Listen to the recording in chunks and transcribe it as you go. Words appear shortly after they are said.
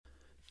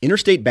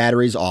Interstate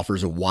Batteries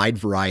offers a wide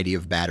variety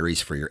of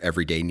batteries for your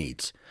everyday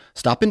needs.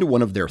 Stop into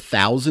one of their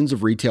thousands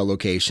of retail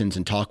locations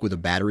and talk with a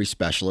battery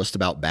specialist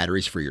about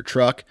batteries for your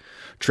truck,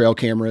 trail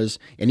cameras,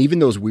 and even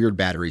those weird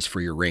batteries for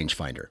your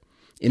rangefinder.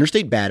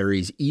 Interstate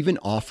Batteries even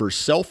offers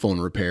cell phone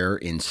repair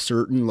in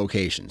certain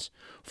locations.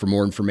 For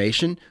more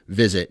information,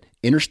 visit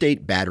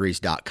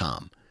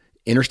interstatebatteries.com.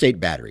 Interstate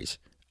Batteries,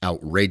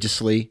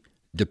 outrageously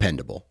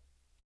dependable.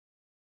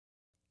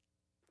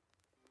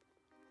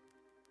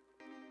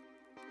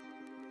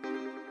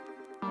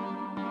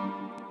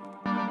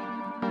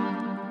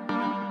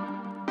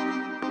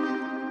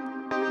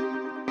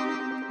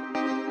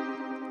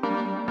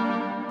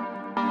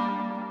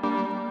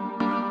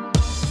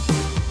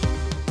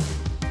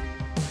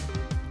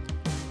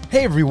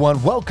 Hey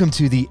everyone, welcome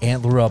to the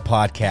Antler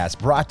podcast,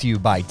 brought to you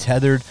by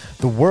Tethered,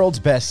 the world's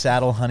best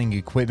saddle hunting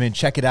equipment.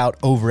 Check it out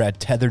over at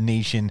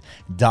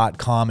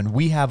tetherednation.com, and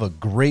we have a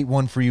great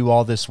one for you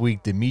all this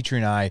week. Dimitri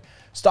and I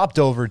stopped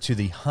over to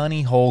the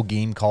Honey Hole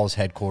Game Calls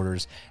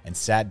headquarters and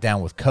sat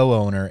down with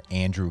co-owner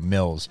Andrew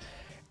Mills.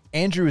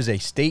 Andrew is a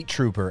state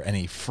trooper and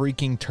a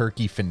freaking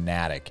turkey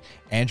fanatic.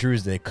 Andrew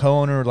is the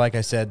co-owner, like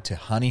I said, to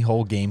Honey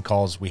Hole Game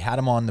Calls. We had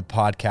him on the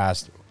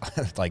podcast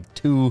like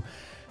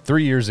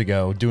 3 years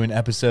ago doing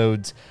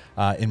episodes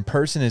in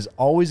person. Is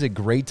always a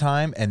great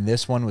time, and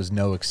this one was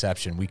no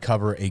exception. We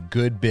cover a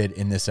good bit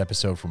in this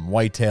episode, from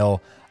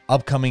whitetail,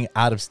 upcoming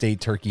out-of-state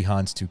turkey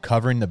hunts, to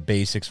covering the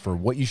basics for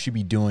what you should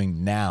be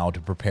doing now to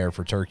prepare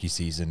for turkey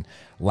season.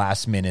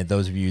 Last minute,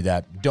 those of you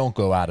that don't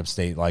go out of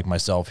state like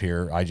myself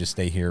here, I just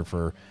stay here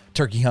for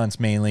turkey hunts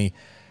mainly.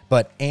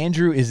 But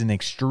Andrew is an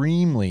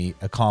extremely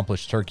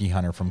accomplished turkey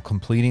hunter, from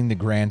completing the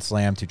Grand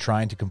Slam to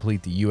trying to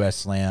complete the U.S.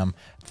 Slam.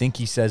 I think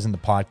he says in the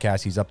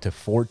podcast he's up to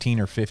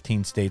 14 or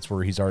 15 states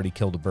where he's already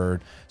killed a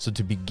bird. So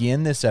to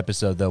begin this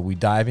episode, though, we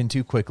dive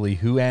into quickly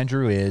who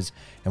Andrew is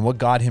and what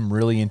got him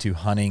really into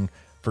hunting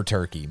for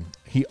turkey.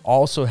 He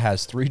also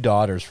has 3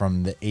 daughters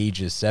from the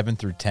ages 7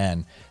 through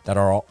 10 that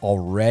are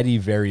already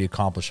very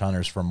accomplished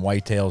hunters, from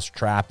whitetails,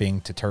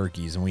 trapping, to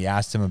turkeys. And we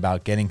asked him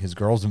about getting his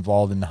girls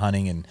involved in the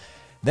hunting, and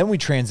then we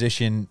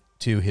transition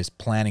to his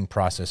planning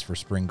process for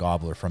spring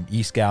gobbler, from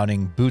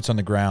e-scouting, boots on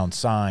the ground,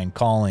 sign,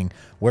 calling,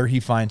 where he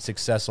finds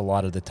success a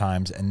lot of the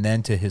times, and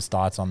then to his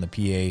thoughts on the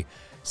PA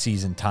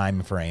season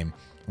time frame.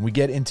 And we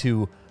get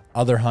into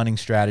other hunting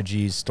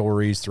strategies,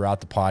 stories throughout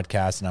the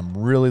podcast, and I'm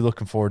really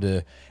looking forward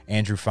to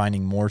Andrew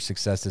finding more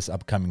success this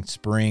upcoming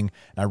spring.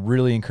 And I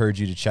really encourage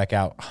you to check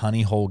out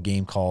Honey Hole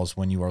Game Calls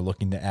when you are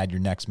looking to add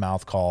your next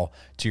mouth call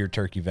to your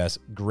turkey vest.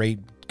 Great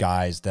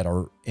guys that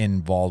are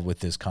involved with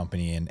this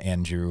company, and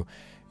Andrew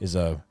is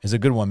a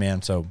good one,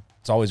 man. So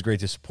it's always great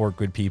to support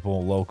good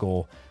people,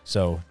 local.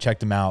 So check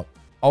them out.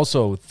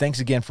 Also, thanks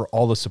again for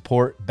all the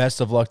support.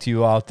 Best of luck to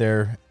you out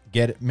there.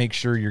 Make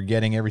sure you're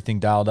getting everything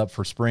dialed up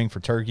for spring for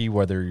turkey,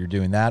 whether you're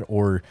doing that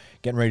or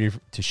getting ready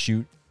to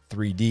shoot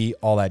 3D,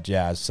 all that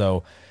jazz.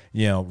 So,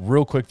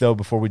 real quick though,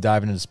 before we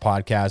dive into this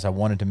podcast, I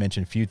wanted to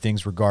mention a few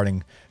things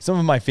regarding some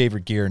of my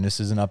favorite gear. And this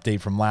is an update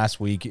from last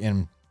week.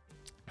 And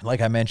like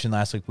I mentioned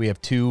last week, we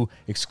have 2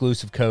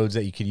 exclusive codes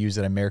that you could use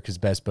at America's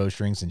Best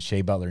Bowstrings and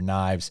Shea Butler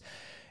Knives.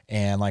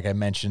 And like I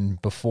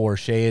mentioned before,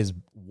 Shea is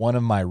one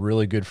of my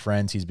really good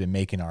friends. He's been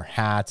making our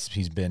hats.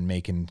 He's been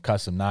making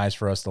custom knives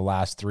for us the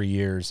last 3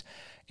 years.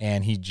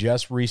 And he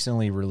just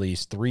recently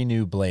released 3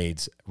 new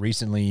blades.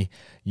 Recently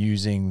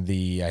using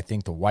I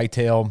think the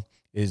Whitetail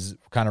is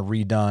kind of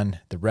redone.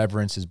 The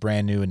Reverence is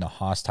brand new, and the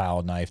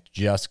Hostile knife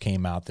just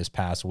came out this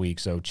past week.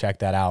 So check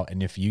that out.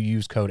 And if you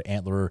use code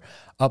Antler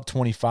up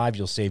 25,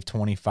 you'll save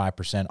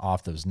 25%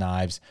 off those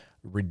knives.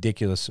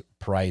 Ridiculous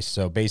price.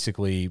 So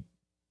basically,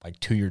 like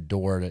to your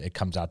door, it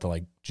comes out to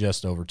like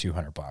just over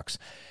 $200.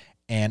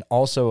 And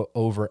also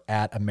over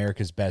at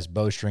America's Best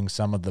Bowstrings,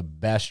 some of the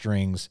best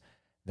strings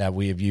that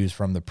we have used,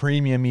 from the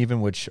premium even,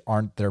 which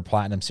aren't their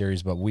platinum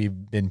series, but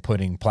we've been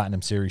putting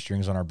platinum series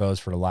strings on our bows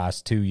for the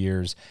last 2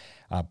 years.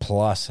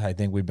 Plus, I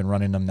think we've been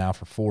running them now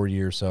for 4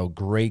 years. So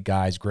great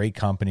guys, great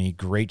company,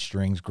 great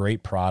strings,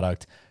 great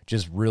product,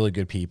 just really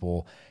good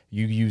people.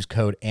 You use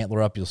code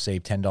ANTLERUP, you'll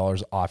save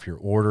 $10 off your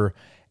order.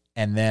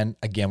 And then,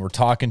 again, we're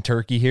talking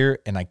turkey here,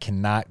 and I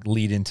cannot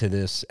lead into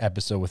this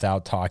episode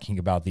without talking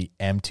about the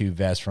M2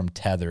 vest from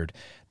Tethered.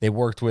 They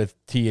worked with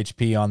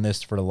THP on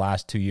this for the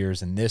last 2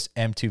 years, and this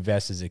M2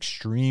 vest is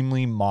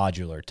extremely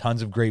modular.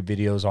 Tons of great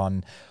videos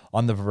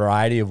on the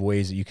variety of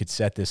ways that you could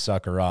set this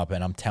sucker up,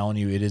 and I'm telling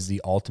you, it is the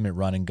ultimate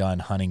run-and-gun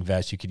hunting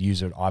vest. You could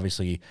use it,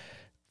 obviously,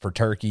 for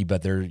turkey,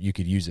 but you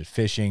could use it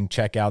fishing.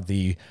 Check out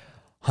the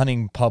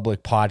Hunting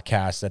Public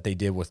podcast that they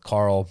did with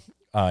Carl.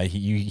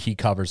 He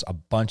covers a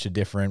bunch of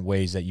different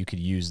ways that you could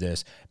use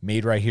this,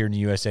 made right here in the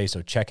USA.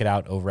 So check it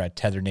out over at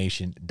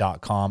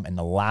tetherednation.com. And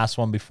the last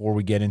one before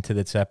we get into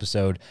this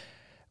episode,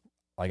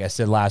 like I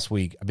said last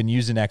week, I've been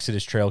using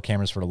Exodus trail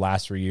cameras for the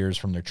last 3 years,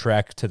 from their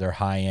Trek to their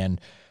high-end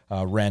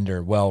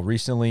render. Well,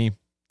 recently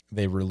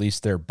They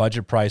released their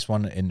budget price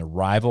one in the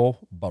Rival,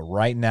 but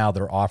right now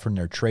they're offering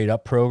their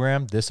trade-up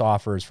program. This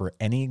offer is for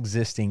any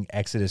existing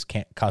Exodus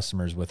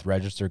customers with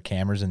registered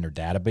cameras in their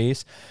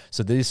database.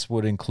 So this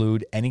would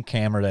include any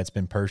camera that's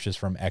been purchased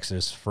from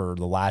Exodus for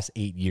the last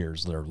 8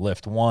 years. They're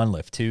Lift 1,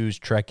 Lift 2s,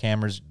 Trek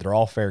cameras. They're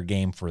all fair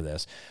game for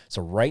this.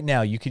 So right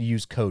now you could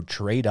use code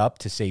TRADEUP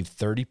to save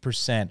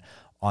 30%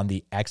 on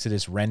the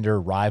Exodus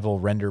Rival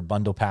Render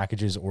bundle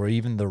packages, or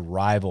even the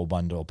Rival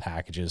bundle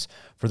packages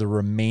for the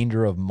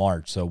remainder of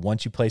March. So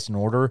once you place an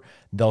order,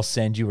 they'll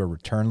send you a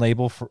return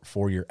label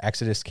for your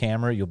Exodus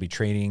camera you'll be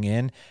trading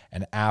in,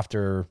 and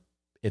after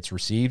it's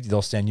received,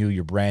 they'll send you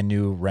your brand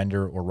new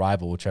Render or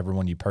Rival, whichever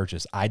one you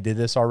purchase. I did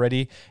this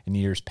already in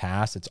years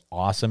past. It's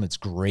awesome. It's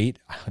great.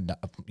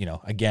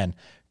 Again,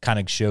 kind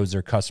of shows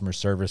their customer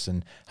service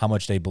and how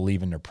much they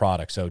believe in their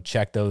product. So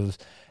check those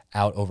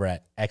out over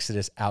at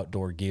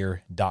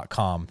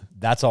ExodusOutdoorGear.com.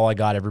 That's all I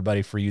got,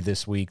 everybody, for you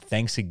this week.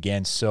 Thanks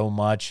again so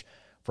much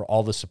for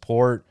all the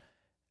support.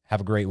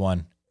 Have a great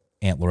one.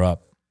 Antler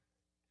up.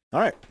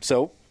 All right.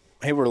 So,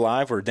 hey, we're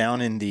live. We're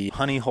down in the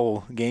Honey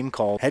Hole Game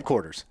Call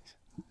headquarters.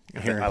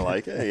 I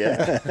like it,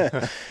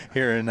 yeah.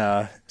 Here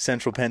in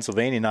central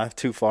Pennsylvania, not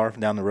too far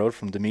down the road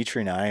from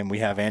Dimitri and I, and we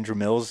have Andrew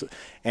Mills.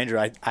 Andrew,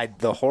 I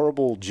the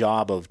horrible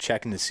job of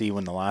checking to see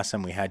when the last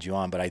time we had you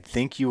on, but I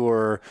think you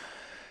were...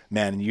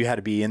 Man, you had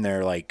to be in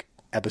there like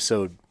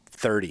episode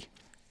 30.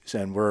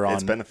 And we're on.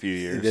 It's been a few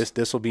years.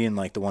 This will be in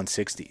like the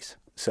 160s.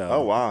 So.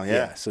 Oh wow,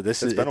 yeah. So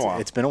it's been a while.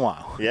 It's been a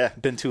while. Yeah, it's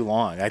been too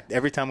long.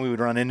 Every time we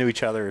would run into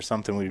each other or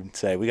something, we'd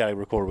say we got to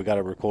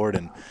record,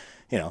 and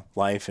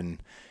life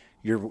and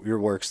your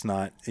work's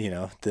not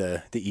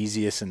the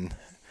easiest, and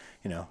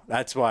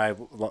that's why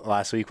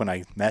last week when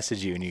I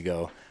messaged you and you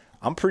go,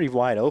 I'm pretty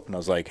wide open. I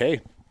was like,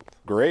 hey.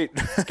 Great.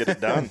 Let's get it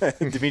done.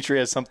 Dimitri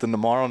has something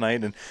tomorrow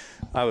night, and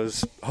I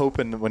was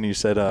hoping when you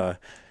said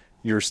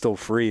you were still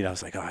free, and I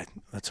was like, oh,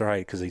 that's all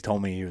right, because he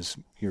told me you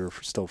were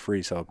still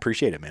free, so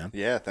appreciate it, man.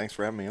 Yeah, thanks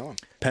for having me on.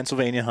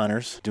 Pennsylvania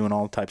hunters doing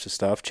all types of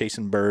stuff,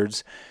 chasing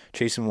birds,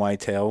 chasing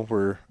whitetail.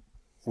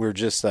 We're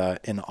just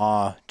in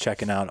awe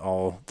checking out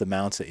all the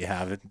mounts that you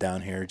have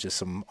down here, just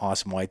some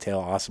awesome whitetail,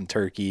 awesome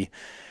turkey.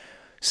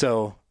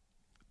 So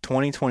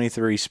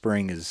 2023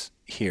 spring is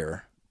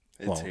here.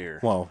 It's here.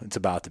 Well, it's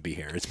about to be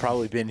here. It's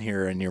probably been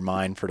here in your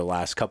mind for the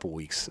last couple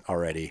weeks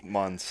already.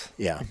 Months.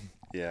 Yeah.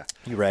 Yeah.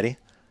 You ready?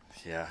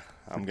 Yeah.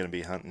 I'm going to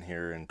be hunting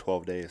here in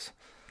 12 days.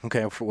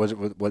 Okay.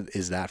 What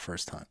is that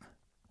first hunt?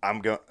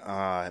 I'm going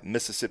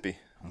Mississippi.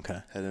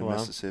 Okay. Heading to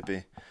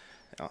Mississippi.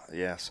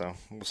 Yeah, so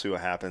we'll see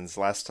what happens.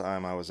 Last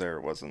time I was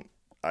there,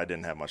 I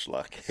didn't have much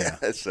luck.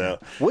 Yeah. So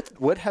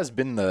what has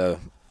been the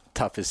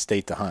toughest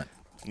state to hunt?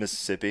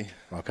 Mississippi.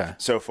 Okay.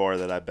 So far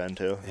that I've been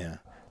to. Yeah.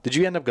 Did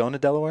you end up going to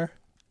Delaware?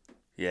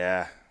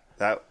 Yeah,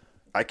 that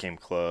I came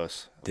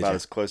close,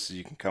 as close as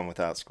you can come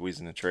without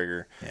squeezing the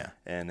trigger. Yeah,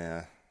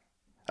 and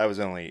I was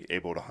only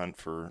able to hunt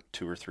for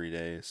 2 or 3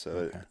 days,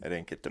 so I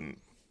didn't get to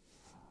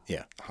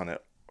hunt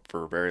it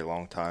for a very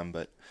long time.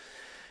 But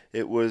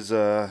it was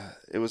a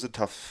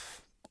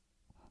tough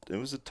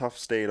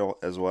state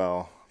as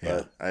well. Yeah.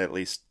 But I at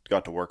least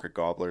got to work a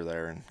gobbler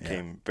there and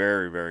came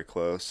very, very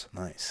close.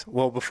 Nice.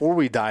 Well, before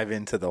we dive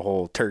into the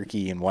whole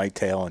turkey and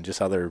whitetail and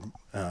just other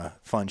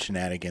fun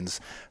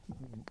shenanigans,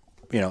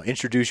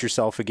 introduce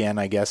yourself again,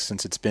 I guess,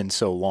 since it's been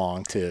so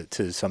long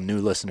to some new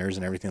listeners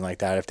and everything like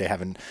that, if they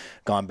haven't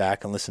gone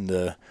back and listened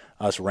to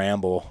us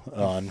ramble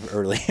on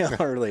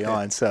early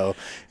on. So,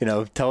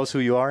 tell us who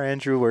you are,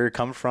 Andrew, where you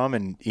come from,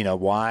 and,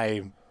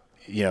 why,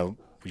 you're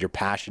so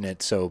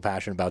passionate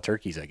about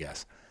turkeys, I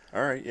guess.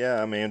 All right.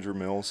 Yeah, I'm Andrew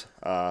Mills.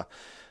 I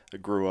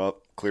grew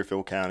up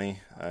Clearfield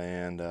County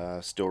and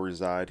still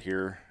reside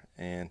here,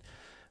 and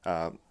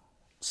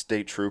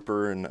state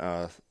trooper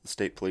and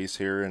state police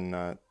here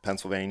in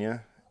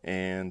Pennsylvania,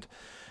 and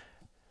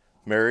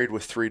married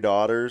with 3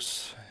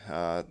 daughters.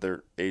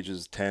 Their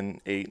ages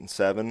 10, 8, and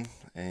 7,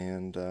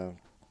 and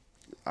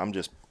I'm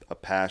just a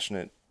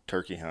passionate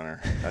turkey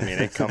hunter. I mean,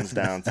 it comes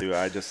down to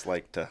I just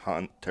like to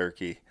hunt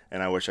turkey,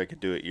 and I wish I could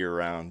do it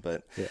year-round,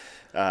 but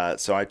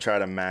so I try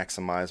to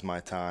maximize my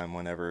time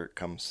whenever it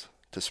comes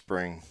to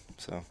spring.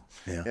 So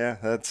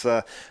that's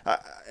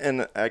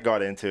and I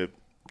got into it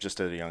just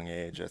at a young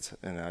age.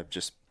 And I've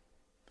just,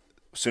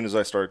 as soon as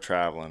I started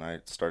traveling,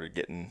 I started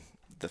getting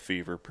the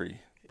fever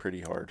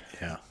pretty hard.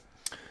 Yeah.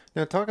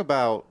 Now talk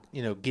about,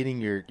 getting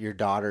your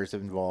daughters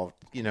involved,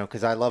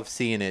 because I love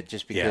seeing it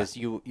just because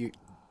you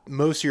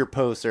most of your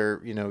posts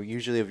are,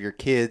 usually of your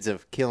kids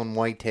of killing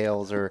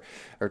whitetails or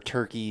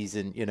turkeys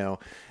and,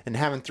 and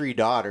having 3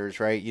 daughters,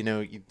 right?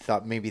 You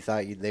thought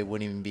they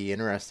wouldn't even be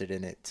interested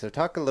in it. So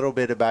talk a little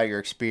bit about your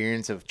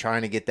experience of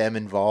trying to get them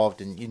involved.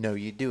 And,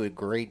 you do a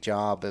great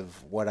job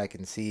of what I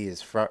can see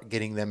is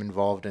getting them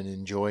involved and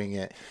enjoying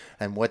it,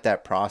 and what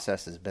that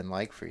process has been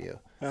like for you.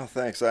 Well,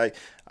 thanks. I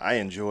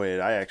enjoy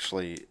it. I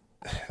actually,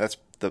 that's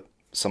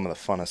some of the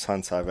funnest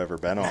hunts I've ever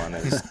been on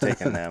is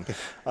taking them.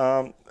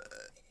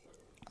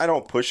 I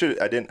don't push it.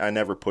 I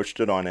never pushed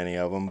it on any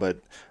of them,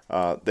 but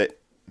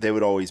they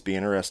would always be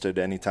interested.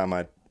 Anytime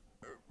I'd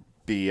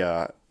be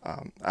out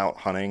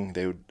hunting,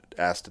 they would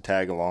asked to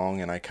tag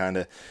along, and I kind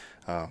of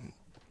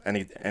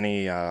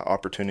any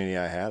opportunity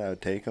I had, I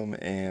would take them.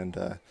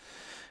 And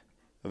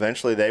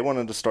eventually they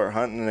wanted to start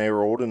hunting, and they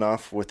were old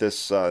enough with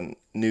this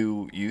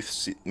new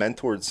youth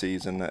mentored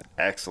season.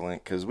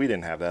 Excellent, because we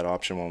didn't have that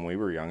option when we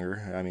were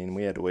younger. I mean,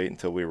 we had to wait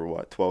until we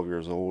were 12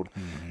 years old,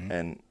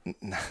 and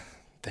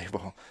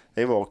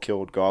they've all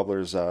killed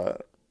gobblers. I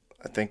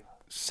think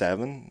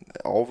 7.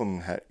 All of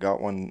them got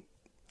one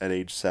at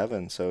age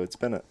 7, so it's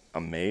been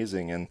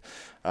amazing. And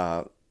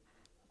I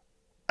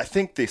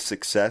think the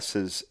success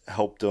has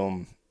helped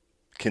them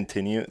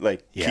continue,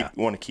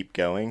 want to keep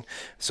going.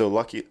 So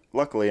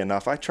luckily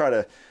enough, I try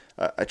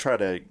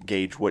to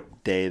gauge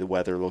what day the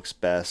weather looks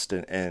best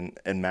and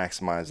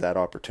maximize that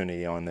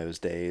opportunity on those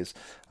days,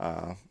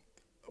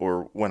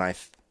 or when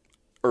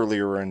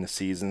earlier in the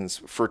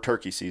seasons, for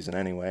turkey season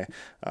anyway,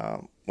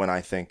 when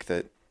I think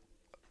that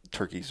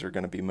turkeys are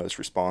going to be most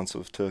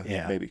responsive to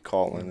maybe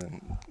calling.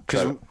 And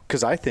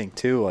because I think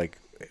too, like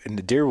in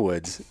the deer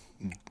woods,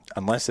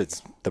 unless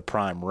it's the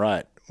prime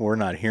rut, we're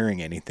not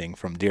hearing anything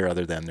from deer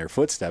other than their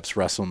footsteps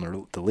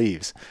rustling the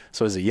leaves.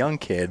 So as a young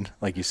kid,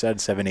 like you said,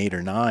 7, 8,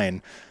 or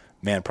 9,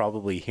 man,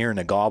 probably hearing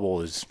a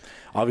gobble is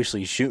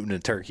obviously shooting a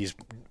turkey's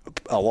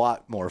a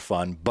lot more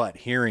fun, but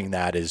hearing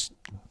that is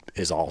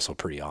also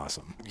pretty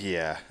awesome.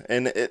 Yeah,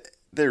 and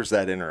there's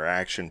that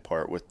interaction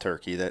part with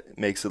turkey that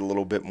makes it a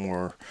little bit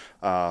more,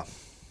 I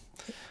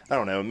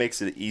don't know, it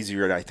makes it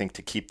easier, I think,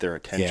 to keep their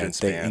attention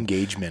span. The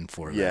engagement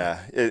for them.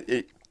 Yeah,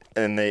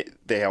 and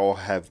they all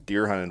have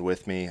deer hunted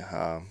with me.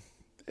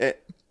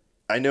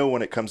 I know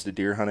when it comes to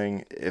deer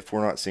hunting, if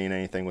we're not seeing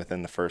anything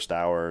within the first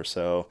hour or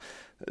so,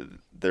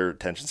 their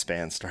attention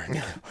span's starting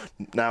to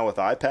now with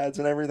iPads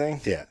and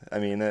everything. Yeah. I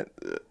mean, I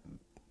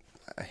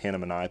hand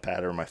them an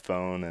iPad or my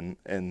phone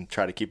and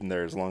try to keep them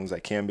there as long as I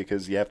can,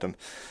 because you have to,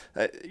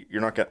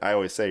 I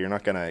always say, you're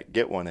not going to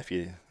get one if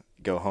you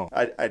go home.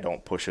 I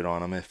don't push it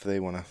on them if they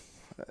want to,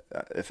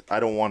 if I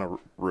don't want to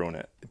ruin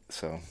it.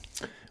 So.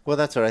 Well,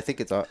 that's what I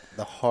think. It's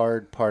the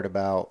hard part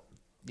about,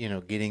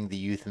 getting the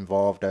youth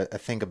involved. I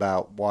think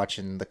about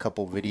watching the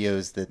couple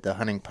videos that the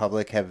hunting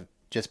public have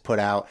just put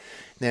out.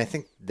 And I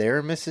think they're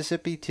in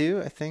Mississippi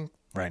too. I think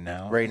right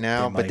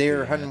now, but they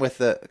were hunting with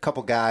a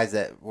couple guys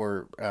that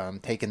were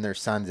taking their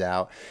sons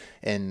out,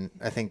 and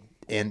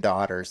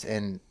daughters.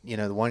 And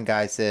the one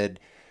guy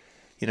said,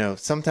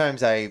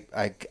 sometimes I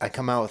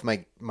come out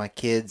with my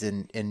kids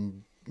and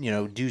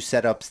do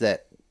setups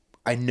that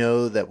I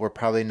know that we're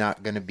probably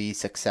not going to be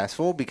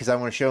successful, because I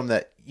want to show them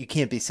that you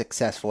can't be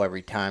successful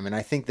every time. And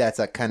I think that's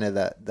kind of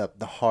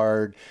the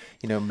hard,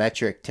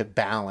 metric to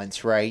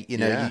balance, right?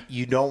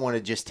 You don't want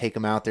to just take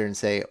them out there and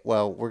say,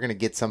 well, we're going to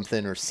get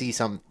something or see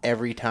something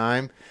every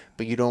time,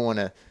 but you don't want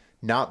to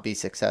not be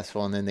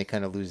successful, and then they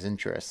kind of lose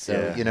interest.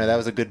 So, that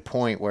was a good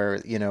point where,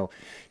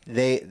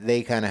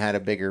 they kind of had a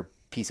bigger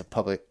piece of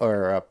public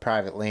or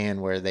private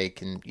land where they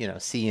can,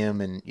 see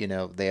him, and,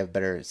 they have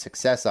better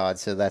success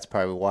odds. So that's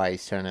probably why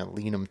he's trying to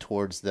lean them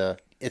towards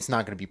it's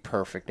not going to be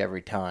perfect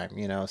every time,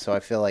 So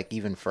I feel like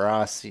even for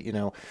us,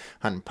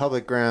 hunting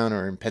public ground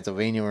or in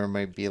Pennsylvania where it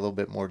might be a little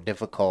bit more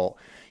difficult,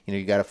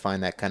 you got to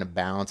find that kind of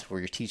balance where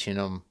you're teaching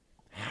them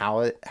how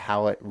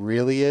it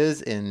really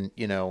is, and,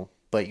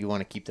 but you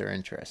want to keep their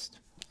interest.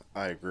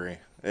 I agree.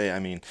 I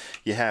mean,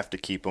 you have to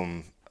keep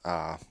them,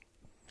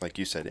 like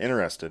you said,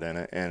 interested in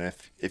it, and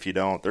if you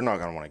don't, they're not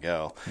going to want to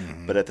go.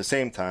 Mm-hmm. But at the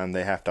same time,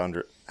 they have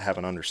to have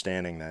an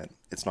understanding that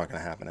it's not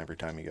going to happen every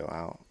time you go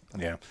out.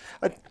 Yeah.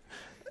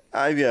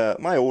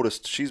 My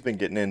oldest, she's been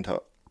getting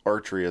into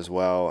archery as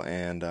well,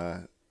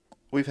 and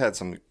we've had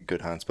some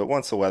good hunts. But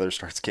once the weather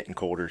starts getting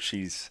colder,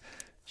 she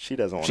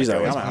doesn't want to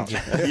go out.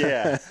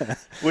 Yeah,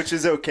 which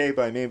is okay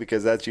by me,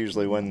 because that's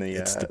usually when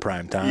it's the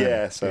prime time.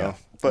 Yeah. So,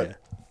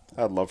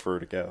 I'd love for her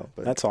to go.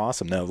 But that's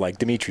awesome. No, like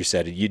Dimitri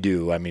said, you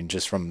do. I mean,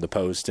 just from the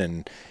post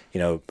and,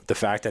 the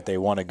fact that they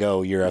want to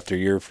go year after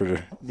year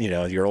for,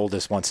 your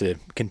oldest wants to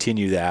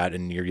continue that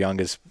and your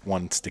youngest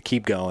wants to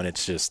keep going.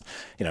 It's just,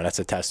 that's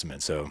a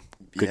testament. So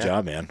good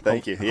job, man.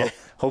 Thank you. Yeah.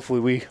 Hopefully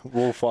we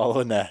will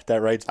follow in that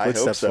right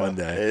footsteps one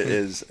day. It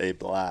is a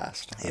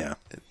blast. Yeah.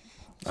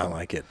 I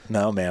like it.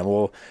 No, man.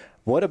 Well,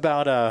 what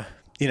about,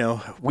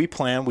 we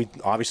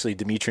obviously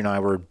Dimitri and I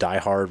were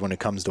diehard when it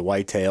comes to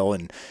whitetail,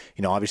 and,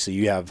 obviously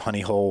you have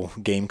honey hole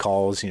game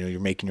calls, you're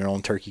making your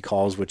own turkey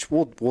calls, which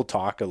we'll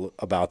talk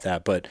about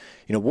that. But,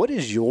 what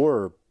is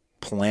your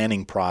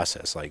planning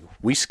process? Like,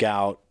 we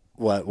scout,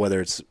 whether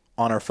it's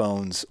on our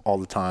phones all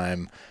the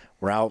time,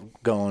 we're out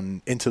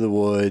going into the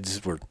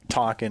woods, we're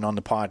talking on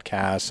the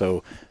podcast.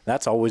 So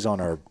that's always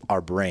on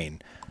our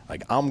brain.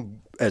 Like,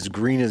 I'm as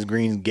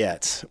green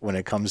gets when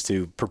it comes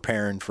to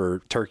preparing for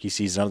turkey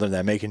season, other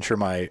than making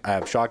sure I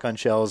have shotgun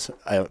shells,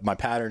 my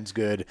pattern's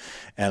good,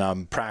 and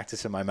I'm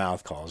practicing my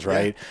mouth calls,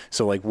 right? Yeah.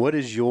 So, like, what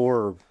is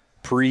your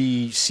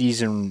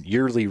pre-season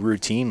yearly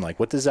routine like?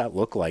 What does that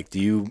look like? Do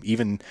you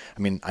even,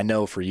 I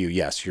know for you,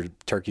 yes, your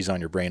turkey's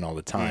on your brain all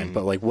the time,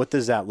 but, like, what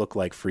does that look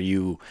like for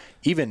you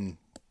even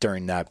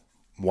during that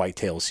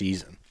whitetail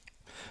season?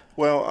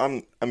 Well,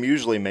 I'm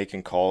usually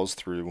making calls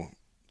through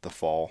the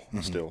fall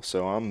still.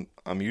 So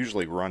I'm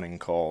usually running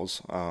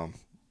calls.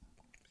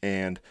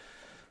 And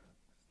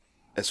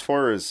as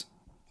far as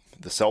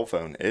the cell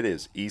phone, it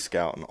is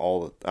e-scouting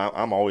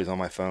I'm always on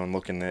my phone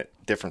looking at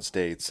different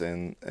states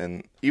and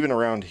even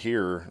around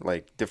here,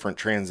 like different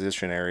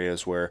transition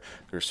areas where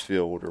there's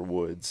field or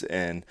woods,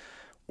 and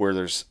where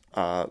there's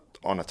on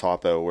a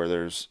topo where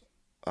there's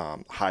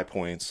high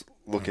points,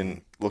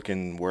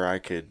 looking where I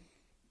could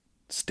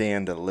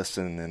stand to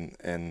listen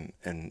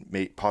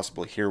and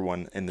possibly hear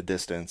one in the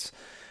distance.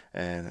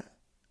 And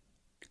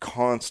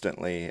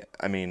constantly,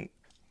 I mean,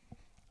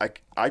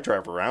 I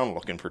drive around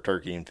looking for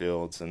turkey in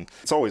fields, and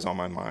it's always on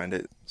my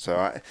mind.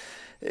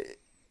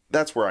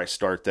 That's where I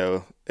start,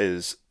 though,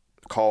 is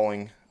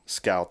calling,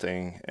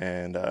 scouting,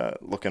 and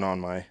looking on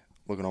my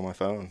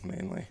phone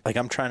mainly. Like,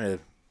 I'm trying to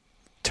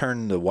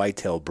turn the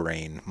whitetail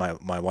brain,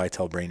 my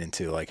whitetail brain,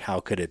 into like, how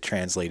could it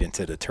translate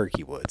into the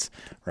turkey woods,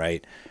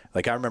 right?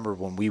 Like, I remember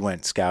when we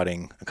went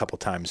scouting a couple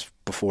times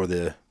before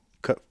the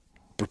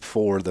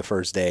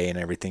first day and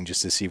everything,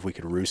 just to see if we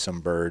could roost some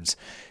birds,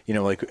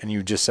 like, and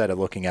you just said it,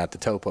 looking at the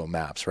topo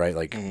maps, right?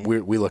 Like,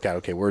 we look at,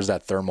 okay, where's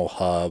that thermal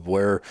hub?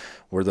 Where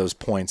were those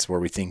points where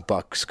we think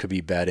bucks could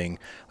be bedding?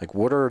 Like,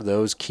 what are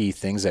those key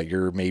things that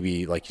you're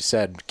maybe, like you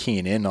said,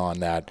 keying in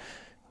on, that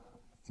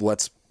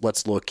let's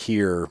look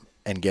here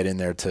and get in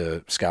there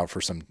to scout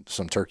for some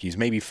turkeys,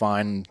 maybe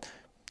find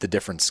the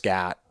different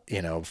scat,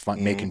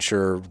 making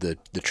sure the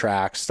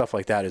tracks, stuff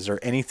like that. Is there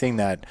anything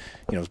that,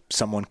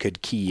 someone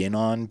could key in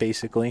on,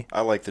 basically?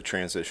 I like the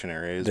transition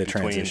areas.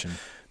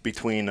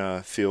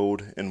 Between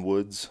field and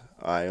woods.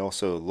 I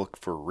also look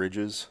for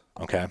ridges.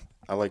 Okay.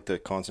 I like to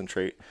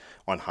concentrate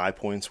on high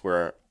points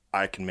where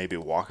I can maybe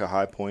walk a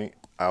high point.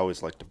 I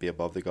always like to be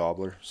above the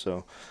gobbler.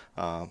 So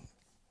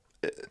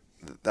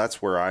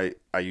that's where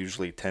I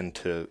usually tend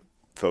to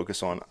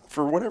focus on.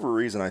 For whatever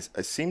reason, I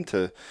seem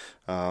to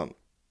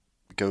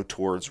go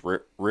towards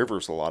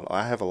rivers a lot.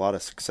 I have a lot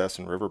of success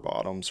in river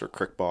bottoms or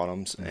creek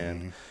bottoms,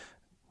 and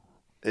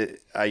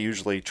I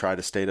usually try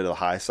to stay to the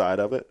high side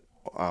of it.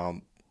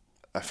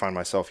 I find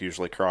myself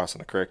usually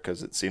crossing a creek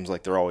because it seems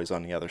like they're always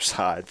on the other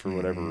side for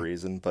whatever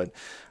reason. But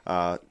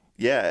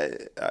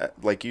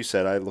like you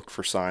said, I look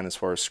for sign as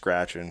far as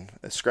scratching.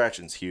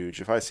 Scratching's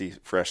huge. If I see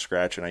fresh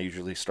scratching, I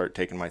usually start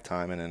taking my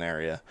time in an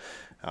area,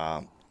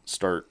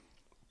 start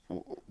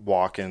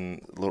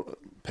walking,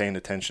 paying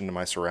attention to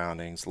my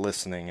surroundings,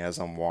 listening as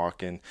I'm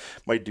walking.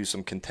 Might do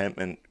some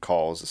contentment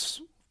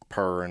calls,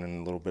 purring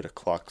and a little bit of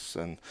clucks,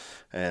 and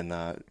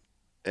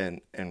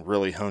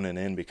really honing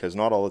in, because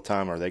not all the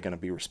time are they going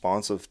to be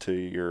responsive to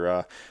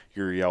your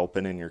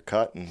yelping and your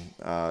cut, and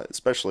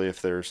especially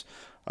if there's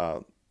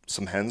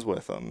some hens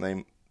with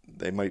them.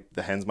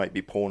 The hens might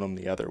be pulling them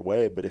the other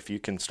way, but if you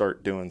can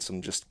start doing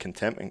some just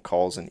contentment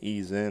calls and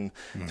ease in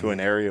to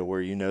an area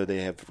where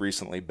they have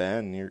recently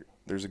been,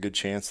 there's a good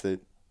chance that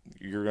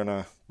you're going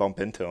to bump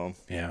into them.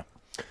 Yeah.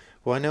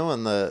 Well, I know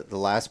on the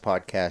last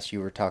podcast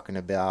you were talking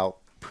about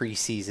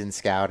preseason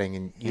scouting,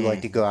 and you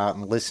like to go out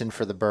and listen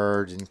for the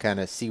birds and kind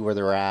of see where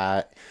they're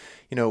at.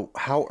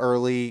 How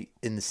early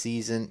in the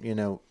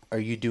season, are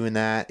you doing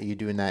that? Are you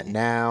doing that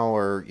now?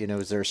 Or,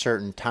 is there a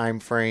certain time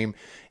frame?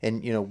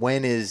 And,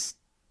 when is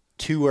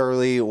too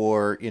early,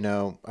 or,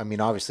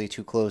 obviously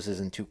too close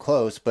isn't too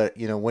close, but,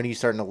 when are you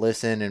starting to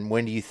listen, and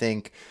when do you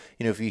think,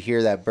 if you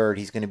hear that bird,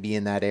 he's going to be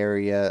in that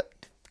area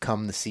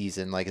come the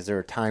season? Like, is there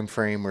a time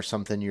frame or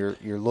something you're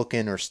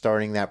looking or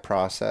starting that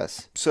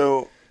process?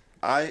 So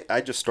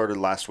I just started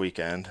last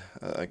weekend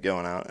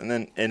going out,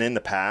 and in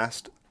the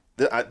past,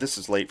 this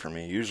is late for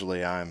me.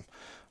 Usually I've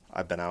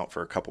been out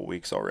for a couple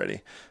weeks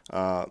already,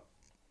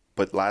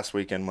 but last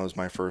weekend was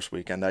my first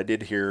weekend. I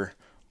did hear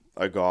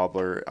a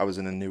gobbler. I was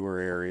in a newer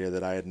area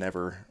that I had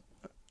never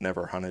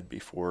hunted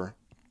before.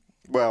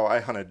 Well, I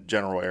hunted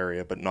general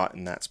area, but not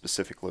in that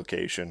specific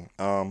location.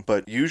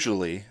 But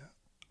usually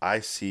I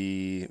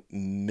see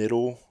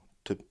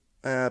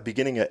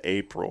beginning of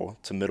April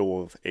to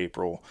middle of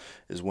April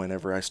is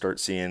whenever I start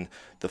seeing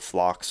the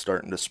flocks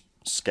starting to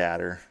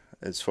scatter,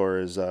 as far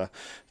as the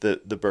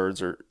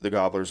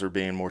gobblers are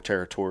being more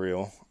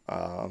territorial.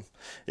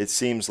 It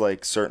seems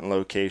like certain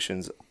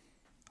locations,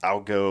 I'll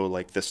go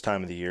like this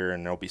time of the year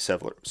and there'll be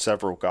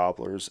several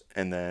gobblers,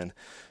 and then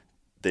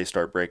they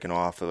start breaking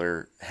off, or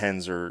their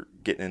hens are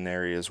getting in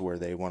areas where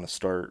they want to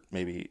start,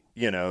 maybe,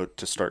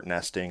 to start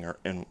nesting or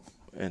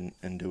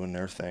and doing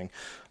their thing.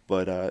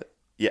 But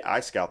I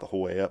scout the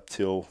whole way up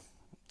till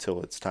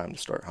it's time to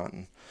start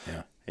hunting.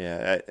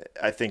 Yeah,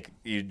 I think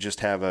you just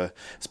have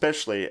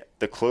especially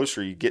the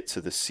closer you get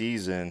to the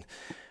season,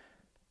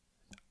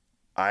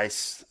 I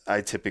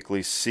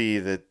typically see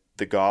that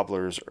the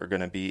gobblers are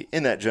going to be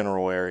in that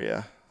general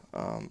area,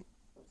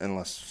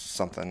 unless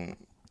something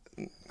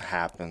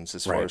happens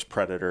as far as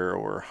predator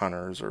or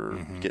hunters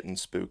or getting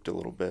spooked a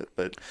little bit,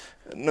 but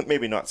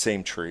maybe not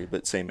same tree,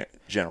 but same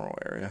general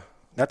area.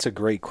 That's a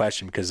great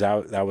question, because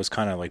that was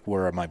kind of like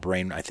where my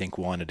brain, I think,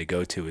 wanted to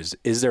go to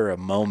is there a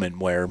moment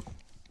where,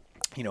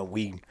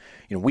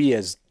 we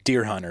as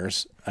deer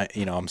hunters,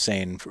 I'm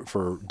saying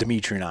for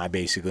Dimitri and I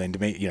basically, and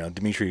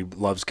Dimitri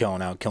loves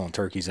killing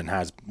turkeys and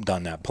has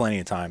done that plenty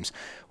of times.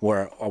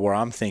 Where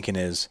I'm thinking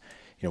is,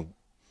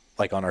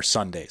 like on our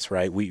Sundays,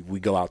 right? We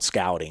go out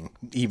scouting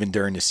even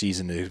during the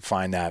season to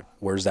find that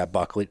where's that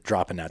buck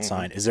dropping that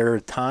sign. Is there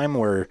a time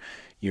where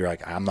you're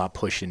like, I'm not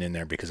pushing in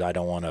there because I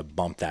don't want to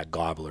bump that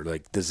gobbler?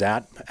 Like, does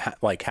that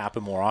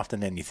happen more often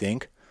than you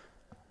think?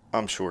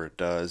 I'm sure it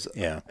does.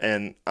 Yeah.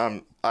 And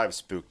I've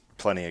spooked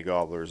plenty of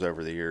gobblers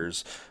over the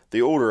years.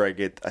 The older I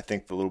get, I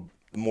think the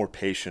more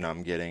patient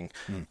I'm getting.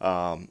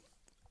 And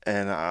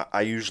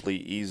I usually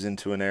ease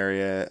into an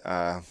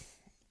area.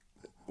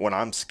 When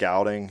I'm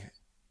scouting,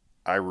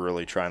 I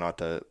really try not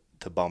to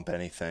bump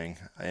anything.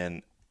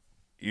 And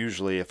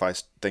usually if I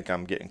think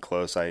I'm getting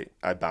close, I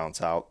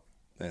bounce out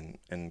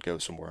and go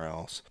somewhere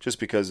else, just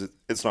because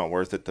it's not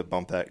worth it to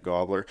bump that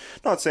gobbler.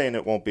 Not saying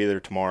it won't be there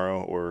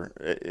tomorrow, or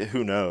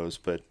who knows,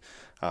 but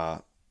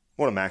want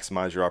to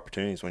maximize your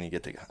opportunities when you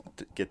get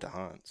to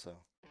hunt. So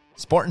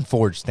Spartan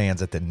Forge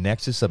stands at the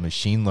nexus of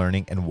machine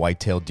learning and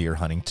whitetail deer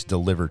hunting to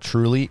deliver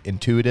truly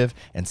intuitive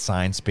and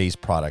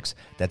science-based products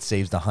that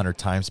saves the hunter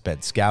time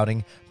spent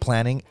scouting,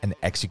 planning, and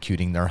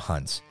executing their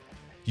hunts.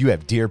 You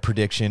have deer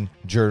prediction,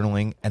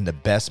 journaling, and the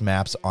best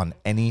maps on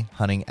any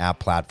hunting app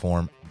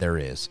platform there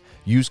is.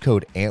 Use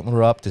code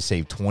ANTLERUP to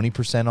save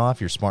 20%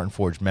 off your Spartan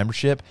Forge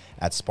membership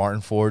at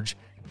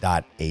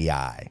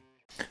spartanforge.ai.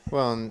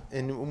 Well,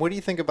 and what do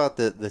you think about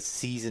the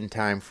season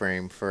time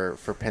frame for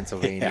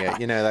Pennsylvania?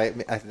 Yeah.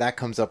 That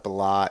comes up a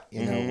lot,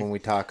 when we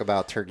talk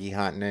about turkey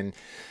hunting.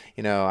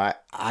 And,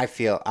 I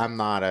feel I'm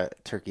not a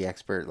turkey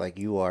expert like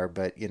you are,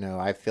 but,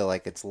 I feel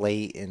like it's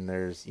late and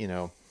there's,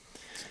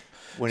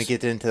 when it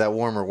gets into that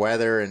warmer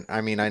weather. And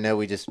I mean, I know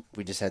we just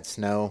had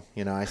snow,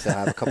 I still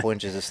have a couple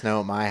inches of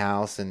snow at my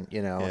house, and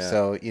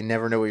so you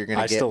never know what you're going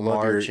to get. I still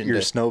love March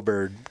your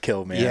snowbird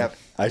kill, man. Yep.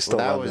 I still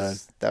love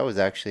that. That was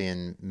actually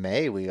in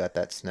May we got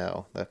that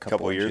snow a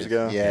couple of years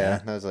ago. Yeah,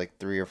 that was like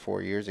 3 or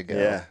 4 years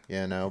ago.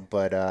 Yeah.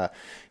 But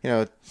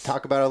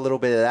talk about a little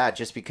bit of that,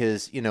 just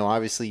because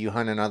obviously you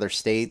hunt in other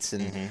states,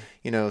 and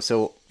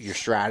so your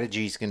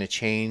strategy is going to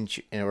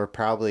change, or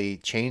probably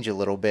change a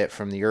little bit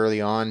from the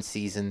early on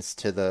seasons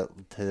to the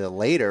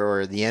later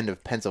or the end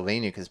of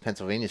Pennsylvania, because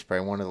Pennsylvania is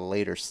probably one of the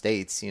later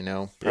states,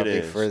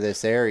 probably for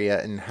this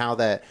area, and how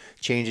that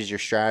changes your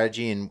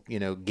strategy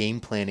and game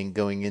planning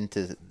going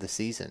into the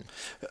season.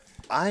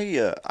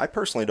 I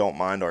personally don't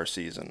mind our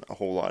season a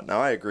whole lot. Now,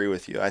 I agree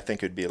with you. I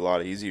think it'd be a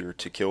lot easier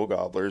to kill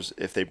gobblers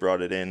if they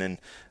brought it in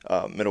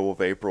middle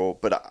of April.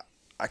 But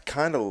I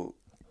kind of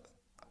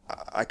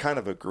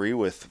agree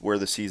with where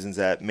the season's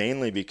at,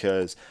 mainly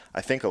because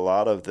I think a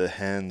lot of the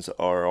hens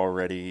are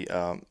already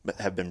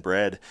have been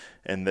bred,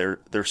 and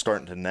they're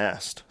starting to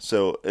nest.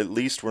 So at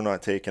least we're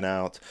not taking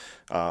out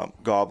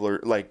gobbler,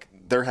 like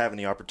they're having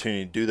the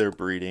opportunity to do their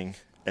breeding,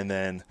 and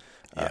then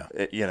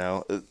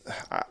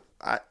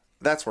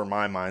that's where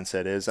my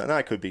mindset is, and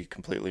I could be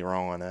completely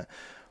wrong on that.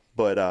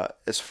 But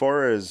as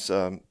far as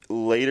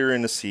later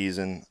in the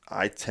season,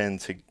 I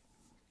tend to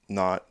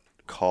not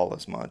call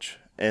as much,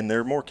 and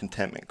they're more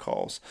contentment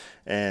calls.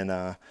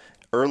 And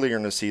earlier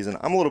in the season,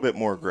 I'm a little bit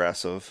more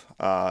aggressive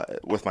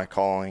with my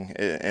calling,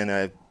 and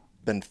I've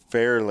been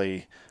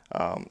fairly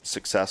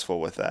successful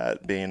with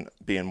that, being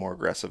more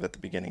aggressive at the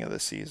beginning of the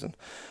season.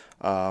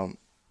 But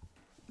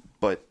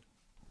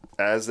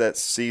as that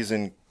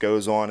season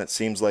goes on, it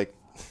seems like,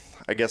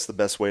 I guess the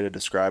best way to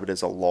describe it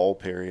is a lull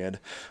period,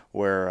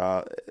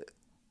 where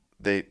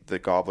the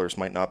gobblers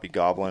might not be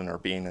gobbling or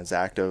being as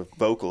active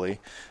vocally,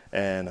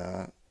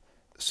 and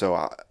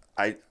so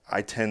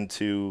I tend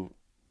to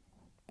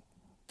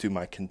do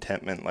my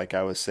contentment, like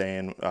I was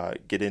saying,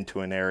 get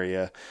into an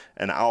area,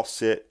 and I'll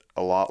sit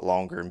a lot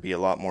longer and be a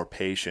lot more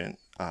patient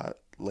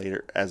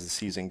later as the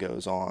season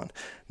goes on.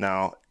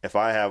 Now, if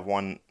I have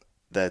one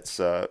that's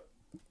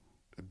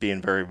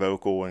being very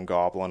vocal and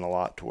gobbling a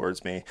lot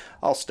towards me,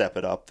 I'll step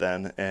it up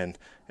then, and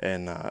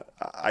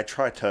I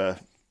try to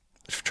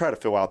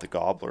fill out the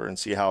gobbler and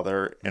see how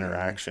their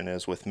interaction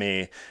is with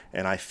me,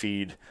 and I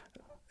feed,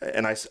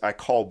 and I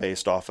call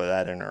based off of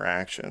that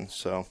interaction.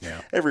 So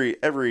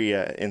every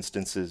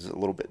instance is a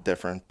little bit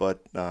different,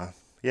 but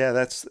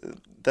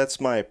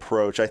that's my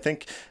approach. I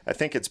think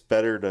it's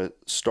better to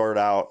start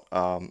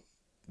out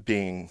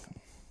being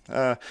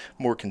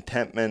more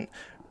contentment,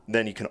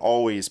 then you can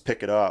always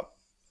pick it up.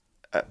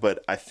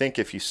 But I think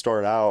if you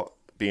start out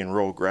being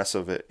real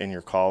aggressive in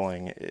your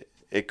calling,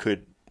 it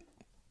could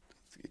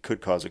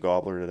cause a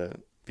gobbler to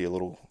be a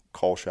little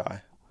call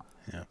shy.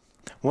 Yeah.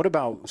 What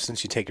about,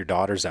 since you take your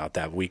daughters out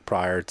that week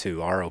prior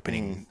to our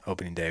opening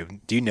day,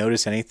 do you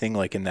notice anything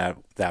like in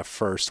that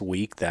first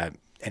week that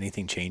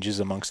anything changes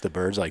amongst the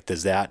birds? Like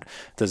does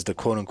the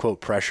quote unquote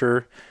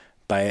pressure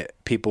by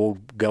people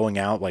going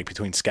out, like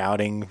between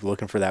scouting,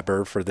 looking for that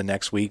bird for the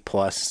next week,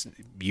 plus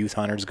youth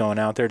hunters going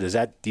out there, does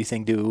that, do you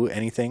think, do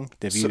anything?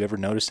 Have you ever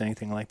noticed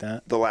anything like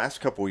that? The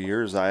last couple of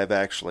years,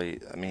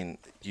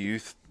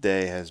 Youth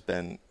Day has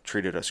been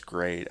treated us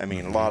great. I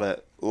mean, a lot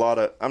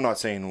of. I'm not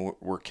saying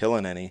we're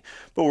killing any,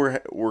 but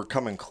we're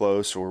coming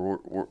close,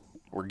 or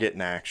we're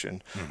getting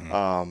action.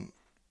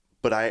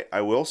 But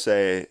I will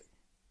say,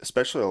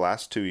 especially the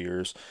last 2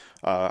 years,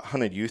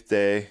 hunted youth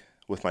day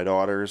with my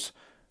daughters,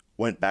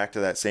 went back to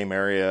that same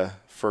area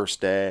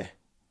first day,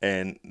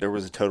 and there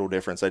was a total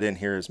difference. I didn't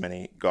hear as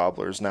many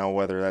gobblers. Now,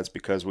 whether that's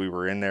because we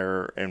were in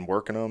there and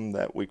working them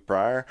that week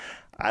prior,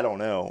 I don't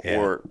know. Yeah.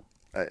 Or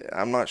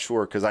I'm not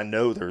sure, because I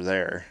know they're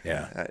there.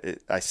 Yeah.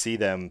 I see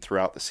them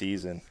throughout the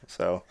season.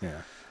 So,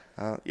 Yeah.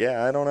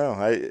 I don't know.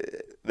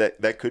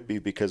 That could be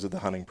because of the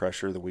hunting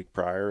pressure the week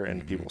prior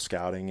and people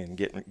scouting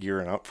and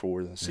gearing up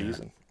for the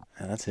season.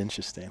 Yeah, that's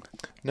interesting.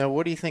 Now,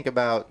 what do you think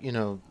about,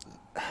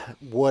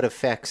 what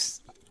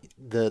affects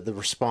the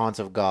response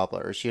of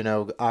gobblers?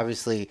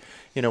 Obviously,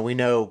 we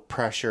know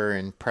pressure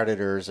and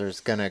predators is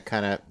going to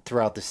kind of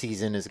throughout the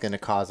season is going to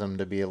cause them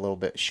to be a little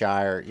bit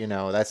shyer.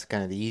 That's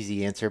kind of the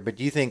easy answer. But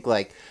do you think,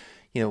 like,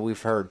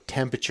 we've heard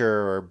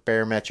temperature or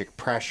barometric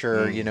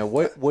pressure,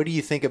 what do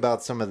you think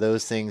about some of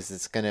those things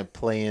that's going to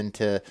play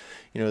into,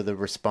 the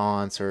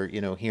response, or,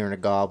 hearing a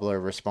gobbler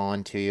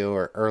respond to you,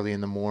 or early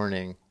in the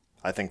morning?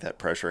 I think that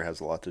pressure has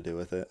a lot to do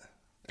with it.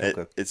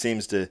 Okay. It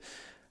seems to,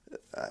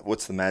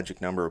 what's the magic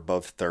number,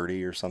 above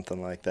 30 or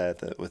something like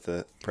that with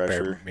the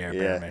pressure?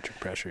 Barometric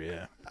pressure,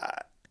 yeah.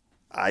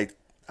 I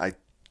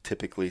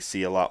typically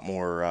see a lot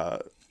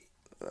more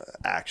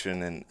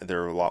action, and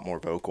they're a lot more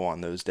vocal on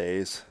those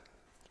days.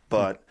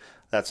 But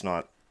that's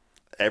not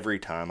every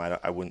time.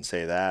 I wouldn't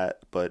say that.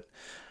 But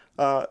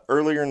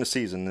earlier in the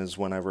season is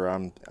whenever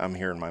I'm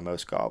hearing my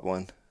most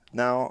gobbling.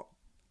 Now,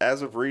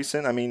 as of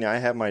recent, I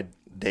have my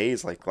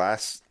days, like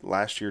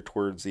last year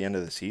towards the end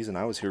of the season,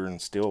 I was hearing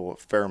still a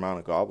fair amount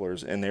of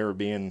gobblers, and they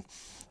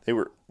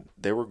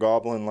were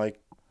gobbling like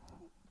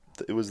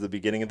it was the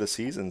beginning of the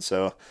season.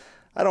 So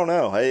I don't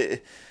know.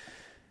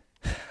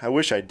 I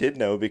wish I did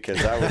know, because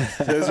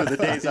those are the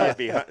days I'd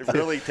be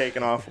really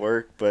taking off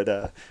work. But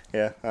I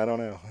don't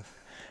know.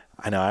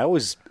 I know. I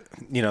always,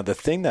 the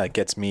thing that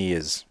gets me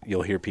is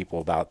you'll hear people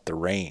about the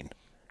rain,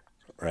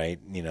 right?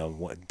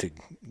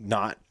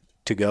 Not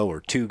to go or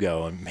to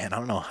go. And man, I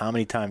don't know how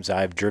many times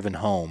I've driven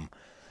home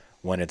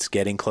when it's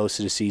getting close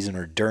to the season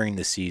or during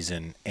the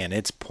season and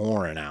it's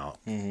pouring out.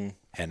 Mm-hmm.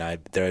 And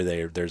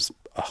there's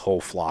a whole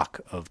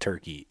flock of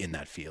turkey in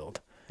that field.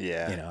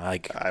 Yeah.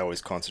 I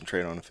always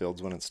concentrate on the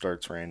fields when it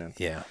starts raining.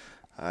 Yeah.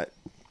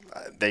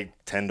 They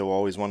tend to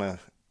always want to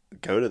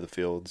go to the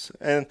fields.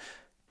 And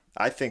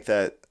I think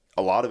that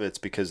a lot of it's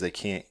because they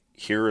can't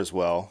hear as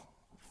well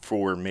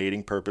for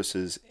mating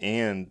purposes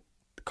and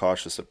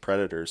cautious of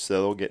predators. So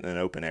they'll get in an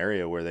open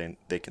area where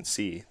they can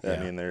see.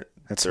 Yeah.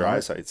 Their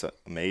eyesight's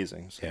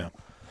amazing. So.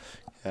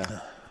 Yeah.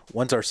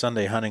 When's our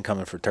Sunday hunting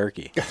coming for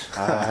turkey?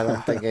 I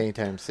don't think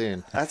anytime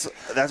soon.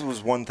 That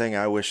was one thing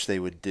I wish they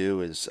would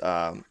do, is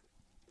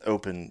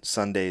open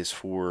Sundays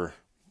for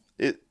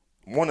it.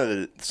 One of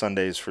the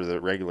Sundays for the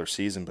regular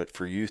season, but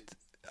for youth,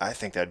 I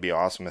think that'd be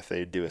awesome if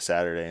they'd do a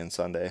Saturday and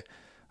Sunday,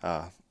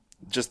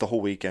 just the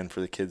whole weekend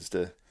for the kids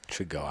to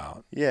go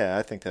out. Yeah,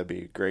 I think that'd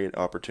be a great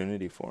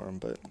opportunity for them,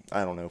 but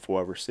I don't know if we'll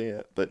ever see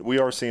it. But we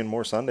are seeing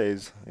more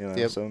Sundays,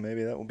 Yep. So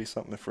maybe that will be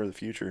something for the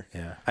future.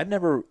 Yeah, I'd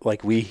never,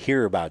 we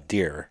hear about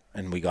deer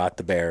and we got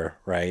the bear,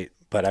 right?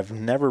 But I've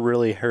never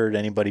really heard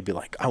anybody be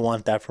like, I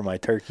want that for my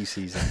turkey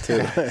season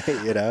too.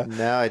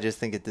 No, I just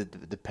think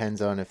it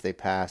depends on if they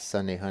pass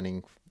Sunday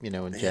hunting, in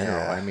general.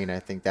 Yeah. I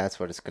think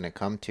that's what it's going to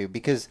come to,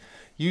 because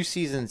youth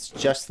season's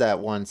just that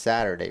one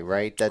Saturday,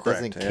 right? That Correct,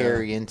 doesn't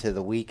carry into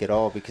the week at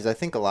all, because I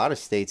think a lot of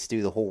states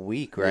do the whole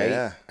week, right?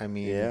 Yeah.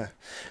 Yeah.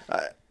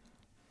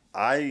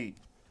 I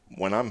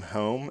when I'm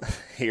home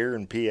here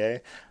in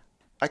PA,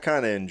 I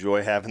kind of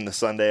enjoy having the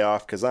Sunday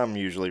off, because I'm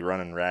usually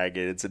running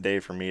ragged. It's a day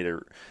for me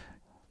to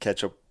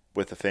catch up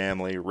with the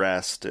family,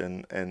 rest,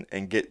 and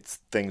get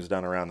things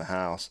done around the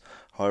house.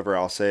 However,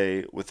 I'll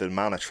say, with the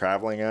amount of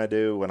traveling I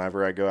do,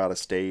 whenever I go out of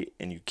state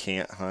and you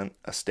can't hunt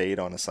a state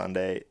on a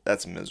Sunday,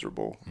 that's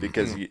miserable,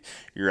 because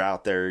you're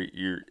out there,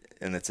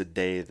 and it's a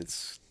day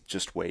that's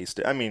just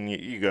wasted.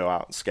 You go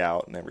out and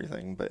scout and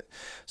everything, but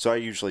so I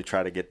usually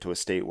try to get to a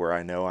state where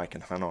I know I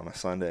can hunt on a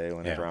Sunday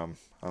whenever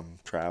I'm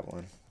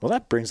traveling. Well,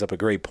 that brings up a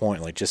great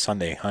point, like just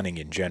Sunday hunting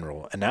in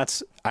general. And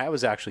I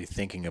was actually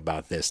thinking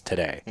about this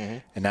today. Mm-hmm.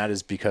 And that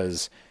is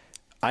because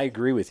I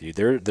agree with you.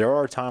 There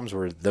are times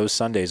where those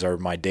Sundays are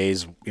my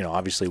days,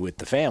 obviously with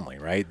the family,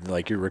 right?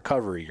 Like your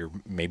recovery, you're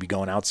maybe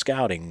going out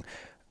scouting.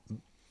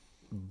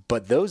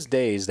 But those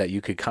days that you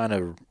could kind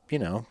of,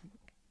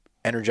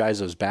 energize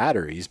those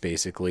batteries,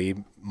 basically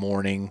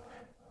morning,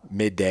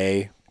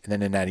 midday, and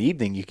then in that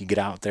evening you could get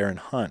out there and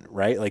hunt,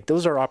 right? Like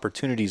those are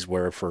opportunities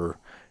where for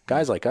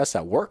guys like us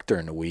that work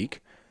during the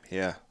week,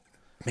 yeah,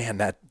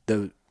 man, I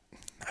don't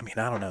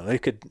know.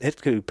 It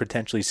could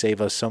potentially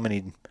save us so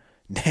many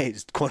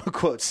days, quote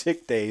unquote,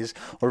 sick days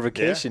or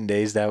vacation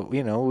days that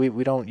we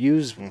don't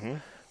use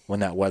when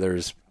that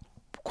weather's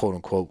quote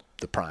unquote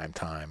the prime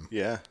time.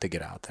 To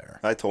get out there.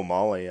 I told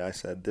Molly, I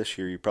said, this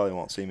year you probably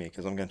won't see me,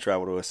 because I'm going to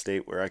travel to a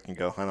state where I can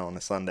go hunt on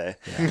a Sunday.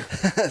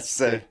 Yeah.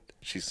 So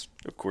she's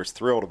of course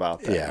thrilled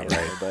about that. Yeah,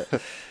 right.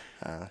 But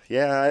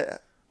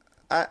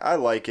I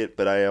like it,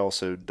 but I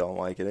also don't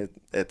like it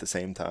at the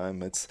same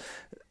time. It's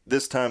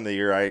this time of the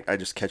year I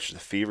just catch the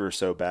fever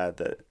so bad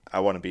that I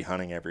want to be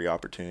hunting every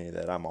opportunity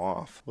that I'm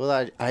off.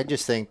 Well, I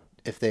just think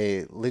if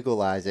they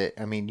legalize it,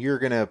 I mean, you're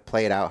going to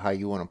play it out how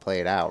you want to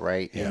play it out,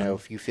 right? Yeah. You know,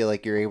 if you feel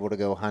like you're able to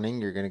go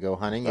hunting, you're going to go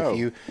hunting.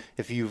 Oh.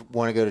 If you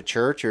want to go to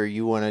church or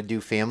you want to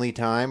do family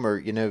time, or,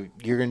 you know,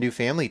 you're going to do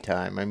family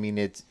time. I mean,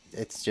 it's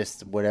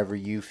just whatever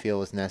you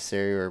feel is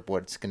necessary or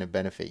what's going to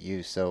benefit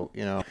you. So,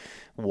 you know,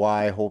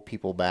 why hold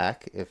people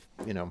back if,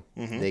 you know,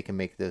 they can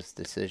make those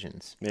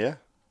decisions? Yeah.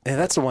 And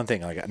that's the one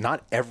thing. Like,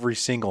 not every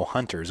single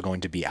hunter is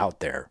going to be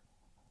out there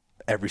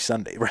every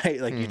Sunday, right?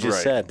 Like you just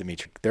Right. said,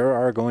 Dimitri, there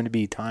are going to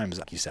be times,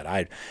 like you said,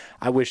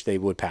 I wish they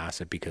would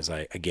pass it, because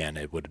I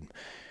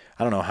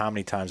don't know how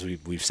many times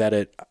we've said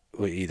it,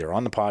 either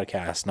on the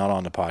podcast, not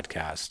on the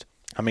podcast.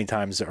 How many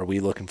times are we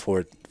looking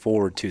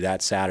forward to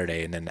that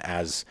Saturday, and then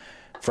as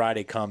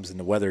Friday comes and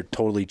the weather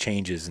totally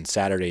changes and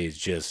Saturday is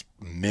just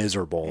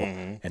miserable,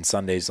 and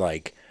Sunday's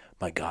like,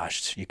 my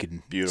gosh, you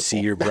can Beautiful.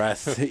 see your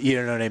breath.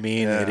 You know what I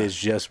mean? Yeah. It is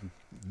just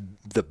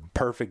the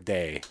perfect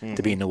day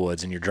to be in the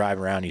woods, and you're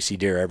driving around, you see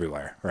deer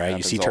everywhere, right?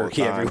 Happens you see all the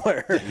turkey time.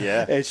 everywhere.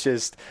 Yeah. It's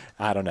just,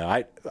 I don't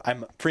know.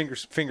 I'm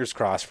fingers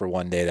crossed for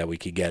one day that we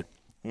could get,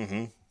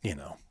 you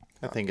know.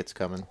 I think it's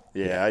coming.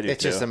 Yeah, I do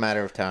It's too. just a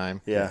matter of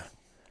time. Yeah.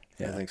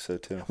 Yeah. I think so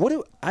too.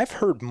 I've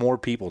heard more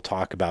people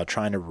talk about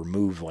trying to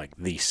remove like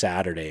the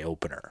Saturday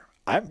opener.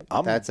 I'm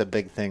That's a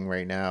big thing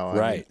right now. I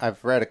Right. mean,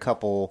 I've read a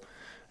couple.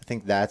 I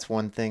think that's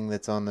one thing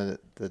that's on the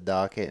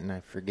docket, and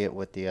I forget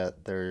what the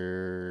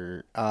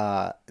other.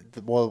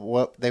 Well,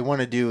 what they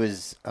want to do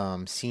is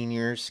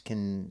seniors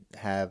can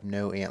have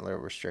no antler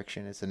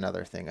restriction. It's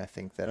another thing I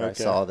think that I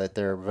Okay. saw that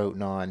they're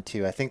voting on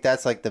too. I think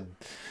that's like the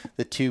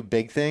two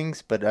big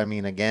things. But I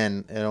mean,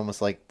 again, it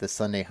almost like the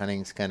Sunday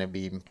hunting's kind of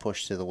being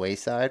pushed to the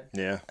wayside.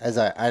 Yeah. As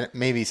I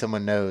maybe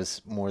someone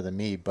knows more than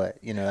me, but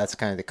you know that's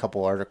kind of the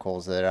couple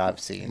articles that I've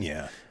seen.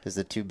 Yeah. Is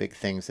the two big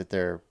things that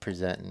they're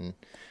presenting,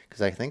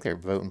 because I think they're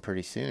voting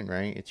pretty soon,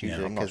 right? It's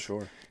usually I'm not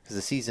sure. because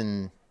the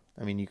season.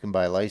 I mean, you can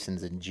buy a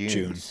license in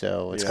June,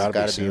 so it's Yeah. got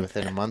to be soon.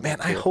 within a month.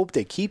 Man, or I two. hope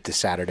they keep the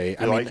Saturday.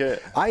 I like mean,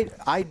 it?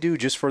 I do,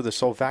 just for the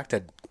sole fact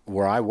that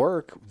where I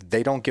work,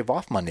 they don't give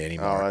off Monday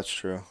anymore. Oh, that's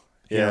true.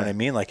 You know what I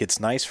mean? Like, it's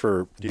nice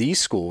for these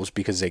schools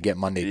because they get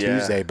Monday, Yeah.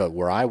 Tuesday, but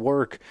where I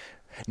work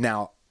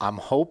now, I'm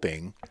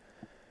hoping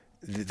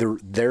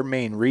their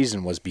main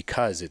reason was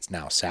because it's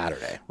now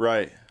Saturday.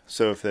 Right.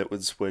 So if it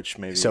would switch,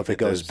 maybe. So we if it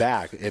get goes those-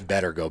 back, it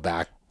better go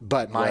back.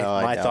 But Well,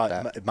 I my doubt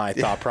thought that. my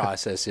thought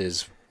process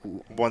is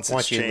once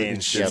it's you lose-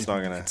 changed, yeah. it's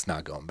not gonna. it's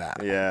not going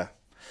back. Yeah.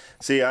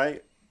 See,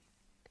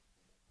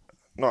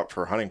 not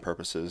for hunting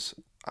purposes,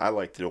 I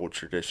like the old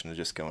tradition of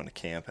just going to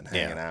camp and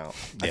hanging out.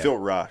 I Yeah. feel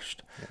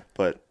rushed,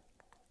 but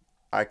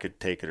I could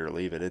take it or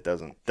leave it. It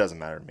doesn't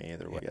matter to me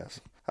either way.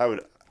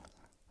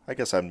 I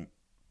guess I'd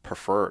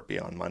prefer it be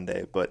on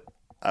Monday, but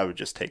I would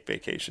just take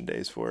vacation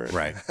days for it.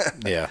 Right.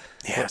 Yeah.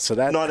 Yeah. So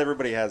that Not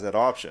everybody has that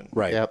option.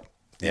 right. Yep.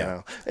 You Yeah.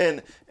 know?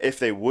 And if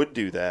they would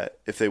do that,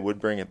 if they would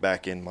bring it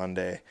back in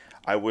Monday,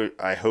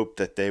 I hope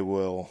that they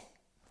will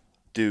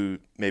do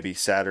maybe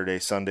Saturday,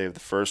 Sunday of the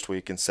first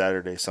week and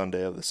Saturday,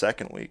 Sunday of the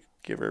second week.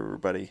 Give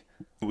everybody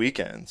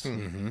weekends.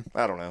 Mm-hmm.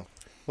 I don't know.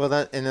 Well,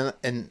 that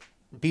and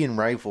being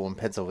rifle in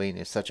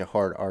Pennsylvania is such a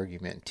hard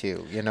argument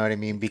too. You know what I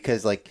mean?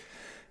 Because like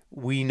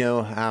we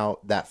know how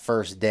that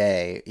first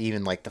day,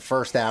 even like the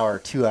first hour,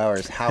 2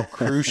 hours, how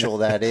crucial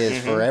that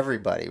is for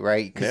everybody,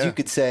 right? Because Yeah. you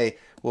could say,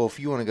 well, if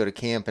you want to go to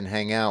camp and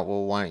hang out,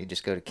 well, why don't you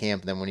just go to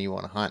camp? And then when you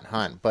want to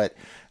hunt. But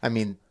I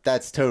mean,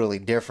 that's totally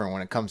different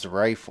when it comes to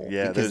rifle.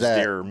 Yeah, because those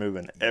deer are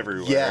moving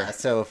everywhere. Yeah,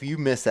 so if you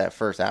miss that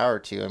first hour or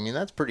two, I mean,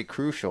 that's pretty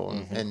crucial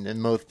in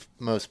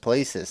most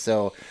places.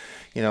 So,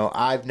 you know,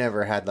 I've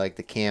never had like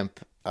the camp,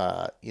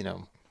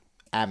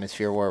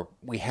 atmosphere where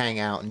we hang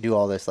out and do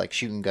all this like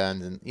shooting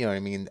guns and, you know what I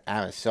mean?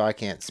 So I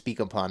can't speak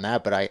upon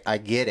that, but I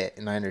get it.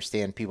 And I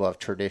understand people have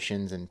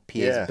traditions and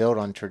PA's Yeah. built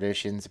on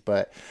traditions,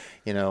 but,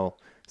 you know,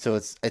 so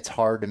it's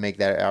hard to make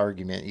that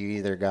argument. You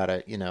either got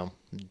to, you know,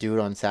 do it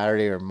on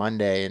Saturday or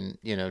Monday and,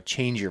 you know,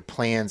 change your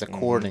plans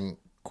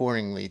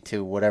accordingly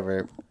to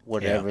whatever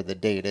the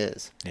date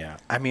is. Yeah.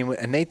 I mean,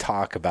 and they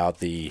talk about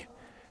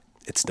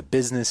it's the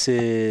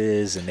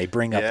businesses and they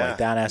bring up Yeah. like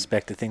that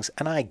aspect of things.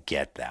 And I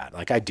get that.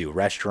 Like I do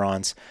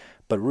restaurants,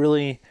 but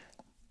really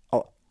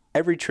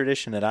every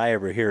tradition that I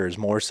ever hear is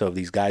more so of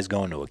these guys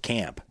going to a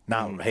camp.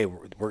 Not, hey,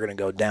 we're going to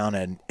go down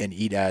and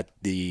eat at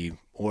the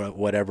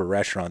whatever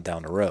restaurant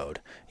down the road.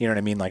 You know what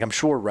I mean? Like I'm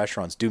sure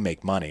restaurants do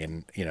make money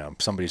and, you know,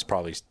 somebody's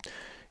probably,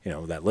 you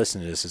know, that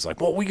listen to this is like,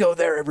 well, we go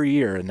there every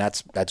year and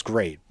that's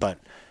great. But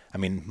I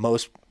mean,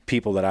 most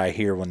people that I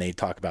hear when they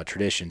talk about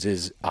traditions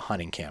is a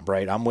hunting camp,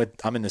 right?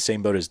 I'm in the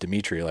same boat as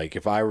Dimitri. Like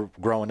if I were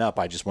growing up,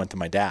 I just went to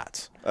my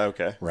dad's.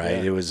 Okay. Right.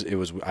 Yeah. It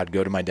was I'd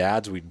go to my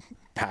dad's, we'd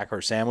pack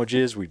our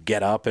sandwiches, we'd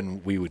get up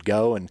and we would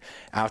go, and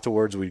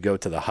afterwards we'd go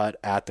to the hut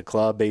at the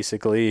club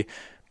basically,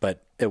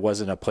 but it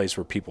wasn't a place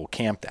where people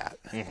camped at.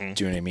 Mm-hmm.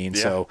 Do you know what I mean?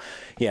 Yeah. So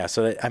yeah,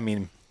 so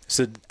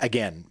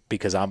again,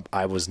 because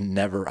I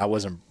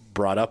wasn't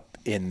brought up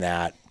in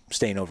that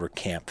staying over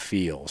camp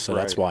feel. So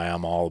that's why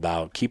I'm all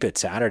about keep it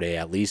Saturday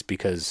at least,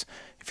 because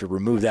if you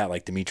remove that,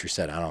 like Dimitri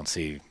said, I don't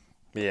see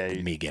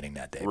me getting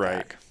that day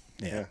back.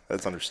 Yeah,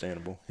 that's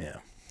understandable. Yeah.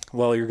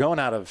 Well, you're going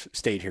out of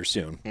state here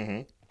soon.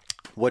 Mm-hmm.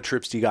 What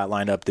trips do you got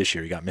lined up this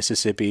year? You got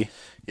Mississippi.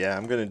 Yeah,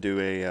 I'm going to do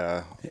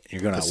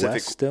You're going out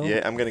west still?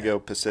 Yeah, I'm going to go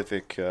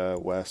Pacific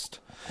West.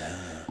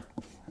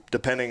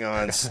 Depending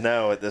on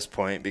snow at this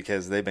point,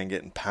 because they've been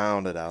getting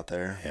pounded out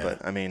there. Yeah.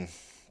 But, I mean,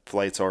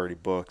 flight's already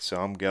booked, so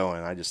I'm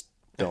going. I just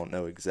don't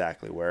know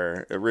exactly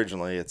where.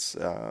 Originally, it's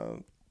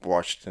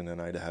Washington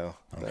and Idaho.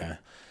 Okay.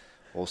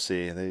 We'll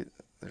see.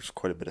 There's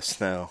quite a bit of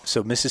snow.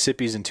 So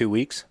Mississippi's in 2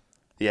 weeks?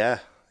 Yeah.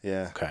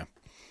 Okay.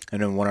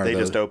 And then they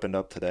just opened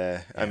up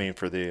today. Yeah. I mean,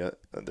 for their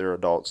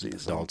adult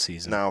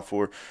season. Now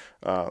for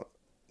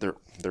their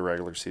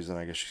regular season,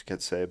 I guess you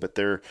could say. But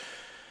their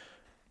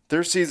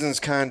season's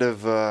kind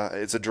of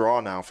it's a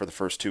draw now for the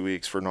first 2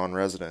 weeks for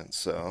non-residents.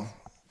 So,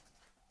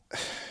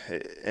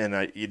 and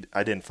I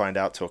didn't find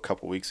out till a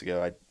couple weeks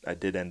ago. I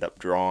did end up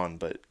drawing,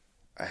 but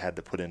I had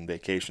to put in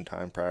vacation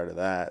time prior to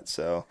that.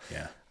 So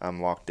yeah,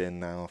 I'm locked in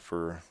now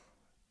for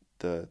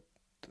the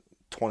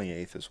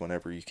 28th is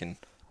whenever you can.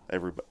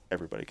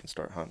 Everybody can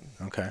start hunting.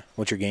 Okay.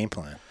 What's your game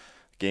plan?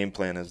 Game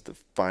plan is to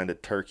find a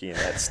turkey in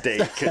that state,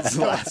 because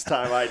last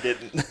time I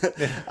didn't.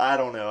 I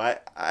don't know.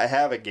 I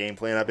have a game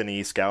plan. I've been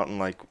e-scouting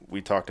like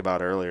we talked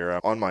about earlier. I'm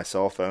on my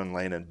cell phone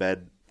laying in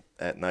bed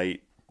at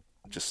night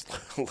just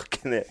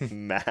looking at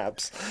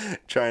maps,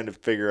 trying to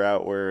figure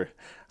out where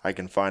I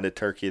can find a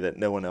turkey that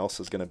no one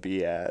else is going to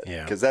be at.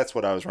 Yeah. Because that's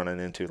what I was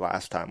running into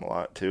last time a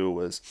lot too,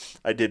 was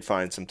I did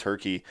find some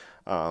turkey.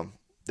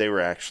 They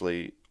were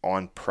actually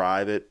on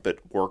private but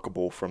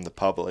workable from the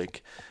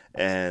public,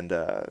 and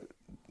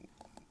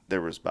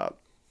there was about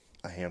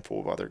a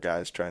handful of other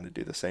guys trying to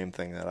do the same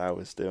thing that I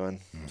was doing.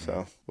 Mm-hmm.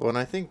 So well, and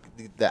I think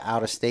the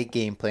out-of-state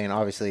game plan,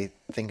 obviously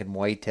thinking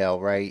whitetail,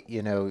 right?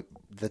 You know,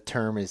 the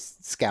term is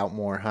scout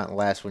more, hunt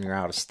less when you're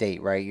out of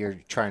state, right? You're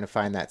trying to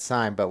find that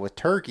sign, but with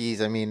turkeys,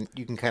 I mean,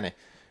 you can kind of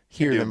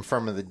hear them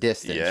from the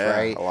distance,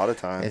 right? A lot of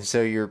times. And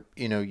so you're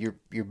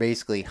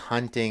basically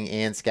hunting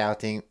and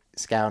scouting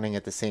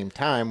at the same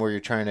time, where you're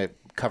trying to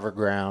cover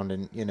ground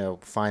and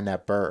find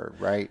that bird,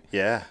 right?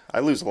 Yeah, I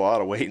lose a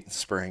lot of weight in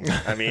spring.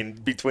 I mean,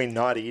 between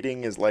not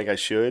eating is like I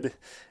should,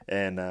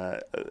 and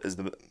a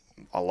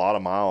lot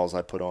of miles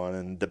I put on,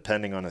 and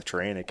depending on the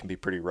terrain, it can be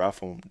pretty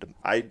rough.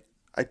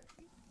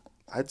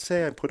 I'd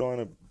say I put on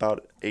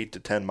about 8 to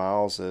 10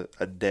 miles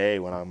a day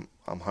when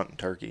I'm hunting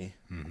turkey,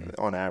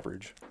 on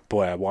average.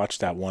 Boy, I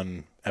watched that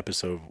one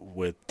episode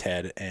with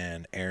Ted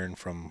and Aaron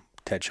from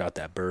Ted Shot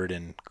That Bird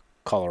in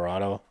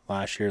Colorado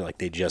last year. Like,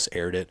 they just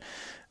aired it.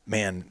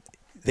 Man,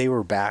 they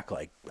were back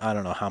like I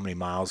don't know how many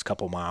miles,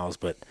 couple miles,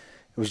 but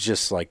it was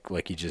just like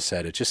you just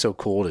said, it's just so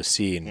cool to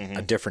see in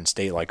a different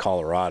state like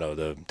Colorado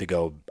to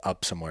go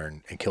up somewhere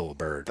and kill a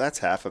bird. That's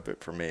half of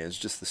it for me, is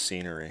just the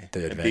scenery,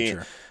 the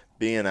adventure,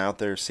 being out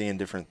there, seeing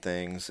different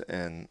things,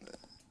 and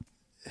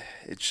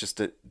it's just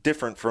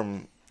different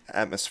from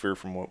atmosphere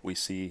from what we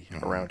see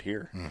around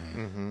here.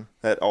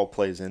 That all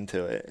plays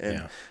into it,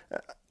 and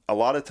a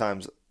lot of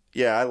times,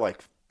 I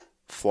like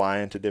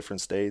flying to different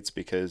states,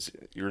 because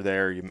you're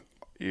there,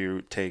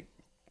 you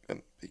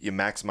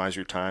maximize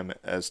your time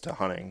as to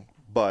hunting,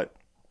 but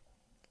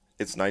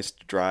it's nice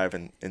to drive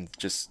and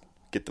just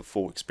get the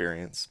full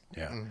experience.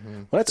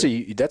 Well, that's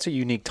a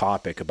unique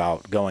topic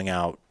about going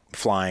out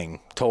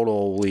flying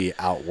totally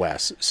out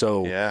west.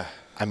 So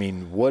I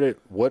mean,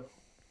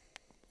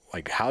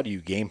 like, how do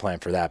you game plan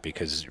for that?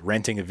 Because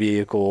renting a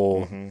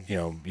vehicle,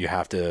 you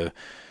have to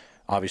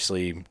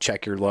obviously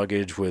check your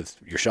luggage with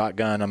your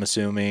shotgun, I'm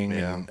assuming,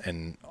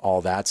 and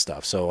all that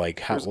stuff. So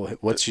like,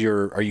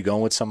 are you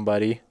going with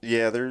somebody?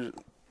 Yeah,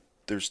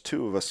 there's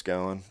two of us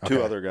going,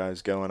 two other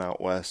guys going out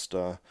west,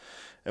 and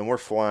we're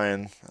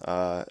flying.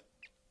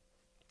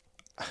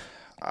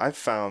 I've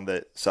found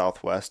that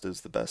Southwest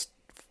is the best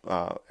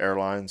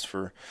airlines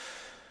for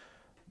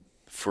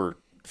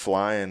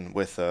flying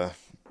with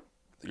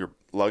your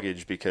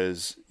luggage,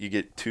 because you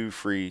get 2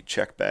 free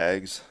check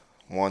bags.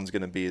 One's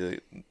going to be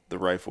the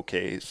rifle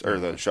case or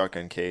the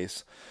shotgun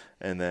case,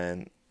 and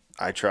then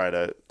I try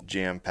to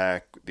jam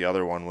pack the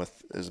other one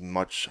with as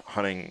much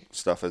hunting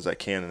stuff as I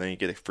can, and then you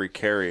get a free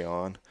carry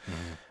on.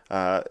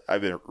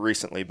 I've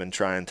recently been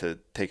trying to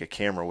take a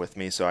camera with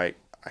me, so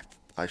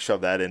I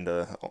shove that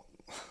into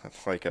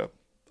like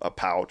a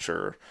pouch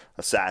or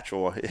a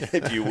satchel,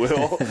 if you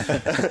will,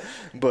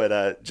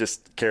 but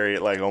just carry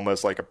it like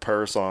almost like a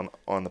purse on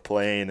the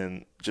plane,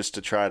 and just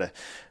to try to,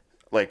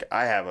 like,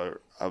 I have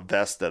a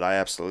vest that I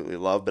absolutely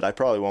love, but I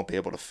probably won't be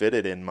able to fit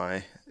it in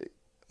my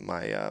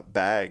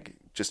bag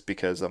just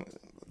because of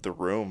the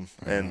room.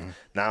 And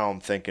now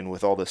I'm thinking,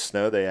 with all the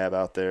snow they have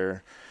out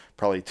there,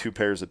 probably 2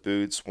 pairs of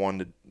boots, one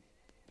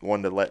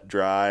to let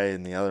dry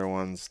and the other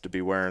ones to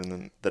be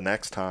wearing the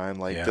next time.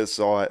 Like, this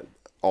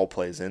all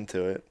plays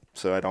into it,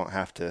 so I don't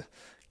have to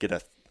get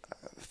a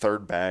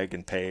third bag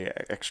and pay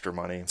extra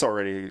money. It's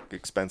already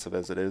expensive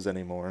as it is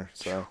anymore,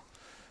 so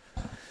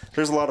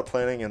there's a lot of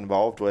planning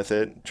involved with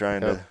it, trying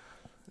to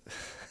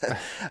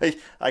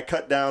I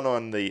cut down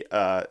on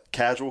the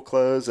casual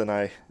clothes,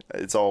 and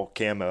it's all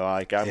camo.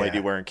 Like I might be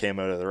wearing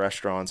camo to the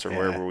restaurants or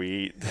wherever we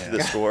eat,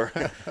 the store.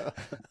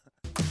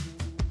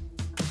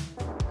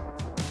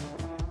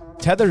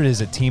 Tethered is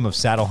a team of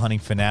saddle hunting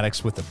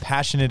fanatics with a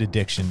passionate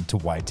addiction to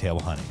whitetail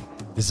hunting.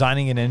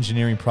 Designing and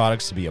engineering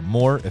products to be a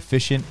more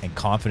efficient and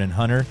confident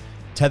hunter,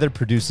 Tethered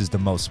produces the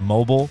most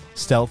mobile,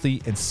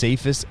 stealthy, and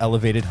safest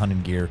elevated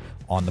hunting gear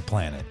on the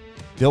planet.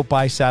 Built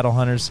by saddle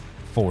hunters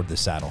for the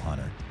saddle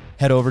hunter.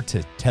 Head over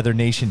to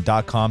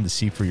tethernation.com to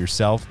see for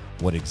yourself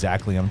what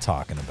exactly I'm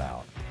talking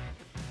about.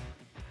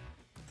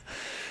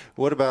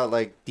 What about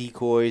like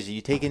decoys? Are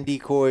you taking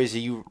decoys? Are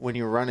you, when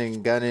you're running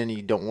and gunning,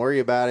 you don't worry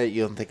about it?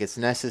 You don't think it's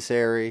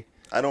necessary?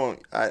 I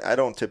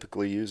don't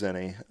typically use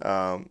any.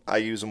 I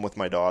use them with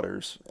my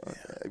daughters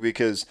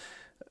because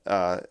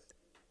I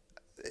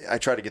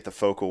try to get the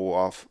focal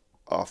off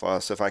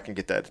us. If I can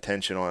get that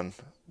attention on,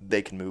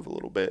 they can move a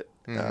little bit.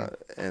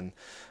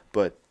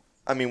 But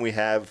I mean, we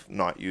have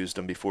not used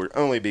them before,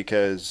 only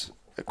because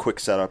a quick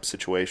setup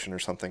situation or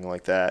something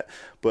like that.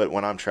 But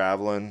when I'm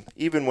traveling,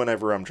 even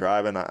whenever I'm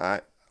driving,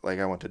 I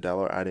went to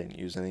Delaware, I didn't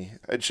use any.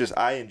 It's just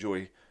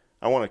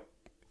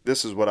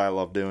this is what I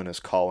love doing, is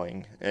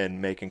calling and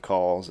making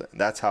calls.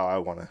 That's how I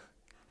want to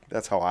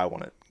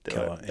do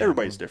it.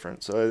 Everybody's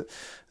different. So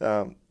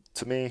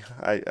to me,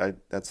 I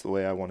that's the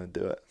way I want to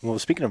do it. Well,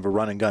 speaking of a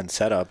run and gun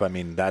setup, I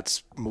mean,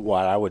 that's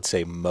what I would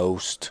say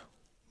most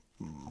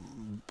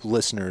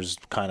listeners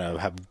kind of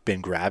have been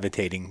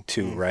gravitating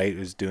to, right?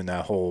 Is doing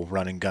that whole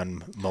run and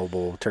gun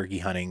mobile turkey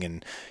hunting.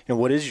 And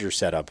what is your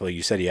setup? Like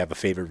you said, you have a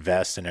favorite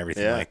vest and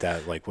everything like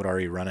that. Like, what are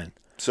you running?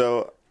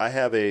 So I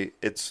have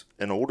it's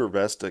an older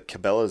vest that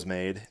Cabela's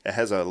made. It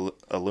has a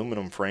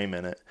aluminum frame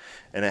in it,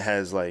 and it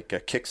has like a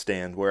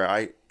kickstand where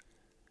I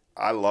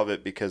love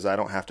it because I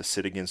don't have to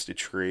sit against a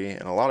tree.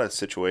 In a lot of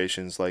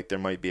situations, like there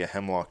might be a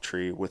hemlock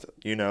tree with,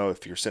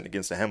 if you're sitting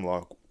against a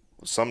hemlock,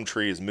 some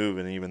tree is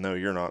moving even though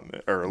you're not,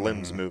 or a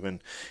limb's moving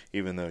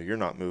even though you're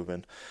not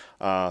moving.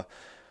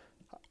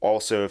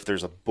 Also, if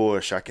there's a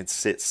bush, I can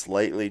sit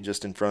slightly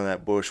just in front of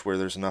that bush where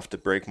there's enough to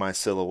break my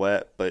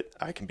silhouette, but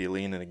I can be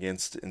leaning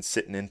against and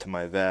sitting into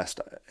my vest.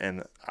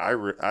 And I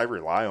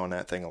rely on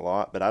that thing a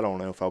lot, but I don't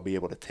know if I'll be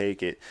able to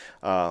take it.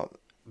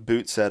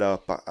 Boot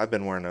setup, I've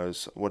been wearing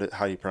those,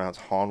 how do you pronounce,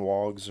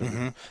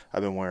 Honwogs?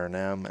 I've been wearing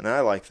them, and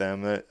I like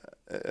them.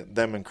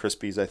 Them and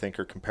Crispies, I think,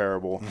 are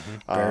comparable.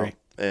 Very.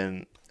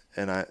 And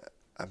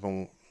I've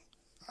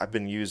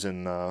been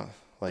using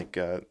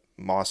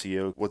Mossy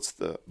Oak, what's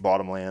the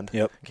Bottomland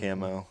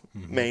camo,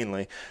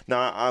 mainly.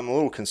 Now, I'm a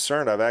little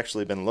concerned. I've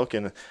actually been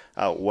looking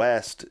out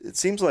west. It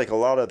seems like a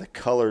lot of the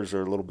colors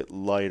are a little bit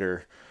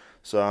lighter.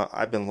 So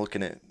I've been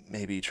looking at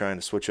maybe trying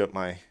to switch up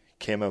my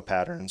camo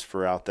patterns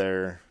for out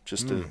there,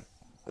 just to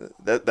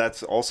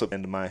that's also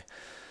into my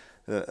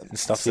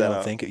stuff setup. You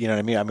don't think, you know what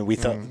I mean? I mean, we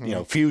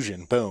thought,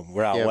 Fusion, boom,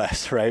 we're out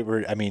west, right?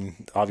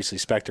 Obviously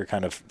Spectre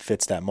kind of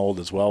fits that mold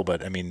as well,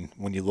 but I mean,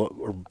 when you look,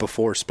 or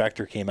before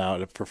Spectre came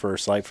out for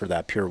First Light for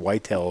that pure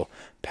whitetail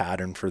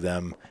pattern for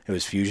them, it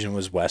was Fusion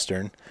was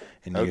Western,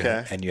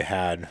 and you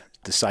had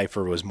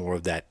Decipher was more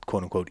of that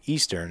quote unquote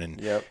Eastern,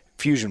 and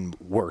Fusion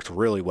worked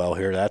really well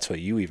here. That's what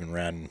you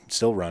even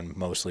still run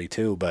mostly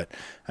too, but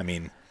I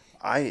mean,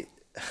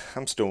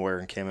 I'm still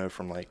wearing camo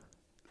from like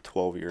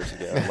 12 years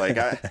ago. Like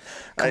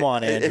come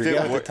on, Andrew, you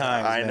got the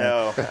times, I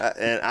know,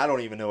 and I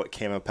don't even know what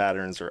camo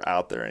patterns are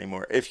out there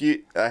anymore.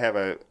 I have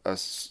a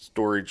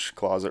storage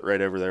closet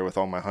right over there with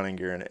all my hunting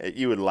gear in it.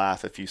 You would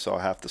laugh if you saw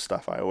half the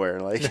stuff I wear.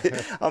 Like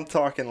I'm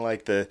talking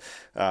like the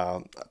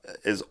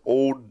is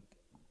old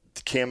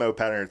camo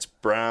pattern. It's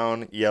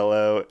brown,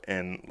 yellow,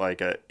 and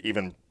like a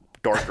even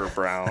darker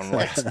brown,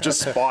 like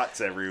just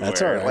spots everywhere.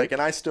 That's all right. Like,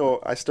 and I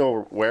still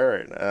wear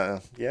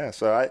it.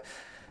 So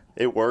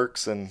it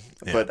works,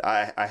 but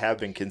I have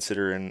been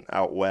considering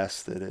out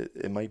west that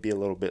it might be a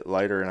little bit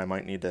lighter, and I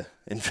might need to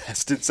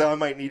invest in. So I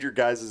might need your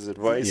guys'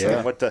 advice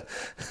on what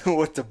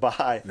to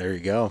buy. There you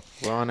go.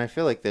 Well, and I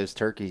feel like those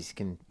turkeys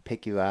can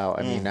pick you out.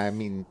 I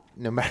mean,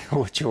 no matter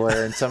what you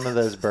wear, and some of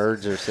those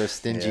birds are so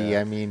stingy.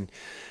 Yeah. I mean,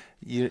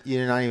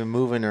 you're not even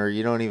moving, or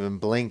you don't even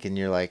blink, and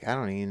you're like, I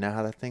don't even know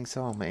how that thing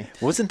saw me.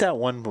 Wasn't that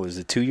one? Was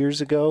it 2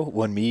 years ago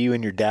when you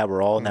and your dad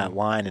were all in that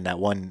line, and that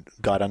one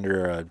got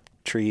under a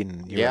tree,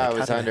 and I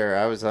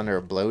was under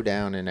a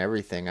blowdown and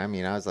everything. I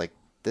mean, I was like,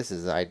 this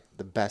is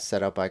the best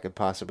setup I could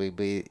possibly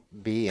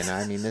be. And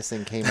I mean, this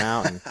thing came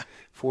out and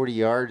 40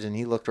 yards, and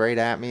he looked right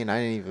at me, and I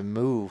didn't even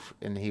move,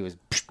 and he was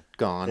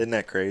gone. Isn't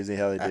that crazy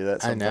how they do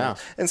that sometimes? I know.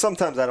 And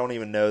sometimes I don't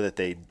even know that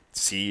they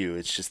see you.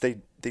 It's just they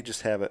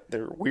just have it.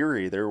 They're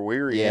weary. They're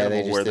weary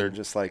animal where they're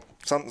just like,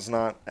 something's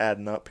not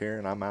adding up here,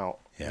 and I'm out.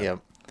 Yeah.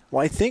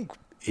 Well, I think,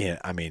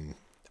 I mean,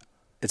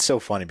 it's so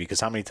funny because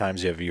how many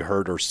times have you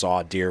heard or saw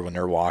a deer when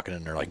they're walking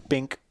and they're like,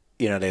 bink,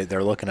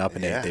 they're looking up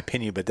and they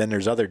pin you, but then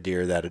there's other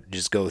deer that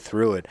just go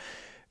through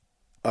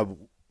it.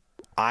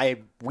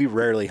 We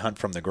rarely hunt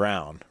from the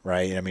ground,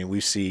 right? I mean, we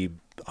see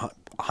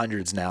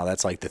hundreds now.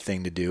 That's like the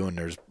thing to do, and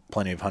there's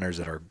plenty of hunters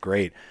that are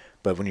great.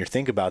 But when you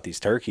think about these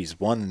turkeys,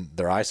 one,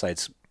 their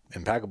eyesight's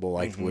impeccable,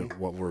 like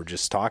what we're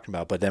just talking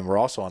about. But then we're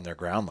also on their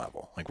ground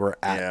level. Like we're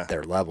at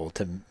their level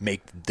to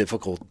make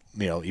difficult,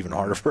 even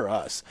harder for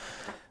us.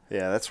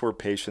 Yeah, that's where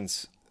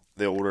patience.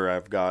 The older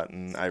I've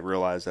gotten, I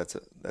realize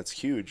that's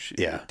huge.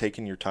 Yeah,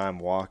 taking your time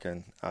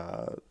walking,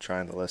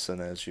 trying to listen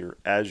as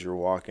you're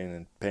walking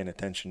and paying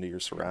attention to your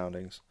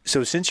surroundings.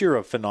 So since you're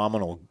a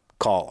phenomenal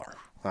caller,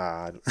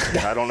 I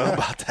don't know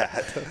about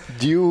that.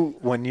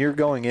 When you're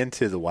going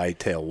into the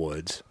whitetail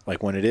woods,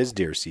 like when it is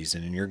deer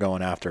season and you're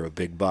going after a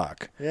big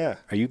buck,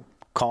 are you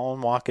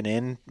calling walking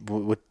in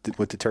with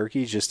the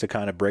turkeys just to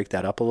kind of break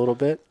that up a little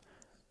bit?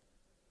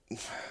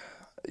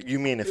 You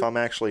mean if I'm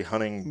actually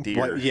hunting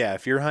deer? Yeah,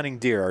 if you're hunting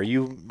deer, are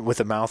you with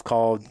a mouth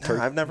call?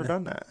 No, I've never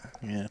done that.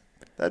 Yeah,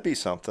 that'd be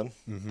something.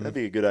 That'd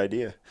be a good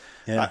idea.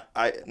 Yeah.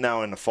 I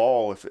now in the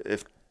fall,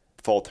 if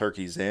fall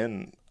turkey's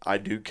in, I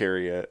do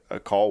carry a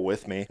call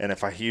with me, and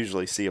if I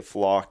usually see a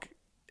flock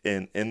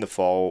in the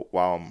fall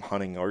while I'm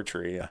hunting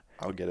archery,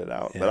 I'll get it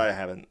out. But I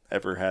haven't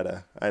ever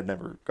I've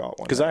never got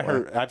one. Because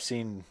I've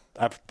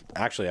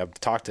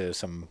talked to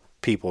some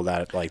people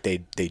that like they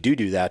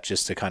do that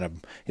just to kind of,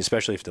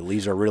 especially if the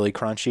leaves are really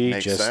crunchy.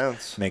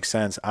 Makes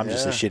sense. I'm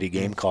just a shitty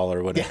game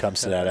caller when it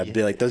comes to that. I'd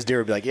be like, those deer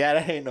would be like, yeah,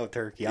 that ain't no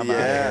turkey. I'm out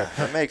of here.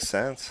 That makes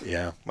sense.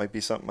 Yeah, might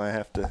be something I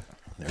have to.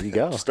 There you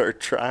go. Start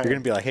trying. You're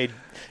gonna be like, hey,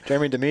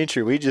 Jeremy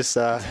Dimitri, I just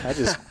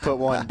put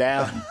one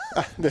down.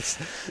 this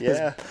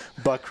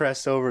buck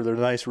crest over the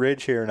nice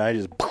ridge here, and I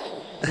just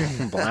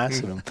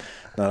blasted him.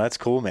 No, that's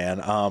cool, man.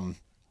 Trying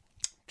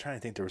to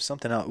think, there was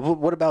something else.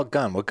 What about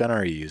gun? What gun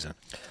are you using?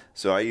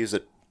 So I use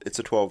it's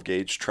a 12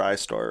 gauge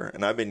TriStar,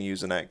 and I've been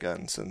using that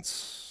gun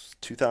since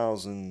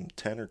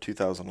 2010 or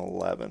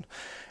 2011.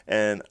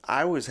 And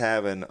I was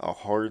having a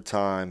hard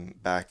time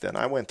back then.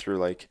 I went through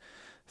like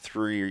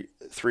three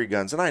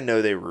guns, and I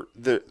know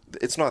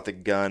it's not the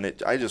gun.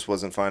 I just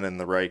wasn't finding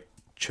the right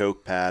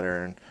choke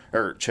pattern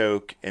or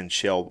choke and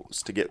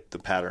shells to get the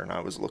pattern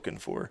I was looking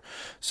for.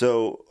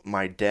 So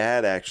my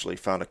dad actually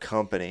found a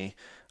company,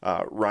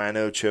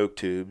 Rhino Choke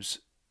Tubes.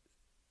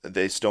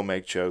 They still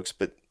make chokes,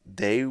 but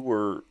they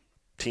were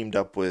teamed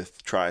up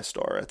with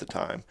TriStar at the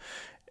time.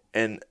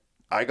 And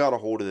I got a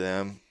hold of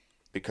them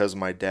because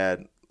my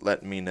dad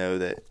let me know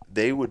that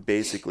they would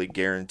basically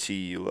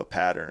guarantee you a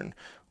pattern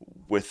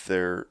with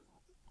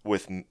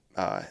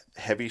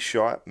heavy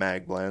shot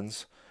mag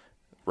blends,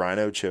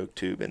 Rhino choke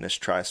tube, and this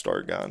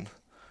TriStar gun.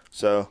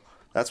 So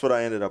that's what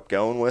I ended up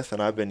going with,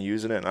 and I've been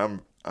using it,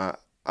 and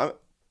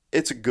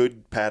it's a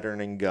good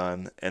patterning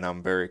gun, and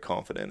I'm very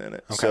confident in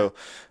it. Okay. So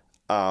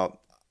I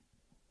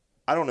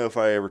don't know if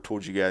I ever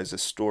told you guys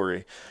this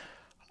story.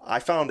 I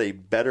found a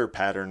better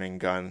patterning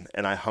gun,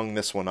 and I hung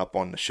this one up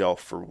on the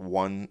shelf for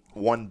one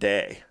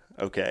day.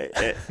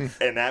 Okay.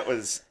 And that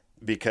was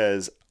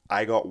because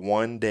I got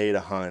one day to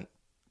hunt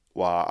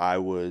while I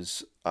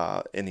was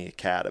in the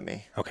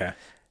academy. Okay.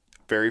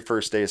 Very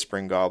first day of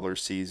spring gobbler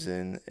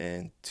season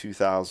in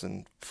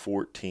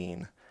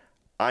 2014.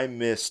 I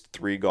missed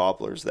 3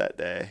 gobblers that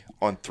day.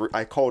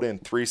 I called in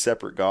 3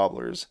 separate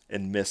gobblers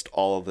and missed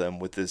all of them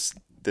with this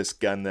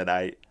gun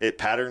that it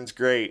patterns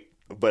great,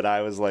 but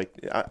I was like,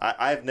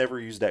 I've never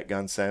used that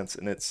gun since,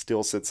 and it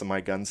still sits in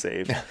my gun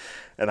safe,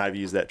 and I've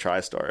used that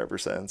TriStar ever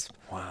since.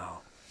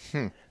 Wow.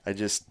 I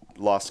just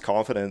lost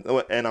confidence,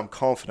 and I'm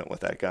confident with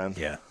that gun.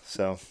 Yeah.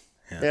 So,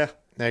 yeah.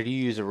 Now, do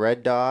you use a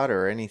red dot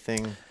or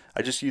anything?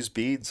 I just use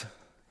beads,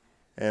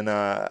 and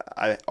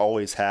I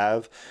always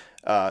have.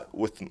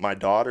 With my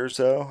daughters,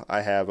 though,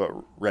 I have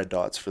red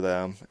dots for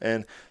them,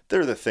 and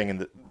they're the thing,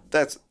 and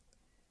that's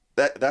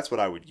what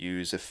I would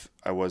use if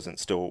I wasn't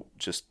still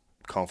just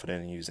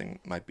confident in using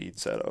my bead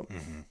setup,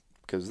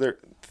 because they're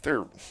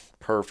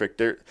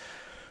perfect.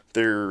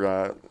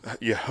 They're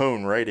you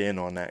hone right in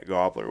on that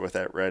gobbler with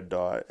that red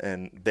dot,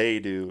 and they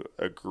do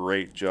a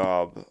great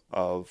job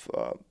of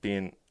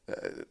being.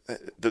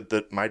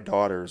 My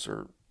daughters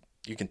are.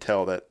 You can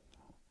tell that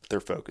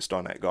they're focused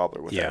on that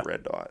gobbler with that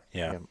red dot.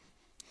 Yeah.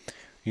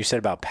 You said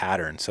about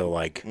pattern, so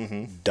like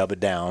dub it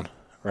down,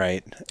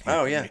 right?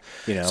 Oh yeah.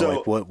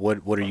 So, like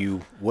what are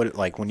you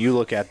like when you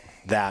look at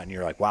that and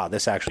you're like, wow,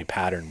 this actually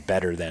patterned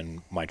better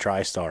than my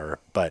TriStar,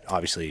 but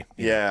obviously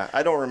know.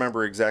 I don't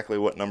remember exactly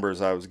what numbers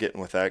I was getting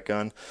with that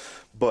gun,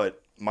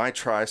 but my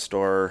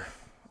TriStar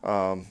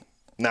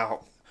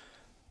now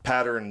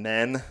pattern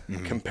then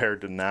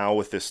compared to now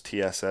with this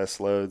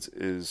TSS loads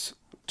is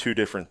 2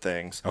 different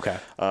things. Okay.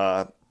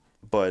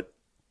 But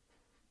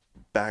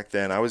back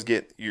then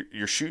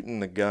you're shooting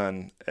the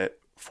gun at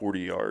 40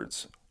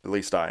 yards. At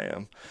least I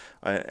am.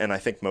 And I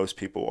think most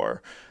people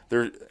are.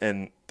 They're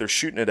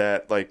shooting it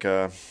at like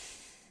a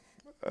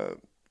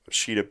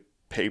sheet of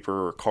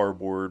paper or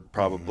cardboard,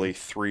 probably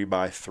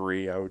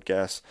 3x3, I would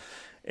guess.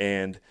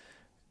 And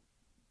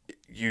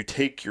you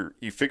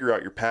figure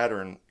out your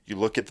pattern, you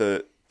look at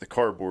the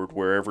cardboard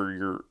wherever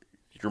your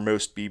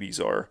most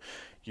BBs are.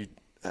 You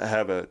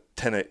have a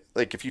 10,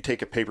 like if you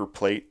take a paper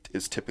plate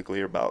is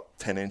typically about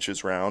 10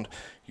 inches round,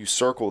 you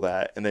circle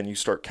that and then you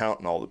start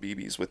counting all the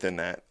BBs within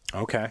that.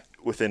 Okay.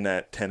 Within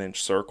that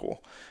 10-inch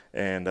circle,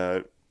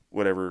 and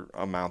whatever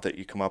amount that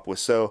you come up with.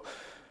 So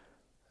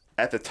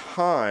at the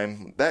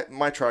time, that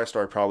my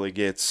TriStar probably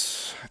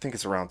gets, I think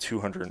it's around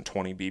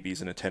 220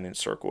 BBs in a 10-inch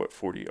circle at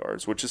 40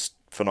 yards, which is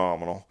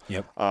phenomenal.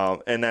 Yep.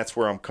 And that's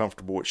where I'm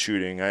comfortable with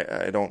shooting.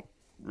 I don't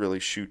really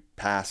shoot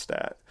past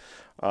that.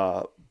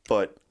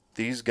 But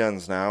these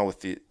guns now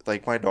with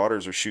like my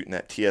daughters are shooting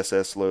at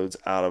TSS loads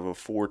out of a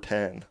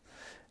 410,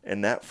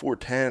 and that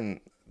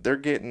 410, they're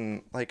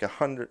getting like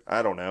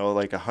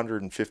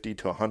 150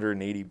 to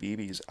 180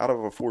 BBs out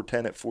of a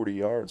 410 at 40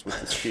 yards with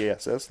the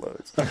TSS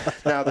loads.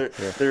 Now they're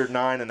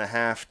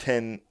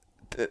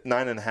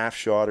 9.5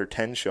 shot or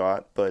 10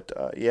 shot, but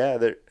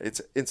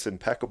it's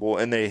impeccable,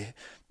 and the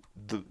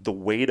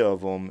weight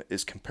of them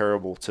is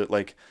comparable to,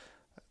 like,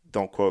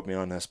 don't quote me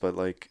on this, but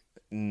like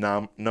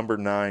number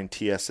 9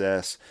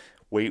 TSS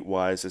weight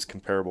wise is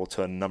comparable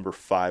to a number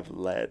 5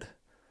 lead.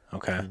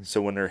 Okay.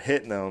 So when they're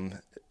hitting them,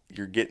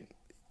 you're getting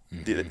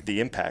the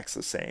impact's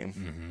the same.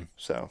 Mm-hmm.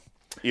 So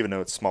even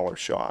though it's smaller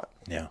shot.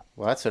 Yeah.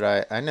 Well, that's what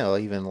I know.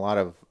 Even a lot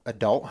of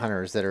adult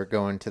hunters that are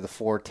going to the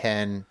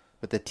 410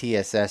 with the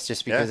TSS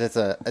just because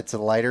it's a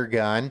lighter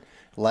gun,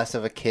 less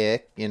of a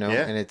kick, and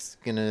it's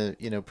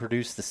gonna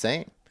produce the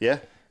same. Yeah.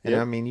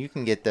 I mean, you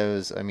can get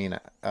those. I mean,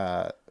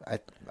 I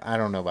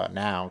don't know about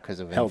now because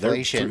of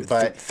inflation,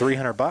 but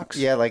 $300.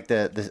 Yeah, like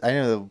the I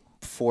know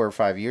 4 or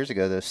 5 years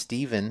ago, those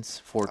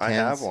Stevens 410s I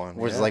have one,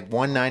 was like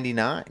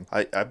 $199.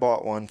 I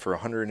bought one for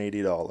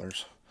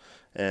 $180,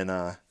 and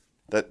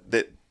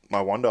that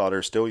my one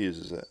daughter still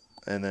uses it.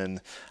 And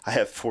then I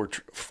have three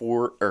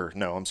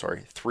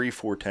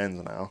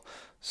 410s now.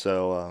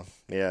 So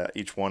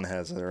each one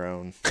has their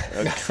own,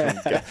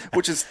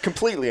 which is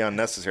completely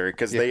unnecessary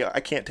because I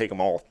can't take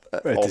them all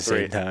At the three.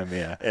 same time.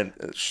 Yeah. And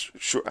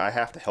sure, I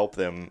have to help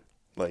them,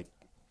 like,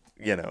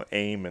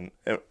 aim and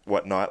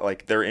whatnot.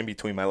 Like, they're in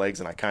between my legs,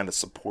 and I kind of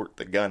support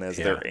the gun as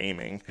they're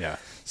aiming. Yeah.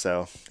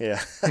 So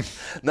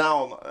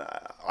now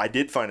I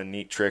did find a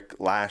neat trick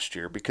last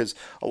year, because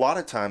a lot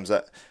of times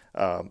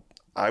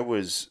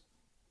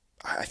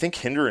I think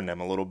hindering them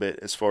a little bit,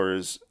 as far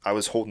as I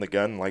was holding the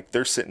gun, like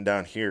they're sitting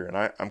down here and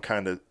I'm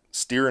kind of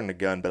steering the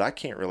gun, but I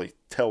can't really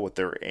tell what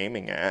they're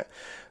aiming at.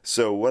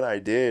 So what I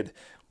did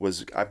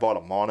was I bought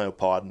a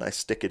monopod and I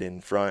stick it in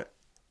front.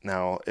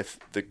 Now, if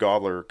the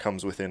gobbler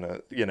comes within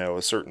a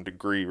certain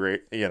degree,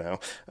 right,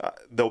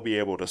 they'll be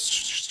able to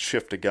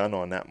shift a gun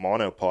on that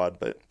monopod,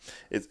 but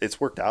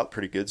it's worked out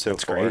pretty good so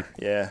far. Great.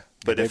 Yeah.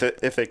 But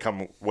if they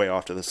come way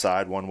off to the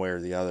side one way or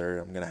the other,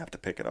 I'm going to have to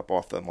pick it up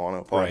off the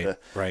monopod.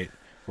 Right.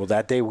 Well,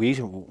 that day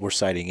we were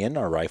sighting in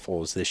our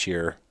rifles this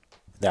year,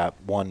 that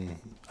one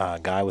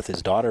guy with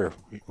his daughter,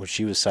 when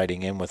she was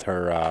sighting in with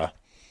her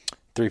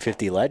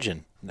 350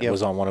 Legend, that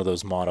was on one of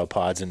those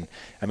monopods. And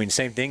I mean,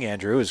 same thing,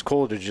 Andrew. It was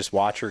cool to just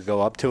watch her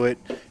go up to it.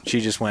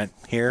 She just went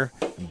here,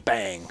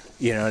 bang.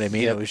 You know what I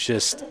mean? It was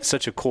just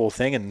such a cool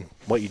thing. And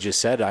what you just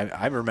said,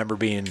 I remember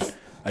being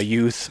a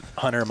youth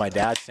hunter. My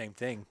dad, same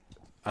thing.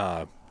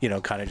 Kind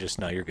of just,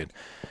 no, you're good.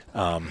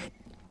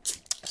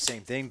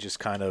 Same thing, just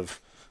kind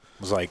of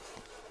was like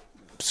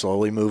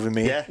slowly moving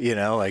me.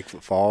 Like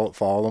follow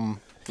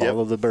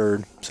the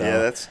bird. So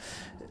yeah,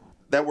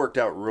 that worked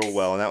out real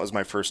well, and that was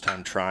my first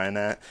time trying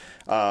that.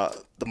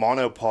 The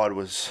monopod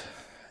was,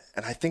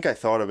 and I think I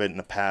thought of it in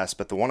the past,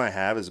 but the one I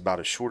have is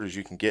about as short as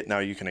you can get. Now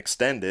you can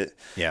extend it,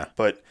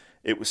 but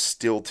it was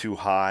still too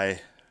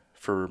high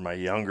for my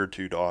younger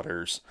two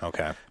daughters.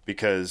 Okay.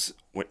 Because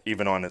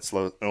even on its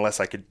low, unless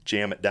I could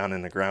jam it down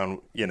in the ground,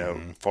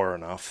 far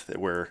enough that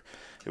where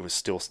it was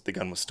still, the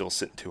gun was still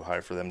sitting too high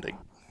for them to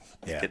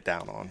get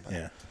down on. But.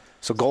 Yeah.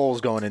 So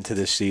goals going into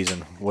this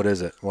season, what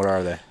is it? What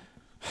are they?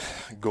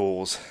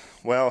 Goals.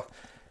 Well,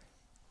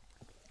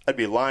 I'd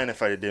be lying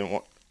if I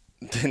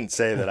didn't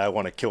say that I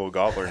want to kill a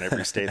gobbler in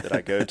every state that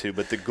I go to,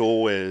 but the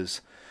goal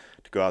is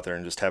to go out there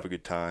and just have a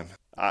good time.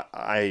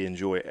 I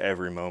enjoy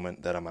every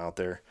moment that I'm out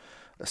there,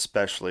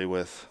 especially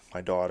with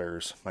my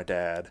daughters, my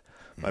dad,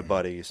 my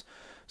buddies.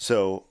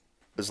 So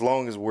as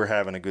long as we're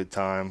having a good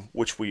time,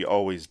 which we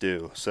always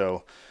do.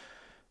 So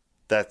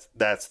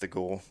that's the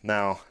goal.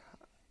 Now,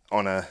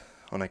 on a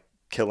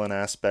killing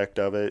aspect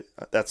of it,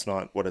 that's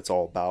not what it's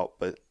all about,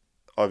 but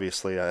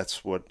obviously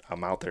that's what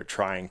I'm out there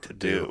trying to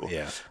do.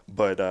 Yeah.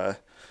 But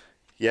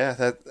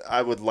that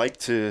I would like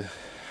to.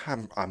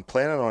 I'm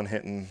planning on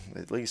hitting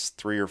at least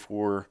 3 or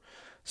 4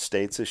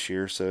 states this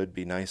year, so it'd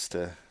be nice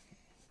to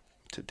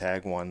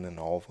tag one in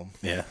all of them.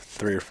 Yeah,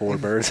 3 or 4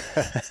 birds.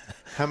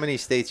 How many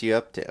states you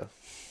up to?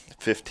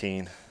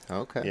 15.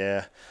 Okay.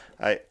 Yeah,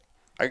 I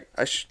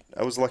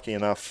was lucky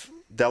enough.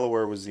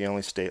 Delaware was the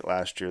only state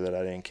last year that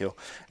I didn't kill,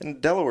 and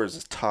Delaware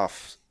is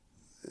tough.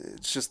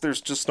 It's just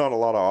there's just not a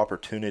lot of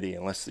opportunity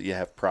unless you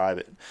have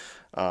private.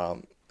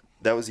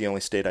 That was the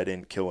only state I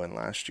didn't kill in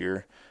last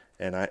year,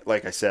 and I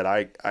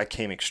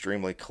came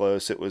extremely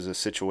close. It was a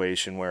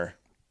situation where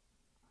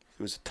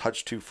it was a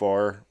touch too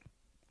far,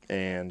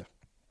 and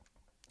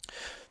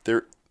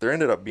there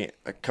ended up being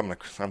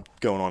I'm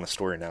going on a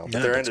story now,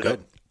 but there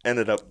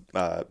ended up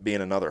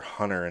being another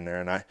hunter in there,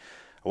 and I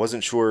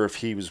wasn't sure if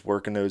he was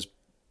working those.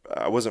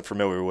 I wasn't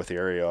familiar with the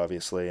area,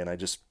 obviously, and I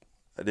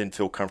didn't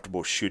feel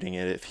comfortable shooting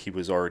it if he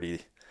was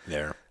already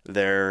there.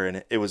 there,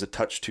 and it was a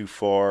touch too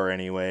far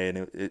anyway, and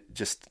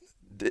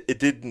it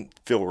didn't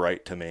feel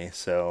right to me.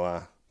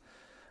 So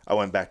I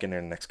went back in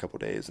there the next couple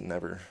of days and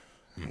never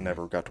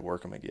got to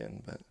work them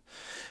again. But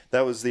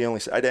that was the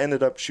only. I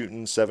ended up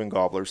shooting 7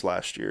 gobblers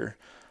last year,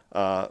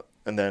 and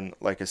then,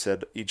 like I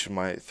said, each of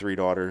my 3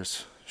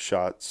 daughters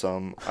shot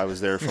some. I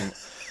was there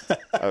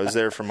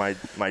from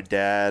my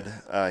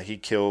dad. He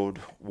killed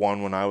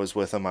 1 when I was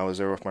with him. I was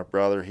there with my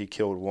brother. He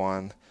killed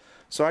 1.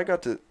 So I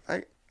got to.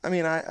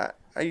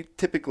 I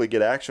typically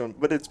get action,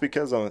 but it's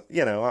because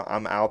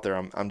I'm out there.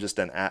 I'm just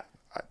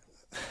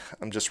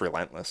I'm just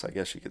relentless, I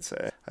guess you could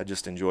say. I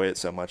just enjoy it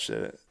so much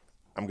that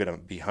I'm gonna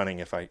be hunting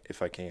if I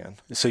can.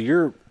 So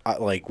you're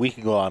like, we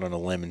can go out on a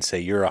limb and say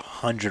you're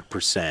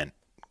 100%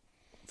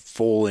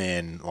 full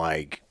in,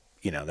 like,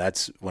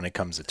 that's when it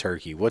comes to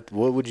turkey. What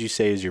would you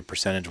say is your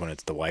percentage when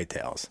it's the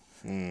whitetails?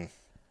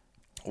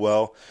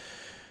 Well,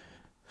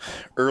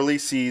 early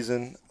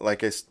season,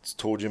 like I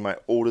told you, my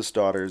oldest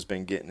daughter has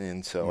been getting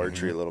into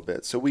archery a little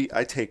bit, so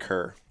I take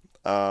her.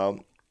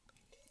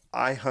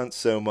 I hunt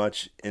so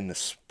much in the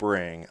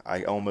spring,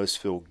 I almost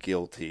feel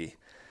guilty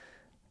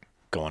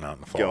going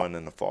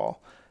in the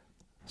fall.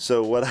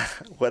 So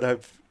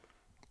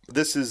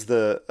this is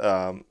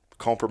the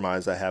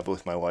compromise I have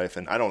with my wife,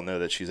 and I don't know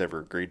that she's ever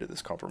agreed to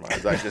this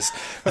compromise.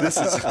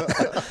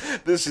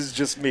 This is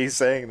just me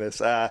saying this.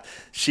 I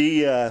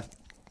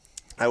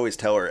always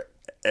tell her,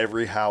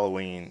 every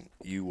Halloween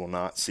you will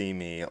not see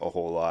me a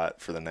whole lot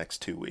for the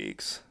next 2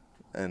 weeks,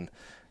 and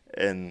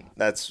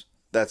that's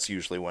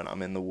usually when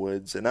I'm in the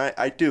woods, and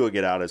I do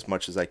get out as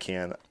much as I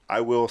can.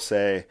 I will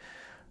say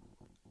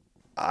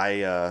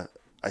I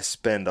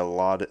spend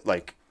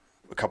like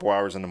a couple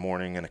hours in the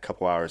morning and a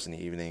couple hours in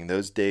the evening.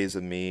 Those days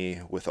of me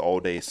with all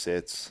day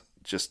sits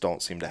just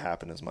don't seem to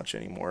happen as much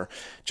anymore,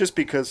 just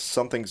because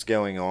something's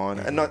going on.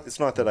 And it's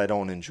not that I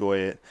don't enjoy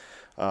it,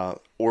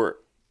 or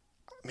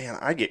man,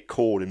 I get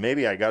cold, and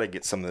maybe I got to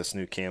get some of this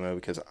new camo,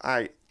 because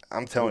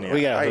I'm telling you,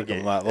 we gotta hook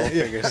them up. We'll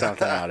figure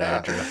something out,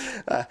 Andrew.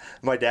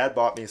 My dad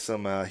bought me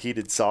some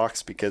heated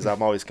socks, because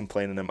I'm always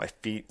complaining that my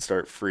feet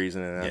start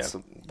freezing. And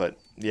so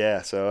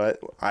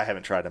I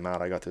haven't tried them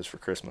out. I got those for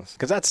Christmas.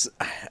 Because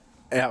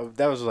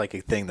that was like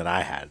a thing that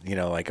I had.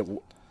 Like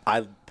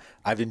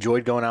I've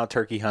enjoyed going out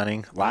turkey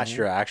hunting. Last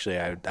year, actually,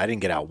 I didn't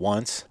get out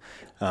once.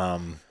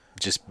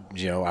 Just,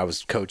 I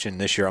was coaching.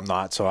 This year I'm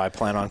not, so I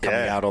plan on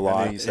coming out a lot.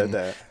 I know you said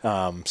that.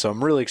 So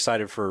I'm really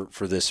excited for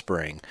this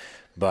spring.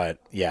 But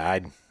yeah,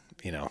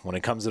 when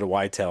it comes to the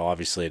whitetail,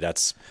 obviously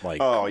that's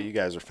like, oh, you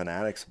guys are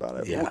fanatics about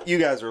it. Yeah. You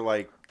guys are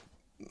like,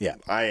 yeah,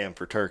 I am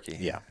for turkey.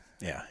 Yeah,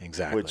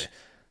 exactly. Which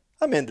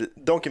I'm into.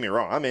 Don't get me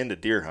wrong, I'm into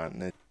deer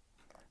hunting.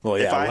 Well,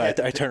 yeah,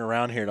 I turn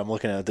around here and I'm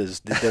looking at those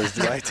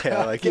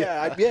whitetail. Like,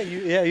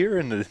 you're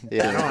in the.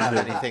 Yeah, I don't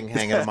have anything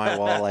hanging on my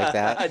wall like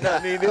that.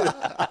 Not me neither.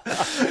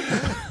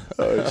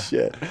 Oh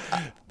shit!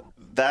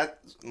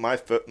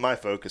 My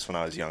focus when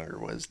I was younger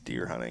was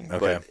deer hunting,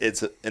 but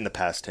it's in the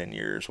past 10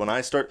 years. When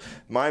I start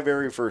my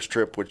very first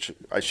trip, which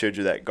I showed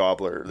you that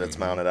gobbler that's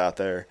mounted out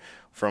there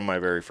from my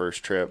very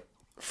first trip,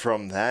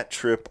 from that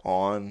trip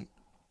on,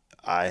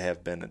 I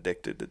have been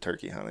addicted to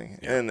turkey hunting,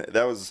 and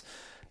that was.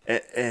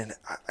 And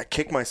I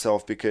kick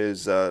myself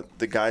because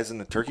the guys in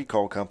the turkey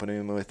call company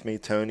with me,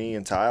 Tony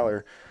and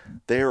Tyler,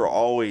 they are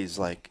always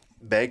like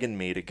begging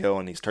me to go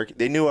on these turkey.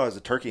 They knew I was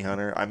a turkey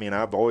hunter. I mean,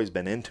 I've always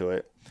been into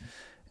it.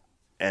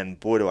 And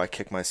boy, do I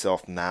kick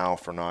myself now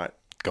for not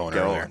going.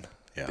 Earlier.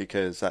 Yeah.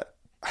 Because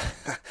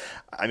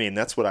I mean,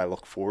 that's what I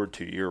look forward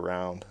to year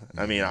round.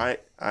 I mean,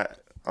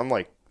 I'm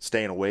like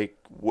staying awake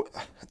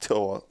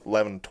until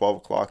 11, 12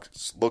 o'clock,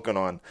 looking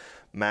on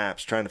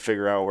maps, trying to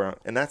figure out where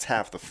and that's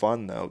half the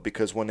fun, though,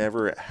 because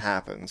whenever it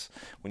happens,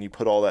 when you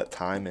put all that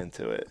time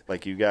into it,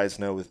 like you guys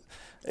know, with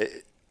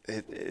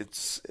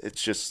it's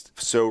just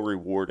so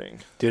rewarding.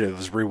 Dude, it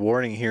was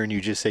rewarding hearing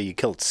you just say you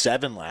killed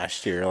 7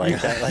 last year,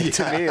 like that. Like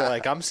to me,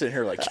 like I'm sitting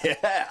here like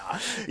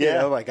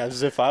like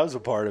as if I was a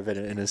part of it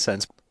in a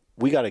sense.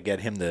 We got to get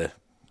him to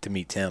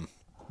meet Tim.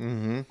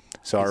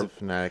 So he's a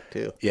fanatic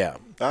too. Yeah,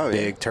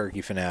 big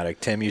turkey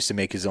fanatic. Tim used to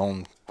make his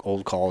own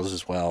old calls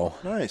as well.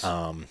 Nice.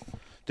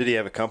 Did he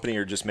have a company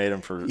or just made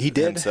them for he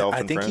did. himself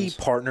and I think friends?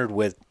 He partnered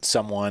with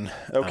someone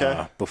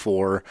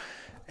before.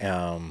 We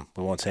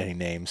won't say any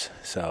names.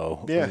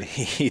 So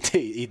he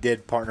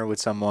did partner with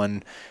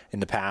someone in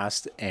the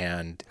past,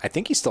 and I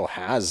think he still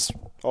has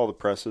all the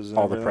presses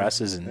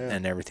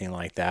and everything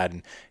like that.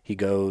 And he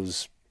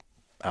goes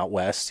out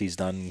west. He's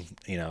done,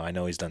 I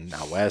know he's done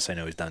out west. I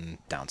know he's done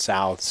down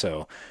south.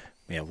 So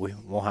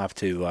we'll have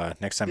to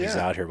next time he's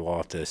out here, we'll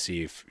have to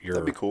see if you're.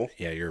 That'd be cool.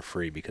 Yeah, you're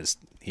free because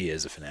he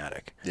is a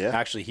fanatic. Yeah.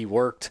 Actually, he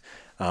worked.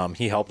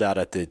 He helped out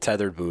at the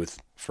Tethered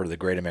booth for the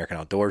Great American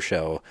Outdoor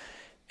Show,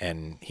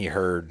 and he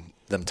heard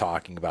them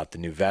talking about the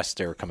new vests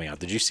they were coming out.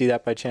 Did you see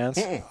that by chance?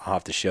 I'll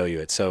have to show you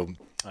it. So,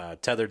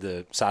 Tethered,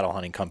 the saddle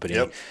hunting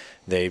company,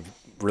 they've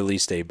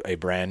released a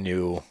brand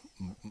new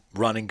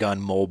run and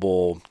gun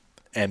mobile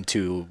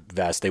M2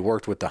 vest. They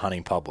worked with the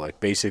hunting public.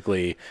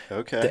 Basically,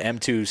 the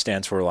M2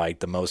 stands for like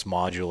the most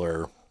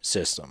modular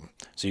system.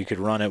 So you could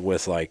run it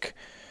with like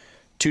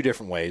two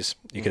different ways.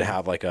 You could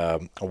have like a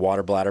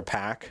water bladder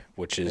pack,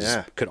 which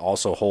could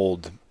also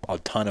hold a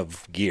ton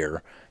of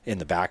gear in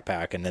the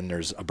backpack, and then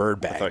there's a bird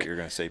bag. I thought you were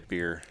going to say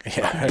beer.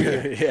 Yeah.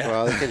 Yeah.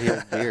 Well, it could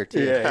hold beer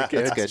too. Yeah,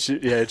 That's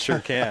good. Yeah, it sure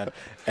can.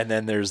 And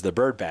then there's the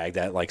bird bag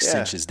that like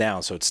cinches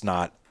down, so it's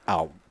not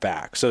out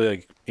back. So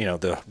like,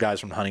 the guys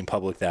from the hunting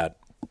public that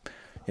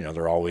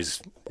they're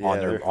always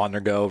on their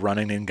go,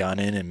 running and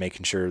gunning and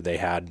making sure they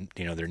had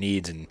their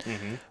needs. And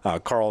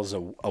Carl's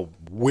a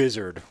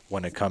wizard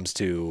when it comes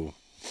to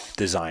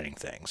designing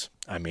things.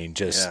 I mean,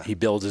 he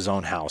builds his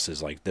own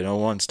houses. Like no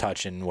one's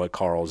touching what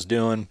Carl's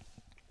doing.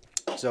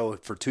 So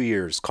for 2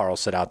 years, Carl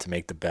set out to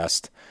make the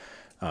best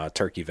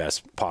turkey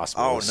vest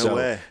possible. Oh, no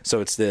way.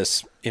 So it's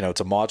this,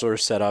 it's a modular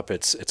setup.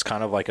 It's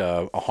kind of like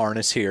a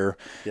harness here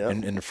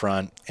in the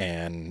front.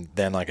 And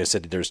then, like I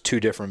said, there's two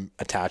different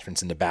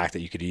attachments in the back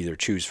that you could either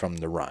choose from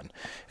the run.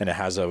 And it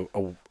has a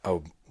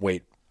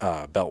weight,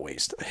 belt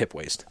waist, hip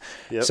waist.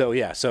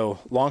 Yep. So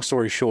long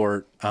story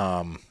short,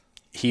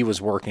 he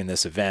was working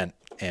this event.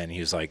 And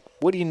he was like,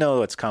 what do you know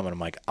that's coming? I'm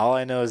like, all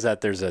I know is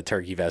that there's a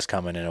turkey vest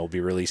coming and it will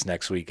be released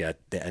next week at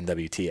the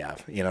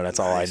NWTF. That's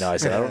all I know. I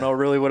said, I don't know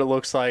really what it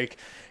looks like.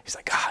 He's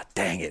like, God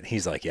dang it.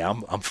 He's like, yeah,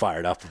 I'm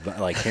fired up about,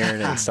 like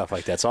hearing it and stuff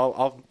like that. So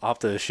I'll have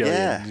to show you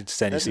and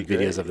send you some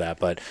videos of that.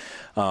 But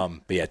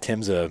yeah,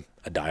 Tim's a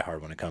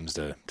diehard when it comes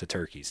to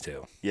turkeys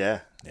too.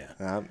 Yeah.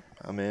 Yeah.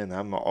 I'm in.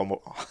 I'm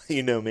almost, me,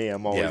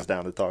 I'm always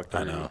down to talk to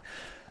I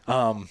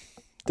know.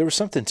 There was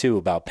something too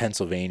about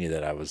Pennsylvania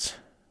that I was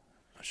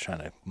trying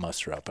to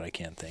muster up, but I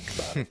can't think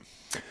about it.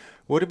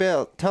 What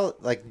about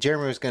like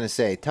Jeremy was going to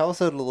say? Tell us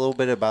a little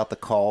bit about the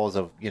calls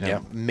of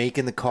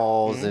making the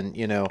calls and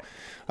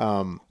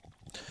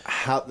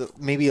how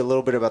maybe a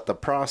little bit about the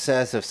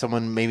process of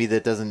someone maybe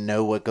that doesn't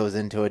know what goes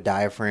into a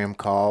diaphragm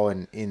call,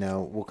 and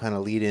we'll kind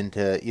of lead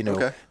into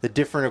the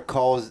different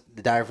calls,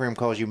 the diaphragm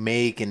calls you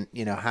make, and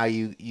how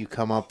you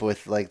come up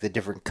with like the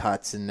different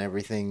cuts and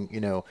everything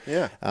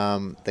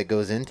that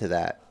goes into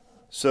that.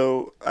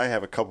 So I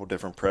have a couple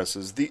different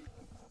presses.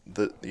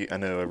 I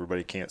know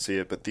everybody can't see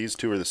it, but these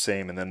two are the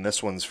same, and then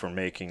this one's for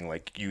making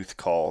like youth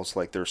calls,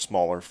 like they're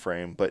smaller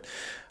frame. But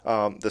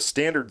the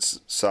standard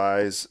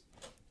size,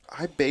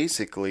 I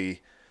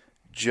basically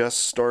just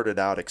started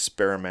out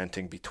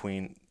experimenting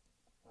between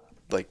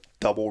like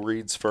double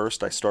reeds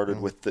first. I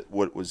started with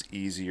what was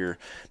easier.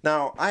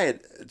 Now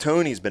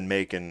Tony's been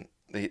making.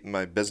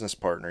 My business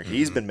partner,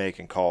 he's been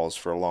making calls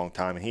for a long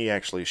time, and he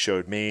actually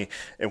showed me,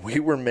 and we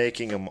were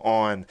making them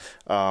on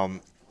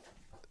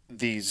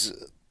these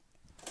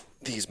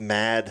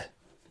mad.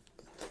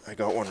 I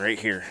got one right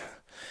here.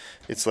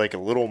 It's like a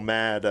little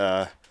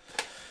mad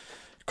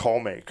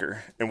call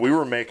maker, and we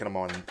were making them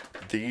on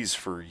these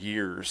for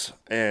years,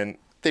 and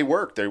they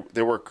work.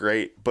 They work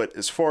great, but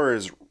as far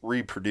as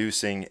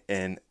reproducing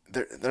and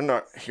they're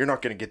not. You're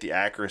not going to get the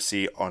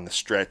accuracy on the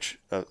stretch.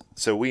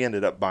 So we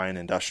ended up buying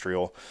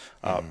industrial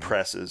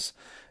presses,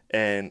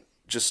 and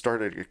just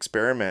started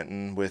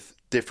experimenting with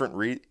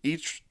different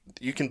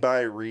you can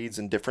buy reeds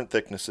in different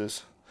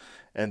thicknesses,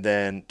 and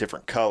then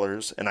different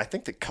colors. And I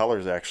think the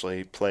colors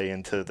actually play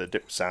into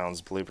the sounds,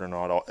 believe it or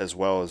not, as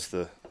well as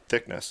the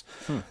thickness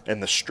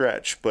and the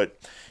stretch. But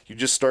you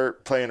just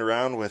start playing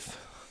around with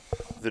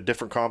the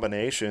different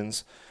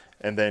combinations,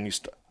 and then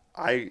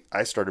I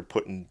started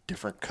putting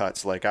different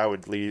cuts. Like I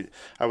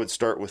would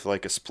start with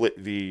like a split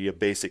V, a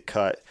basic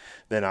cut.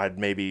 Then I'd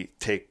maybe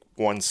take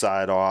one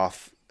side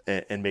off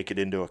and make it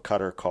into a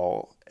cutter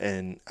call.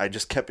 And I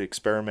just kept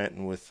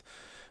experimenting with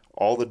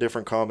all the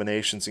different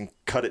combinations and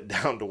cut it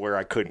down to where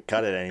I couldn't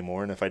cut it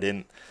anymore.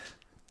 And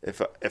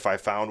if I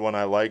found one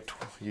I liked,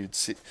 you'd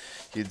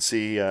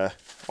see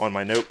on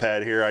my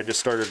notepad here, I just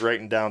started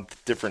writing down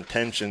different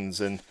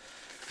tensions and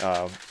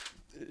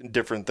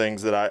different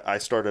things that I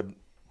started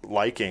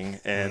liking,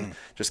 and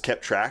just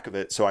kept track of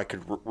it so I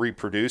could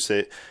reproduce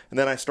it. And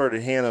then I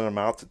started handing them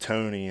out to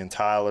Tony and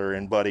Tyler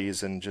and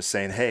buddies and just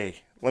saying,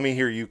 hey, let me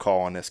hear you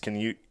call on this. Can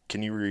you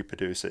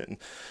reproduce it?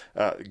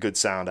 And good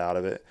sound out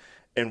of it.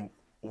 And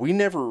we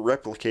never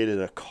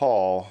replicated a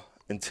call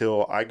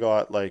until I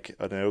got like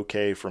an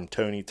okay from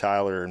Tony,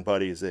 Tyler, and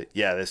buddies that,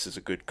 yeah, this is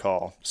a good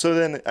call. So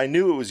then I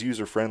knew it was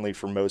user friendly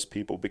for most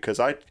people, because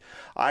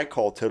I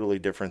call totally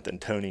different than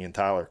Tony and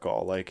Tyler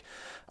call. Like,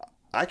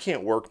 I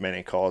can't work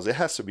many calls. It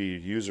has to be a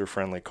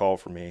user-friendly call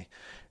for me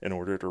in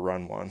order to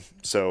run one.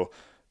 So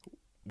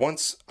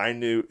once I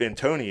knew, and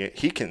Tony,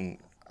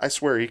 I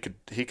swear he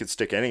could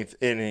stick any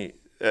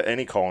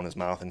call in his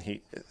mouth, and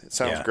it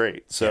sounds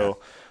great. So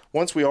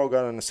once we all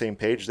got on the same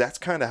page, that's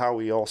kind of how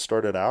we all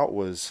started out.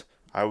 Was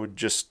I would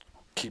just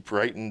keep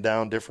writing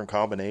down different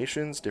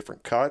combinations,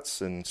 different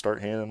cuts, and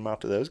start handing them out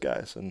to those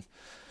guys. And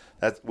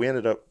that we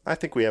ended up, I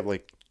think we have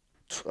like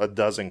a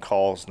dozen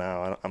calls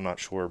now. I'm not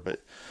sure, but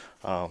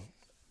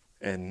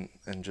and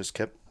just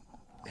kept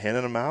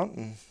handing them out,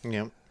 and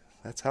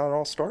that's how it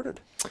all started.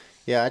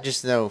 Yeah, I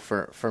just know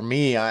for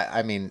me,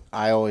 I mean,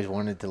 I always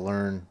wanted to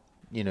learn,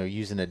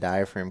 using a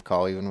diaphragm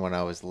call, even when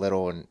I was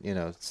little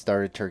and,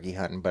 started turkey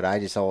hunting, but I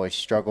just always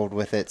struggled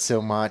with it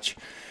so much,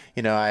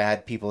 you know, I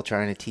had people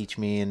trying to teach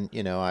me, and,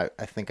 you know, I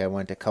think I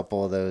went to a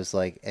couple of those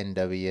like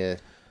NW,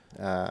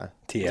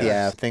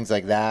 TF, things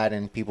like that,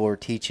 and people were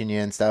teaching you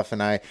and stuff.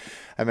 And I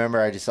remember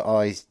I just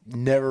always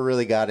never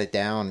really got it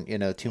down, you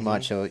know, too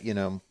much. So, you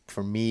know,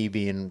 for me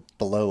being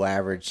below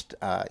average,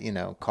 you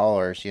know,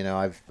 callers, you know,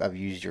 I've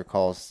used your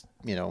calls,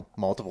 you know,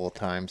 multiple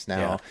times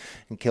now,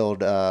 and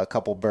killed a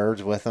couple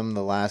birds with them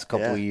the last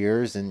couple of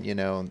years. And, you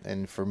know,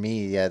 and for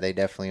me, they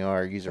definitely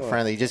are user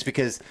friendly, just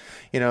because,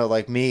 you know,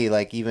 like me,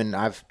 like even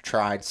I've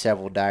tried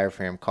several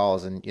diaphragm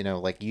calls, and, you know,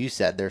 like you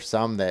said, there's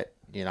some that,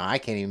 you know, I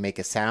can't even make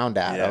a sound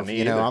out of.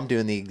 You know, I'm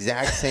doing the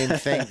exact same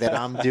thing that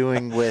I'm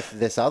doing with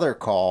this other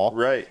call.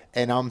 Right.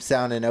 And I'm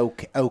sounding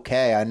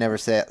okay. I never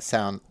say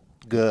sound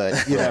good,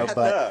 you know,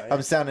 but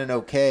I'm sounding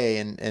okay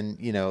and,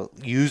 you know,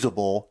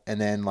 usable.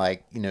 And then,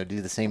 like, you know, do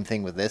the same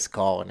thing with this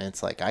call. And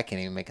it's like, I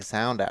can't even make a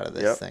sound out of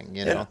this thing,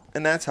 you know.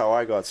 And that's how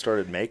I got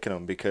started making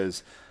them,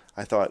 because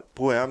I thought,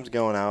 boy, I'm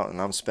going out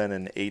and I'm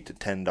spending $8 to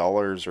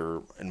 $10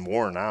 or and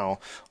more now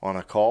on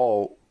a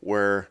call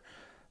where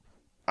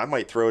I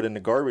might throw it in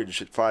the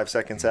garbage 5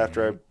 seconds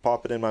after I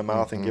pop it in my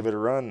mouth and give it a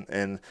run.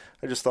 And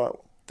I just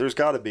thought, there's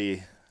got to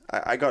be,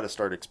 I got to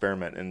start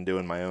experimenting and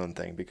doing my own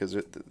thing, because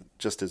it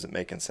just isn't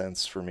making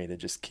sense for me to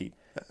just keep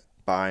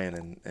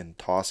buying and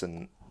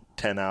tossing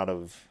 10 out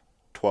of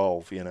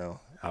 12, you know,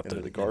 out into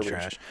the the garbage.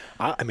 Trash.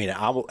 I mean,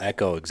 I will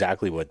echo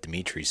exactly what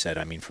Dimitri said.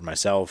 I mean, for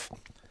myself,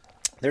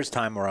 there's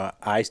time where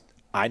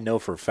I know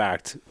for a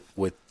fact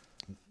with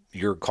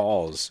your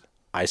calls,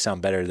 I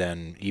sound better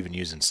than even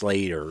using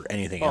Slate or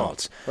anything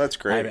else. That's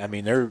great. I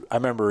mean, I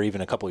remember even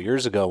a couple of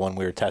years ago when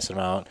we were testing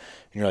them out, and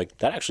you're like,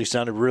 that actually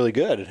sounded really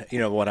good. You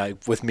know,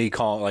 with me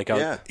calling, like,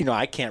 you know,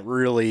 I can't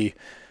really,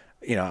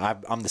 you know,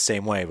 I'm the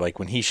same way. Like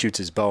when he shoots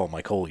his bow, I'm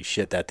like, holy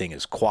shit, that thing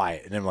is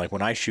quiet. And then like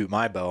when I shoot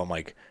my bow, I'm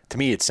like, to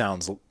me, it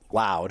sounds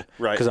loud,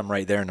 right? Because I'm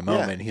right there in the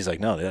moment. And he's like,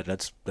 no,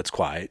 that's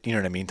quiet. You know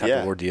what I mean? Type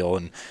of ordeal.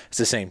 And it's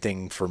the same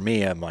thing for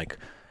me. I'm like,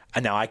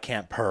 now I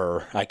can't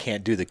purr. I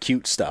can't do the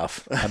cute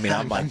stuff. I mean,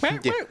 I'm like,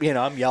 you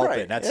know, I'm yelping.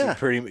 Right. That's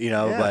pretty, you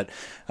know, but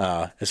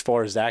as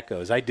far as that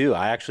goes, I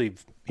actually,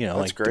 you know,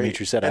 that's like great.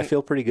 Dimitri said, and I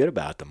feel pretty good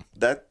about them.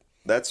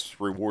 That's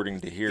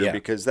rewarding to hear,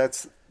 because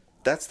that's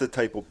the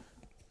type of,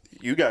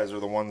 you guys are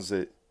the ones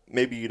that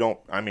maybe you don't,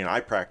 I mean, I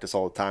practice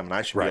all the time and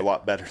I should be a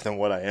lot better than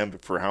what I am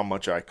for how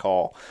much I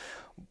call.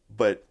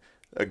 But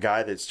a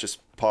guy that's just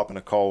popping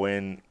a call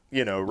in,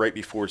 you know, right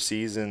before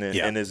season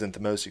and isn't the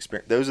most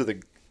experienced, those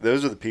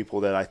are the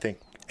people that I think.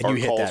 And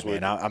you hit that,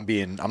 man.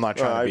 I'm not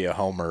trying to be a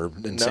homer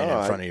and saying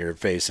in front of your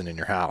face and in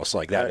your house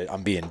like that.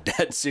 I'm being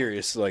dead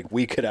serious. Like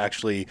we could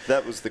actually.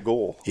 That was the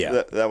goal.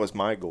 Yeah, that was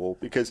my goal,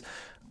 because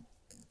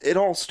it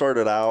all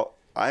started out.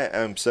 I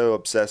am so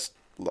obsessed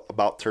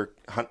about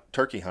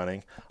turkey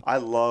hunting. I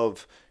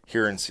love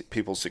hearing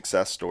people's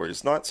success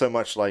stories. Not so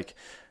much like.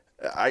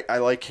 I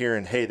like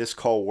hearing, hey, this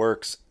call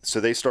works, so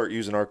they start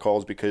using our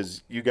calls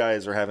because you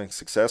guys are having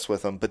success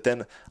with them. But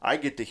then I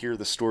get to hear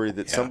the story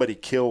that somebody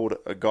killed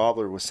a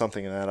gobbler with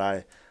something that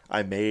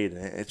I made,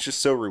 and it's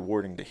just so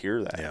rewarding to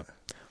hear that. Yeah.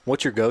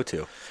 What's your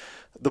go-to?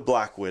 The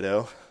Black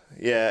Widow.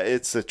 Yeah,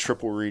 it's a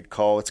triple reed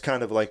call. It's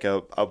kind of like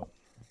a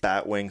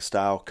batwing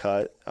style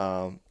cut,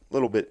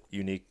 little bit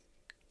unique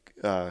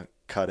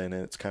cut in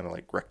it. It's kind of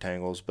like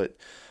rectangles, but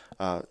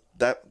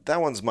that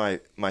one's my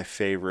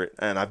favorite,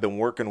 and I've been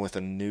working with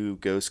a new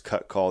ghost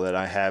cut call that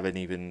I haven't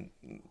even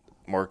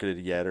marketed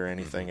yet or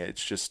anything.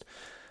 It's just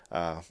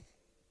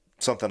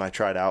something I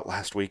tried out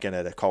last weekend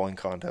at a calling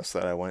contest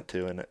that I went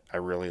to, and I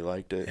really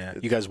liked it. Yeah.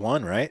 You guys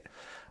won, right?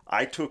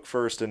 I took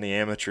first in the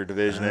amateur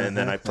division, and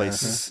then I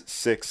placed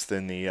sixth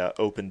in the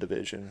open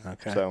division.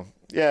 Okay. So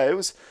yeah, it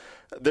was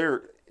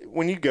there.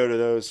 When you go to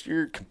those,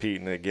 you're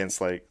competing against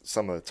like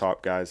some of the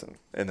top guys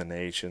in the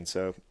nation.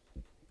 So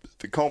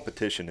the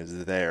competition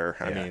is there.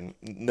 I mean,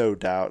 no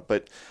doubt.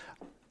 But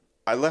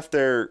I left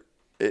there.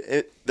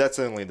 That's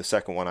only the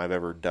second one I've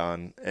ever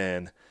done,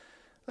 and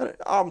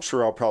I'm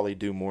sure I'll probably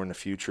do more in the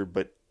future.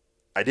 But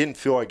I didn't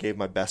feel I gave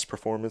my best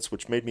performance,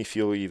 which made me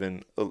feel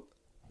even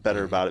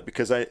better about it,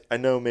 because I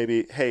know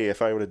maybe, hey,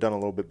 if I would have done a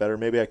little bit better,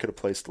 maybe I could have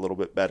placed a little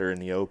bit better in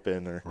the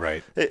open.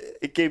 Or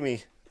it gave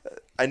me.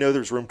 I know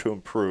there's room to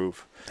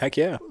improve. Heck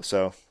yeah.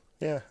 So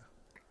yeah,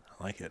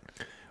 I like it.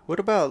 What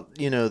about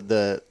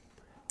the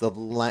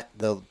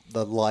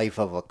life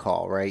of a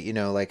call, right? You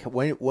know, like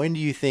when do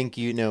you think,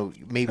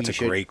 maybe That's you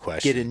should great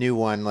question. Get a new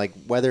one, like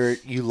whether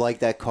you like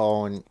that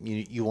call and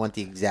you want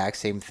the exact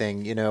same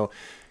thing,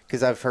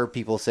 because I've heard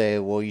people say,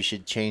 well, you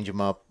should change them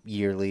up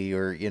yearly,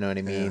 or you know what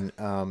I mean.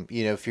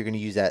 If you're going to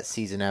use that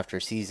season after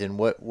season,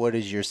 what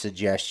is your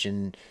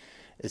suggestion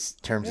in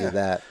terms of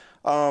that?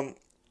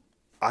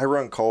 I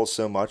run calls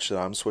so much that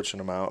I'm switching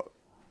them out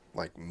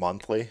like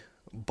monthly,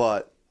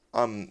 but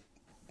I'm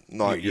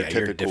not your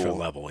typical. You're a different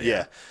level.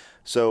 Yeah.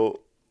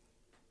 So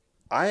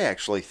I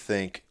actually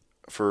think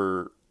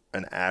for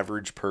an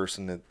average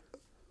person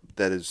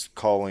that is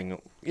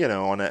calling,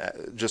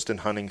 just in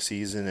hunting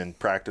season and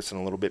practicing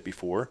a little bit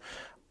before,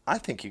 I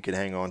think you could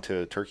hang on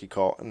to a turkey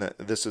call. And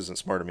this isn't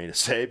smart of me to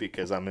say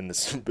because I'm in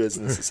this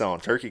business of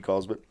selling turkey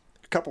calls, but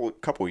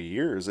couple of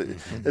years.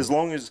 As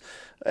long as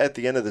at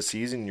the end of the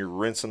season you're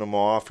rinsing them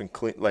off and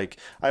clean. Like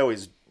I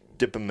always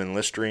dip them in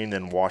Listerine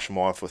and wash them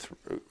off with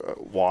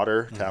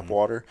water, tap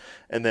water,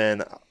 and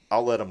then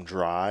I'll let them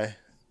dry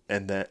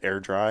and then air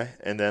dry,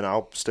 and then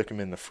I'll stick them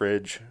in the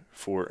fridge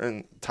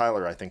and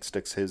Tyler I think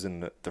sticks his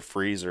in the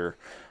freezer,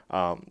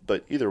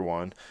 but either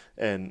one,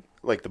 and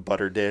like the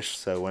butter dish,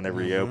 so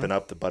whenever you open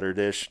up the butter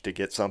dish to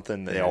get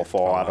something, they all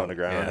fall out on the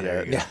ground.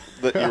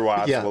 Your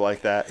wives will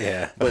like that.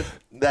 Yeah, but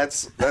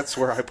that's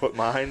where I put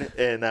mine,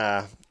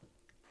 and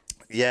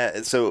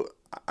so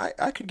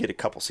I could get a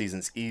couple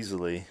seasons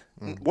easily.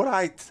 What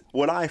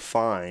I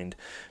find,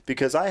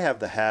 because I have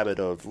the habit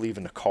of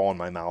leaving a call in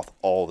my mouth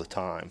all the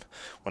time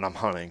when I'm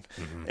hunting,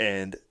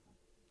 and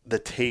the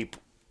tape,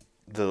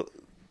 the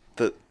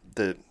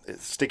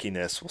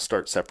stickiness will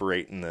start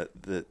separating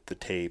the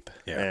tape,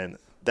 and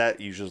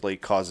that usually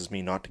causes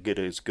me not to get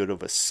as good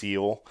of a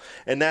seal.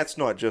 And that's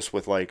not just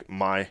with like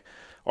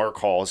our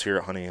calls here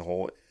at Hunting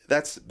Hole.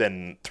 That's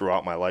been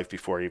throughout my life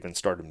before I even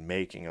started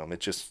making them.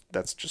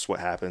 That's just what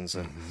happens.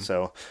 And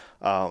so,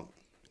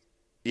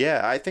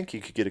 I think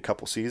you could get a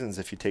couple seasons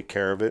if you take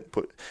care of it.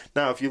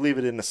 Now, if you leave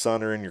it in the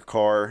sun or in your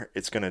car,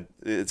 it's gonna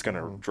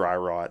dry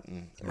rot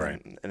and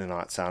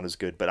not sound as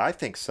good. But I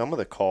think some of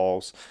the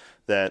calls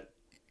that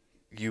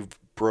you've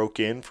broke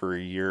in for a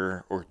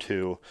year or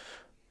two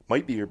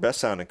might be your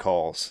best sounding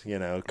calls,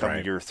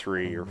 come year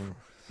 3 or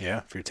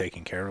if you're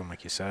taking care of them,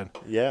 like you said.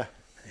 Yeah.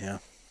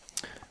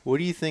 What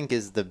do you think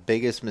is the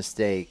biggest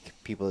mistake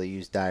people that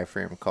use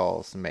diaphragm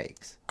calls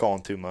makes?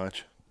 Calling too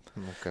much.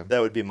 Okay.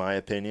 That would be my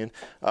opinion.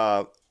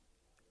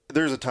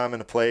 There's a time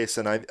and a place,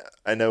 and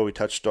I know we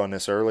touched on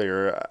this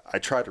earlier. I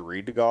try to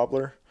read the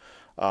gobbler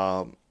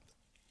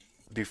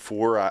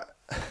before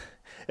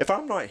if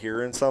I'm not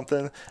hearing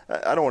something,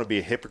 I don't want to be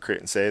a hypocrite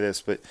and say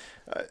this, but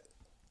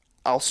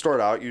I'll start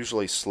out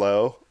usually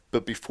slow,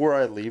 but before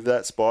I leave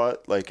that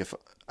spot, like if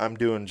I'm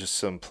doing just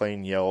some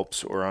plain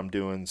yelps or I'm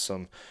doing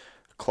some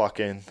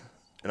clucking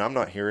and I'm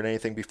not hearing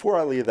anything, before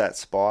I leave that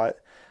spot,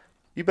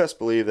 you best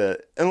believe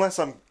that unless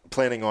I'm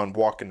planning on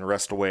walking the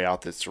rest of the way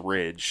out this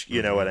ridge,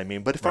 you know what I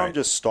mean? But if I'm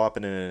just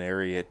stopping in an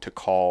area to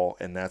call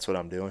and that's what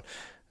I'm doing,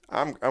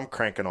 I'm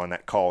cranking on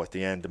that call at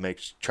the end to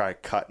try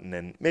cutting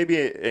and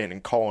maybe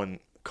and calling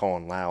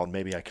loud.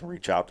 Maybe I can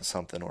reach out to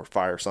something or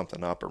fire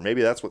something up, or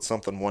maybe that's what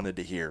something wanted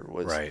to hear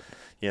was,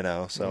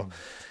 so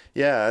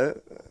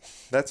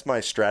that's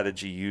my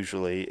strategy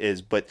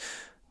usually but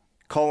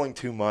calling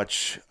too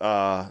much,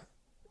 I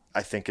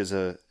think is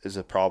a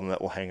problem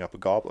that will hang up a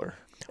gobbler.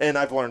 And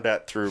I've learned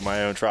that through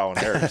my own trial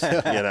and errors,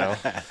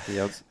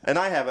 Yep. And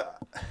I have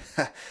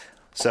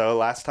so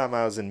last time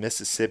I was in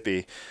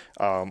Mississippi,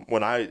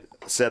 when I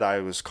said I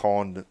was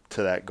calling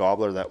to that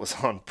gobbler that was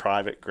on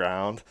private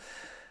ground,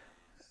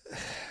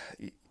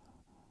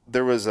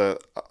 there was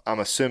I'm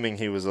assuming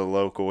he was a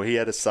local. He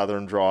had a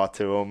southern draw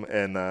to him,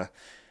 and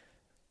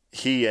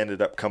he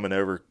ended up coming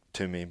over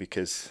to me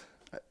because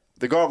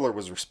the gobbler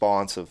was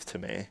responsive to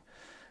me,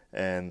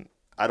 and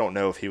I don't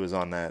know if he was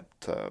on that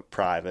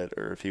private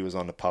or if he was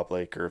on the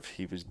public or if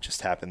he was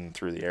just happening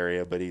through the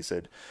area, but he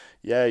said,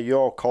 yeah, you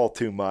all call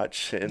too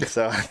much. And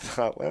so I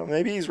thought, well,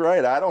 maybe he's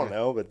right. I don't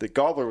know. But the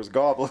gobbler was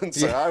gobbling.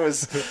 So I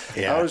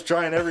was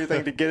trying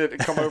everything to get it to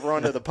come over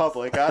onto the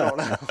public. I don't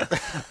know.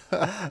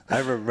 I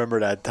remember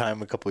that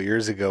time a couple of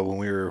years ago when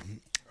we were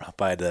up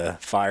by the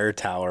fire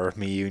tower,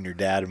 me, you, and your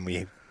dad, and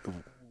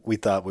we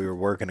thought we were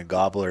working a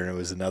gobbler and it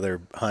was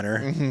another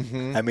hunter.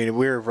 I mean,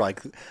 we were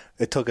like,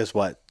 it took us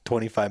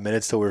 25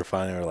 minutes till we were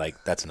finally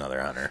like, that's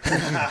another hunter.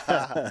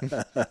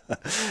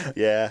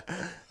 Yeah.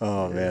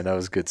 Oh man, that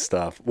was good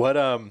stuff. What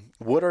are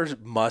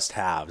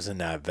must-haves in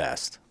that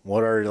vest?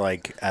 What are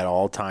like at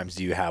all times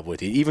do you have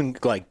with you? Even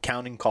like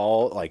counting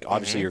call, like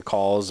obviously your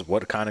calls,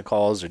 what kind of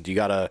calls, or do you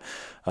gotta,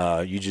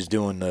 you just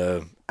doing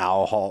the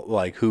owl halt,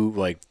 like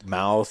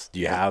mouth? Do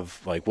you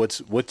have like,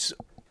 what's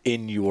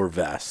in your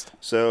vest?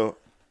 So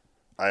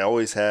I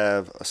always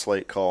have a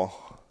slate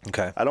call.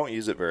 Okay. I don't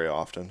use it very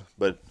often,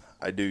 but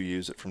I do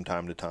use it from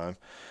time to time.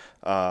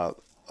 A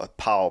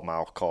pile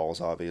mouth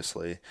calls,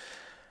 obviously.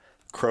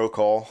 Crow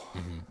call.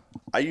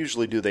 I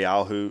usually do the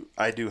owl hoot.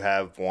 I do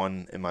have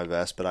one in my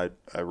vest, but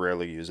I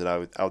rarely use it.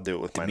 I'll do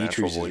it with my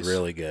natural voice. Is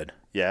really good.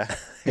 Yeah.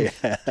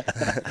 I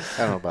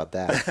don't know about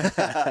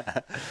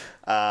that.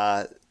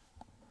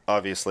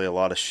 Obviously, a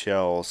lot of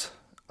shells.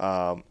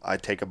 I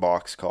take a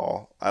box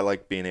call. I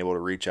like being able to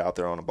reach out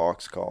there on a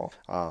box call.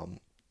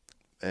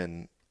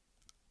 And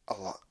a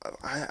lot,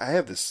 I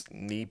have this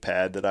knee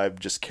pad that I've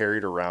just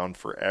carried around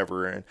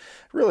forever, and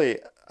really,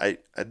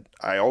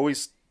 I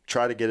always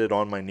try to get it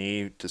on my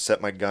knee to set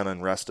my gun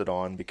and rest it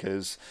on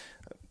because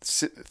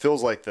it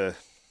feels like the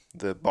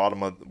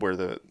bottom of where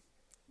the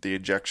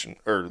ejection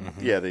or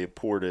the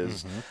port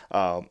is.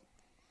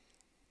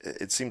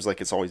 It seems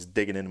like it's always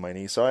digging into my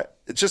knee, so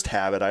it's just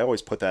habit. I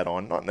always put that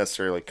on, not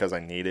necessarily because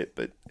I need it,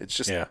 but it's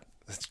just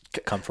it's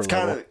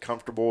kind of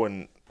comfortable,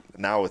 and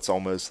now it's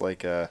almost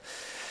like a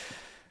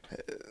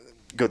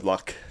good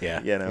luck,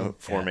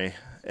 for me.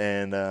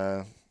 And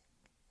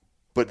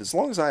but as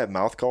long as I have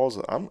mouth calls,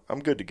 I'm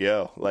good to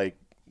go. Like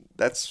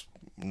that's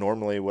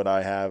normally what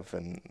I have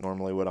and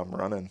normally what I'm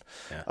running.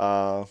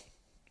 Yeah.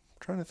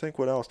 Trying to think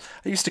what else.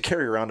 I used to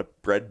carry around a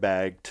bread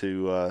bag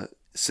to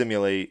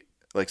simulate,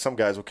 like some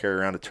guys will carry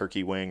around a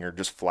turkey wing or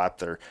just flap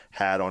their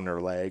hat on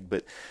their leg.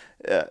 But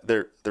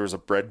there was a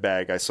bread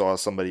bag I saw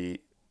somebody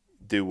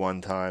do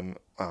one time,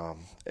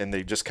 and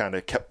they just kind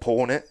of kept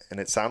pulling it, and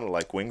it sounded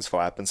like wings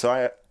flapping.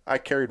 So I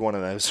carried one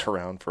of those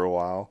around for a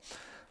while.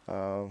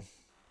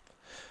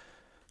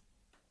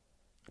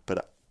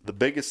 But the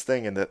biggest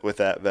thing with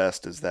that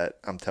vest is that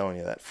I'm telling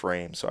you, that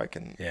frame, so I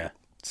can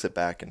sit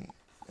back and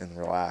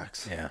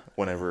relax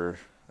whenever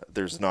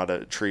there's not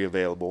a tree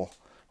available,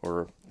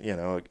 or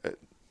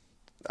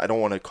I don't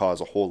want to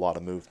cause a whole lot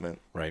of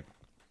movement. Right.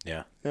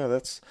 Yeah. Yeah,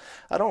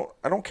 I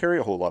don't carry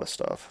a whole lot of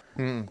stuff.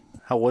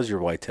 How was your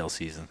whitetail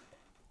season?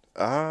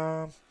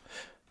 Not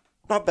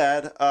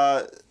bad.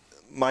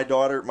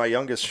 My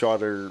youngest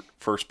shot her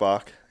first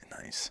buck.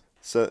 Nice.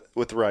 So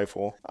with the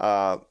rifle,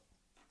 I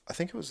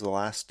think it was the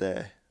last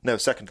day. No,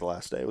 second to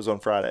last day. It was on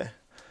Friday,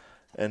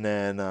 and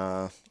then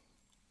I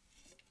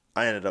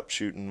ended up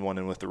shooting one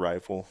in with the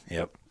rifle.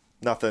 Yep.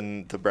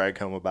 Nothing to brag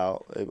home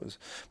about.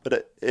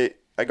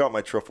 I got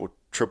my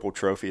triple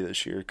trophy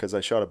this year because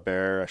I shot a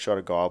bear, I shot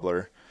a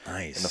gobbler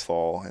in the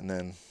fall, and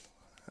then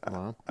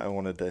I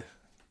wanted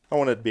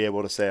to be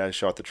able to say I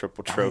shot the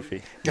triple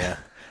trophy. Yeah.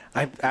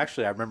 I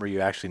remember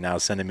you actually now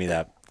sending me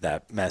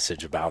that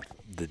message about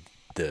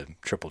the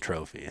triple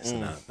trophy.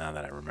 So now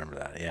that I remember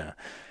that, yeah.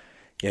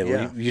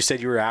 Well, you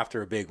said you were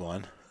after a big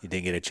one. You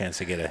didn't get a chance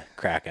to get a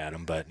crack at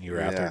him, but you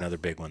were after another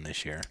big one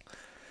this year.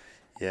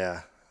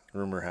 Yeah.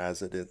 Rumor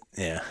has it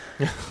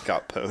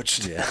got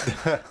poached.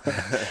 Yeah.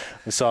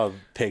 We saw a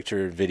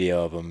picture,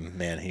 video of him.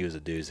 Man, he was a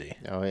doozy.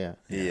 Oh, yeah.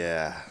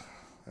 Yeah.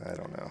 I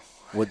don't know.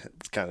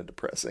 It's kind of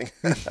depressing.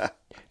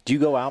 Do you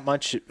go out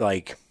much?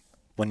 Like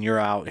when you're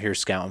out here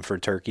scouting for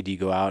turkey, do you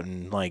go out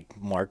and like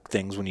mark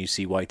things when you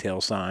see whitetail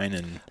sign?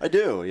 And I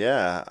do.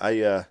 Yeah.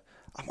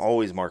 I'm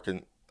always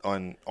marking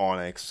on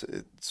Onyx.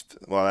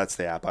 That's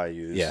the app I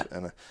use. Yeah.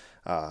 And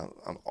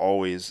I'm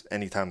always,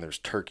 anytime there's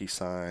turkey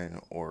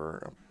sign,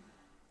 or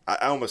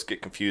I almost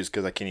get confused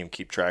because I can't even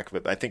keep track of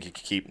it. But I think you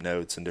can keep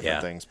notes and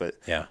different things, but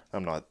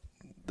I'm not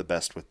the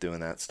best with doing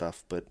that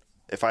stuff. But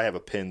if I have a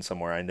pin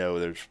somewhere, I know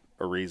there's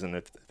a reason.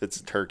 If it's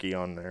a turkey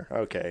on there,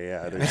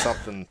 okay, there's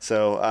something.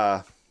 So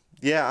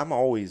I'm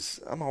always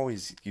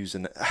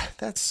using it.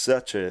 That's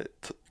such a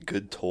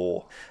good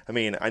tool. I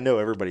mean, I know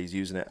everybody's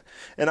using it,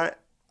 and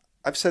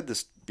I've said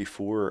this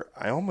before.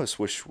 I almost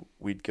wish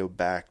we'd go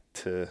back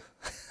to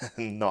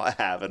not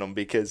having them,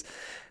 because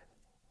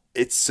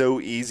it's so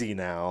easy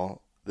now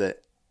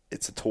that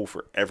it's a tool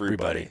for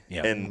everybody.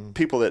 Yeah. And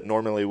people that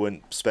normally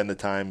wouldn't spend the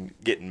time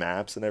getting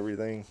maps and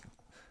everything,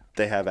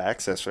 they have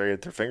access right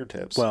at their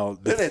fingertips. Well,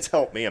 and it's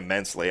helped me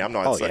immensely. I'm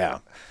not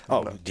saying.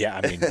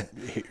 I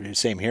mean,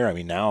 same here. I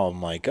mean, now I'm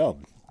like,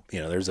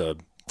 there's a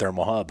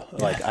thermal hub.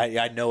 Like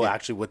I know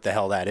actually what the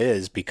hell that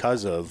is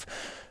because of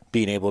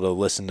being able to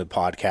listen to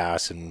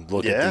podcasts and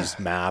look at these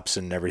maps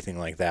and everything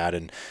like that.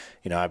 And,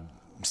 I'm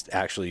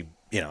actually,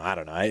 I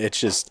don't know. It's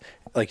just,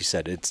 like you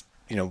said, it's,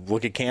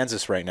 look at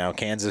Kansas right now.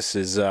 Kansas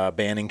is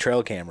banning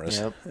trail cameras.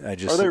 Yep.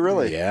 Are they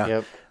really? Yeah.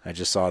 Yep. I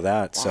just saw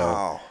that.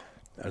 Wow.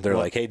 So they're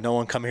like, hey, no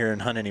one come here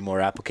and hunt anymore.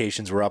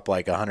 Applications were up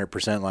like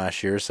 100%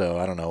 last year. So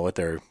I don't know what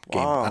their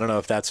game. I don't know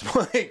if that's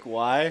like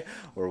why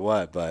or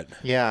what, but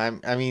yeah,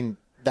 I mean,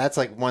 that's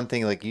like one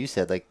thing, like you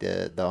said, like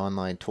the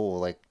online tool,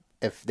 like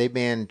if they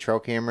ban trail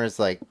cameras,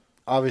 like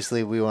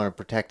obviously we want to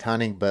protect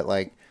hunting, but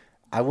like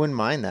I wouldn't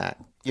mind that.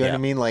 You know what I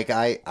mean? Like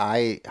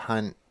I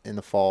hunt in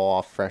the fall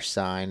off fresh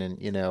sign, and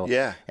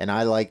and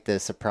I like the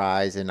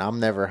surprise, and I'm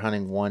never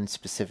hunting one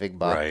specific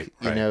buck,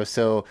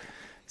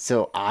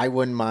 so I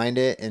wouldn't mind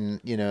it, and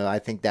I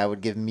think that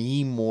would give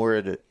me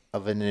more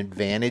of an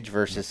advantage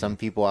versus some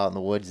people out in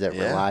the woods that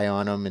rely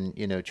on them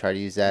and try to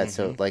use that.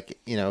 So like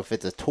if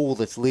it's a tool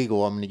that's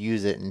legal, I'm going to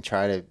use it and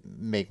try to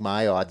make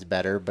my odds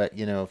better. But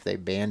if they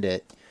banned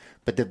it,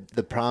 but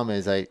the problem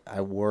is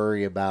I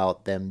worry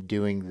about them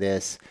doing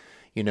this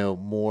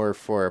more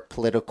for a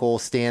political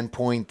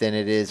standpoint than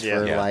it is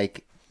for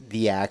like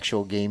the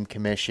actual game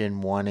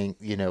commission wanting,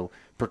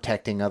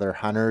 protecting other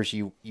hunters.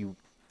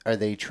 Are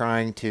they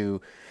trying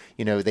to,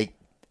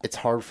 it's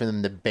hard for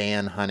them to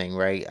ban hunting,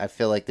 right? I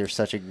feel like there's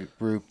such a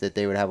group that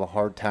they would have a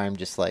hard time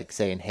just like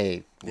saying,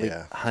 hey,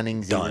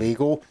 hunting's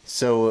illegal.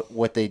 So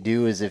what they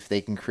do is if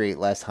they can create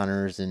less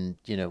hunters and,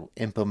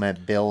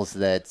 implement bills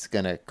that's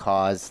going to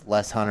cause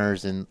less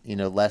hunters and,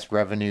 less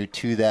revenue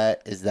to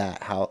that, is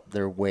that how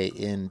their way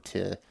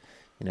into,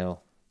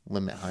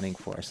 limit hunting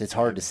for us? It's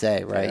hard to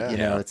say, right?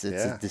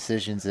 It's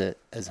decisions that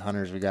as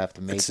hunters we have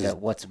to make that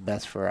what's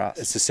best for us.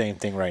 It's the same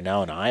thing right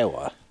now in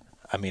Iowa.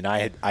 I mean,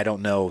 I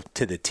don't know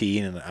to the T,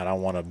 and I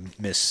don't want to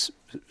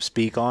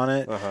misspeak on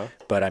it,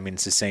 but I mean,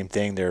 it's the same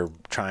thing. They're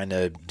trying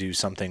to do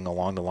something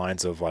along the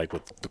lines of like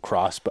with the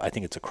crossbow. I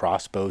think it's a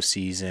crossbow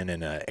season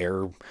and a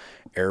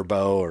air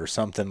bow or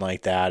something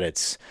like that.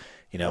 It's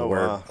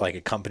like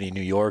a company in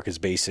New York is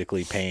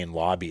basically paying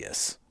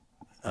lobbyists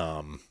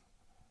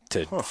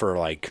for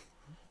like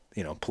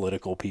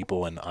political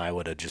people in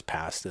Iowa to just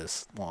pass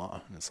this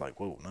law. And it's like,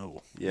 whoa,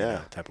 no.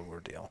 Yeah. Type of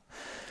ordeal.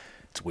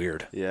 It's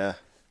weird. Yeah.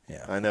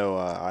 Yeah. I know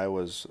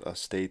Iowa's a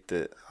state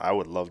that I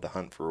would love to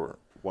hunt for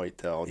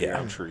whitetail. Yeah.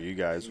 I'm sure you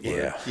guys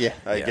would. Yeah.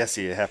 I guess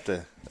you have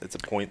to. It's a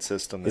point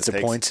system. It's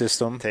a point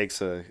system.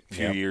 Takes a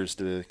few years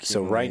to.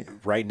 So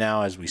right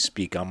now as we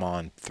speak, I'm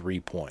on 3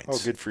 points. Oh,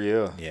 good for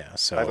you. Yeah.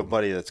 So I have a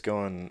buddy that's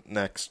going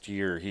next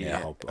year.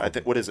 I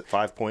think, what is it,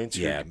 5 points?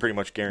 Yeah. You're pretty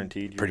much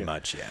guaranteed. Pretty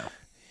much, yeah.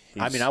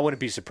 I mean, I wouldn't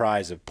be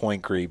surprised if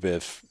point creep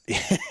if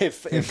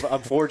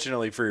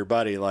unfortunately for your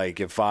buddy, like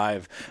if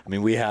 5. I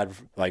mean, we had,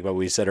 like what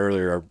we said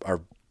earlier,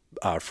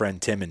 our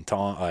friend Tim and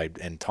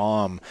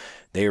Tom,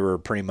 they were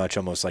pretty much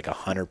almost like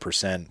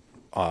 100%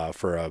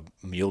 for a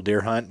mule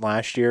deer hunt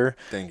last year.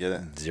 Didn't get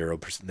it.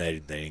 0%. They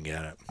didn't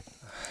get it.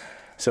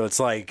 So it's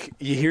like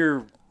you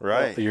hear,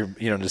 right?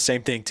 The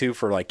same thing too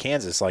for like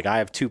Kansas. Like I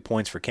have 2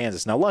 points for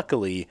Kansas. Now,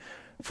 luckily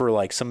for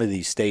like some of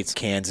these states,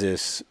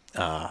 Kansas,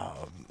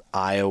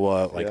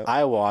 Iowa,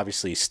 Iowa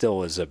obviously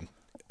still is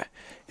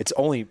it's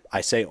only, I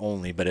say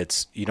only, but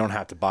it's, you don't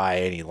have to buy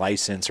any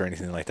license or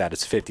anything like that.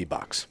 It's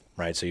 $50,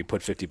 right? So you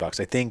put $50.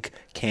 I think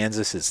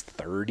Kansas is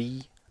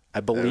 30, I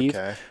believe.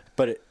 Okay.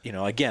 But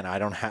again, I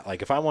don't have,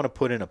 like, if I want to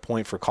put in a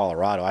point for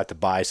Colorado, I have to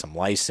buy some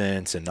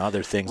license and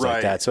other things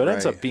like that. So it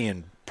ends up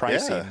being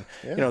pricey.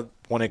 Yeah.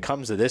 When it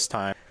comes to this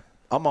time,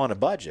 I'm on a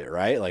budget,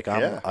 right? Like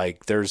I'm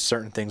like, there's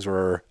certain things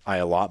where I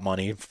allot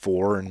money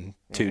for and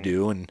to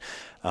do, and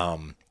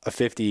a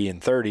 50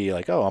 and 30,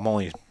 like,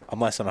 I'm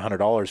less than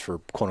 $100 for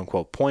quote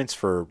unquote points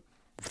for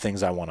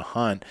things I want to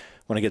hunt.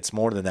 When it gets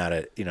more than that,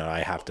 I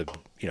have to,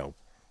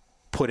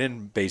 put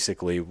in,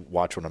 basically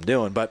watch what I'm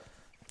doing. But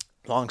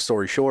long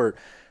story short,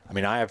 I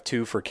mean, I have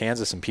 2 for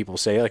Kansas, and people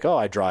say like,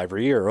 I draw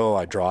every year.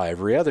 I draw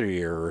every other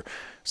year, or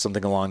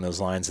something along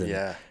those lines.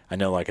 And I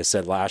know, like I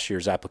said, last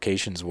year's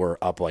applications were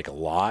up like a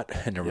lot,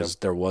 and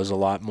there was a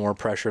lot more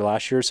pressure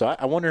last year. So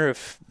I wonder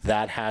if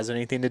that has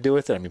anything to do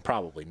with it. I mean,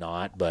 probably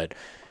not, but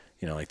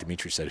like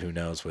Dimitri said, who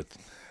knows with,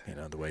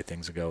 the way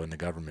things go in the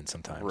government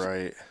sometimes.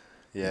 Right.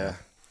 Yeah.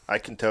 I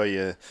can tell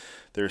you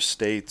there's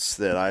states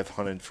that I've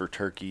hunted for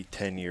turkey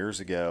 10 years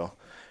ago,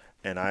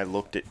 and I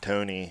looked at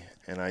Tony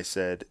and I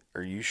said,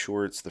 are you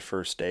sure it's the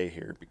first day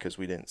here? Because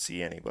we didn't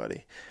see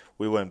anybody.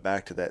 We went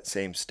back to that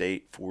same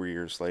state 4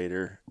 years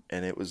later,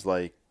 and it was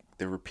like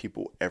there were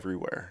people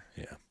everywhere.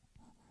 Yeah.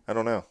 I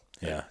don't know.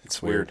 Yeah.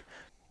 It's weird.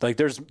 Like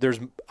there's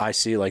I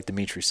see, like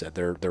Dimitri said,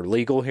 they're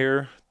legal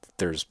here.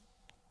 There's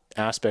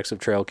aspects of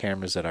trail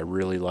cameras that I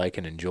really like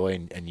and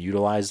enjoy and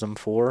utilize them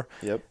for.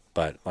 Yep.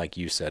 But like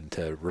you said,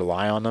 to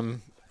rely on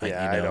them,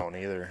 I don't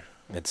either.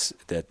 It's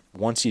that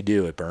once you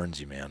do, it burns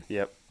you, man.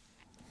 Yep.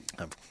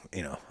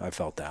 I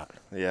felt that.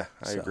 Yeah,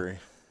 I agree.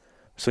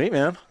 Sweet,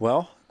 man.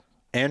 Well,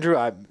 Andrew,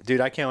 I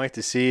can't wait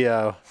to see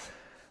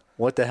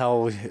what the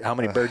hell, how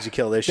many birds you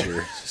kill this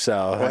year. So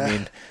I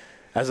mean,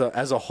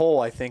 as a whole,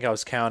 I think I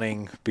was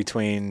counting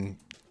between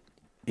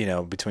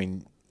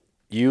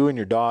you and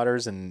your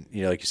daughters and,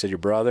 like you said, your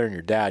brother and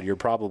your dad, you're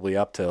probably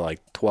up to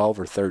like 12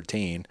 or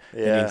 13.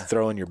 Yeah. And you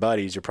throw in your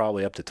buddies, you're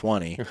probably up to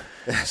 20.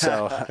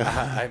 So,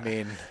 I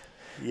mean.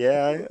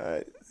 Yeah,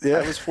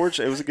 I was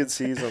fortunate. It was a good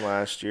season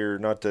last year,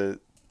 not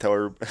to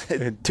tell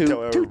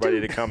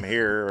everybody to come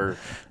here or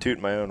toot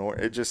my own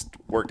horn. It just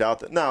worked out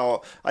that,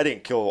 no, I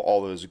didn't kill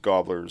all those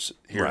gobblers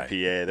here in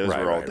PA. Those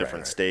were all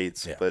different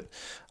states. Yeah. But,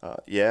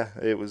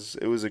 it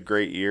was a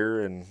great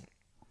year, and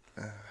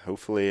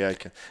hopefully I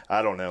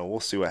don't know. We'll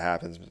see what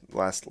happens.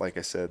 Like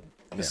I said,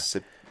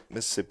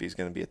 Mississippi's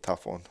going to be a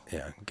tough one.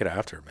 Yeah, get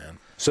after it, man.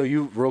 So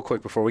you, real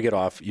quick before we get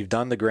off, you've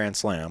done the Grand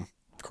Slam.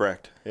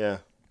 Correct, yeah.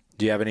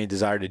 Do you have any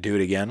desire to do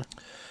it again?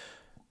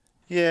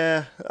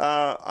 Yeah,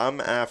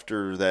 I'm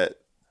after that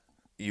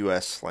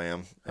U.S.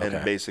 Slam,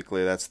 and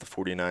basically that's the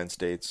 49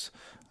 states,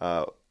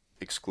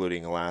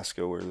 excluding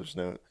Alaska, where there's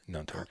no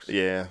Turks.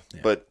 Yeah,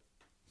 but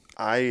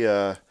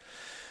I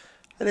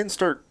didn't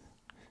start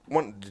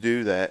wanting to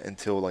do that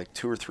until like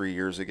 2 or 3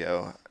 years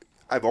ago.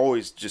 I've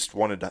always just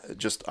wanted to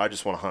I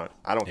just want to hunt.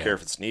 I don't care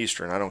if it's an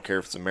Eastern. I don't care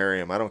if it's a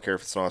Merriam. I don't care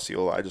if it's an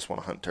Osceola. I just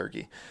want to hunt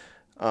turkey.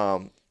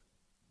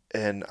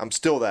 And I'm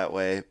still that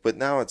way, but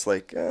now it's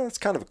like, it's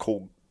kind of a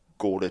cool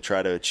goal to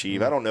try to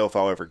achieve. I don't know if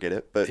I'll ever get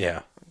it, but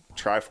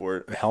try for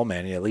it. Hell,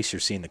 man, at least you're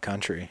seeing the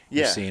country.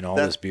 You're seeing all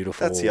this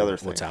beautiful, that's the other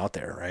thing. What's out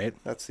there, right?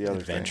 That's the other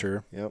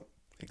adventure. Thing. Yep,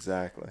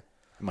 exactly.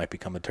 I might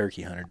become a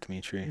turkey hunter,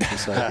 Dimitri.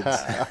 Just so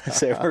I can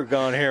say, we're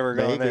going here, we're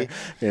going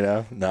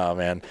there. No,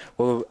 man.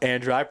 Well,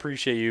 Andrew, I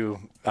appreciate you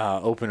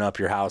opening up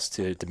your house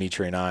to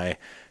Dimitri and I.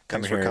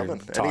 Thanks for coming.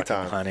 Talking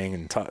anytime. Hunting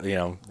and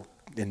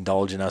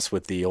indulging us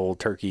with the old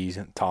turkey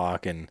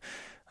talk. And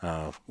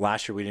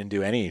last year we didn't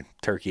do any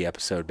turkey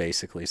episode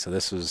basically, so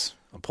this was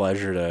a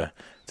pleasure to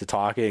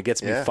talk. It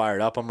gets me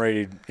fired up. I'm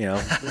ready to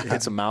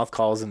hit some mouth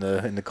calls in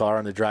the car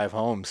on the drive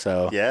home.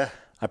 So I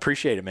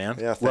appreciate it, man.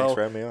 Yeah, thanks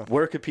for having me on.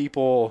 Where could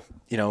people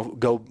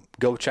go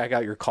check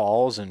out your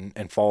calls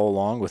and follow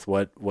along with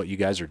what you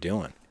guys are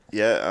doing?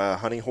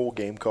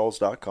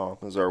 Honeyholegamecalls.com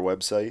is our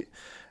website,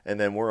 and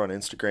then we're on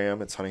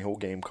Instagram. It's Honeyhole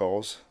Game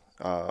Calls,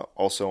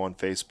 also on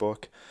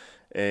Facebook.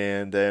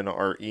 And then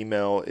our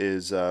email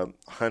is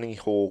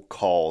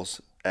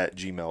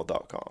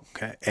honeyholecalls@gmail.com.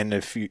 Okay. And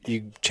if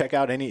you check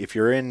out if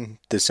you're in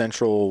the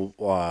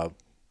central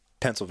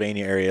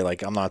Pennsylvania area,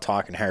 like I'm not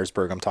talking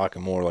Harrisburg, I'm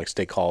talking more like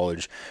State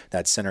College,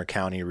 that Center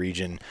County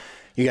region.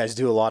 You guys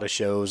do a lot of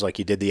shows, like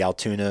you did the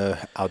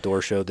Altoona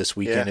Outdoor Show this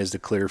weekend. Yeah. Is the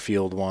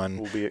Clearfield one.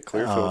 We'll be at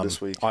Clearfield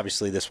this week.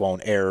 Obviously, this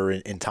won't air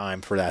in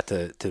time for that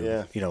to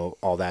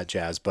all that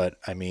jazz. But,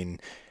 I mean,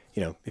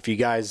 if you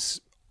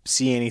guys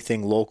see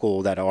anything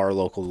local that are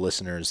local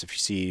listeners, if you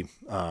see,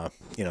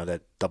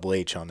 that Double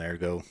H on there,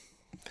 go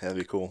That'd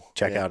be cool.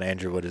 check out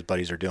Andrew, what his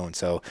buddies are doing.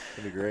 So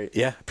That'd be great.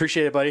 Yeah,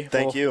 appreciate it, buddy.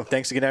 Thank you.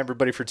 Thanks again,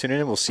 everybody, for tuning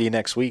in. We'll see you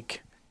next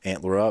week.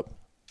 Antler up.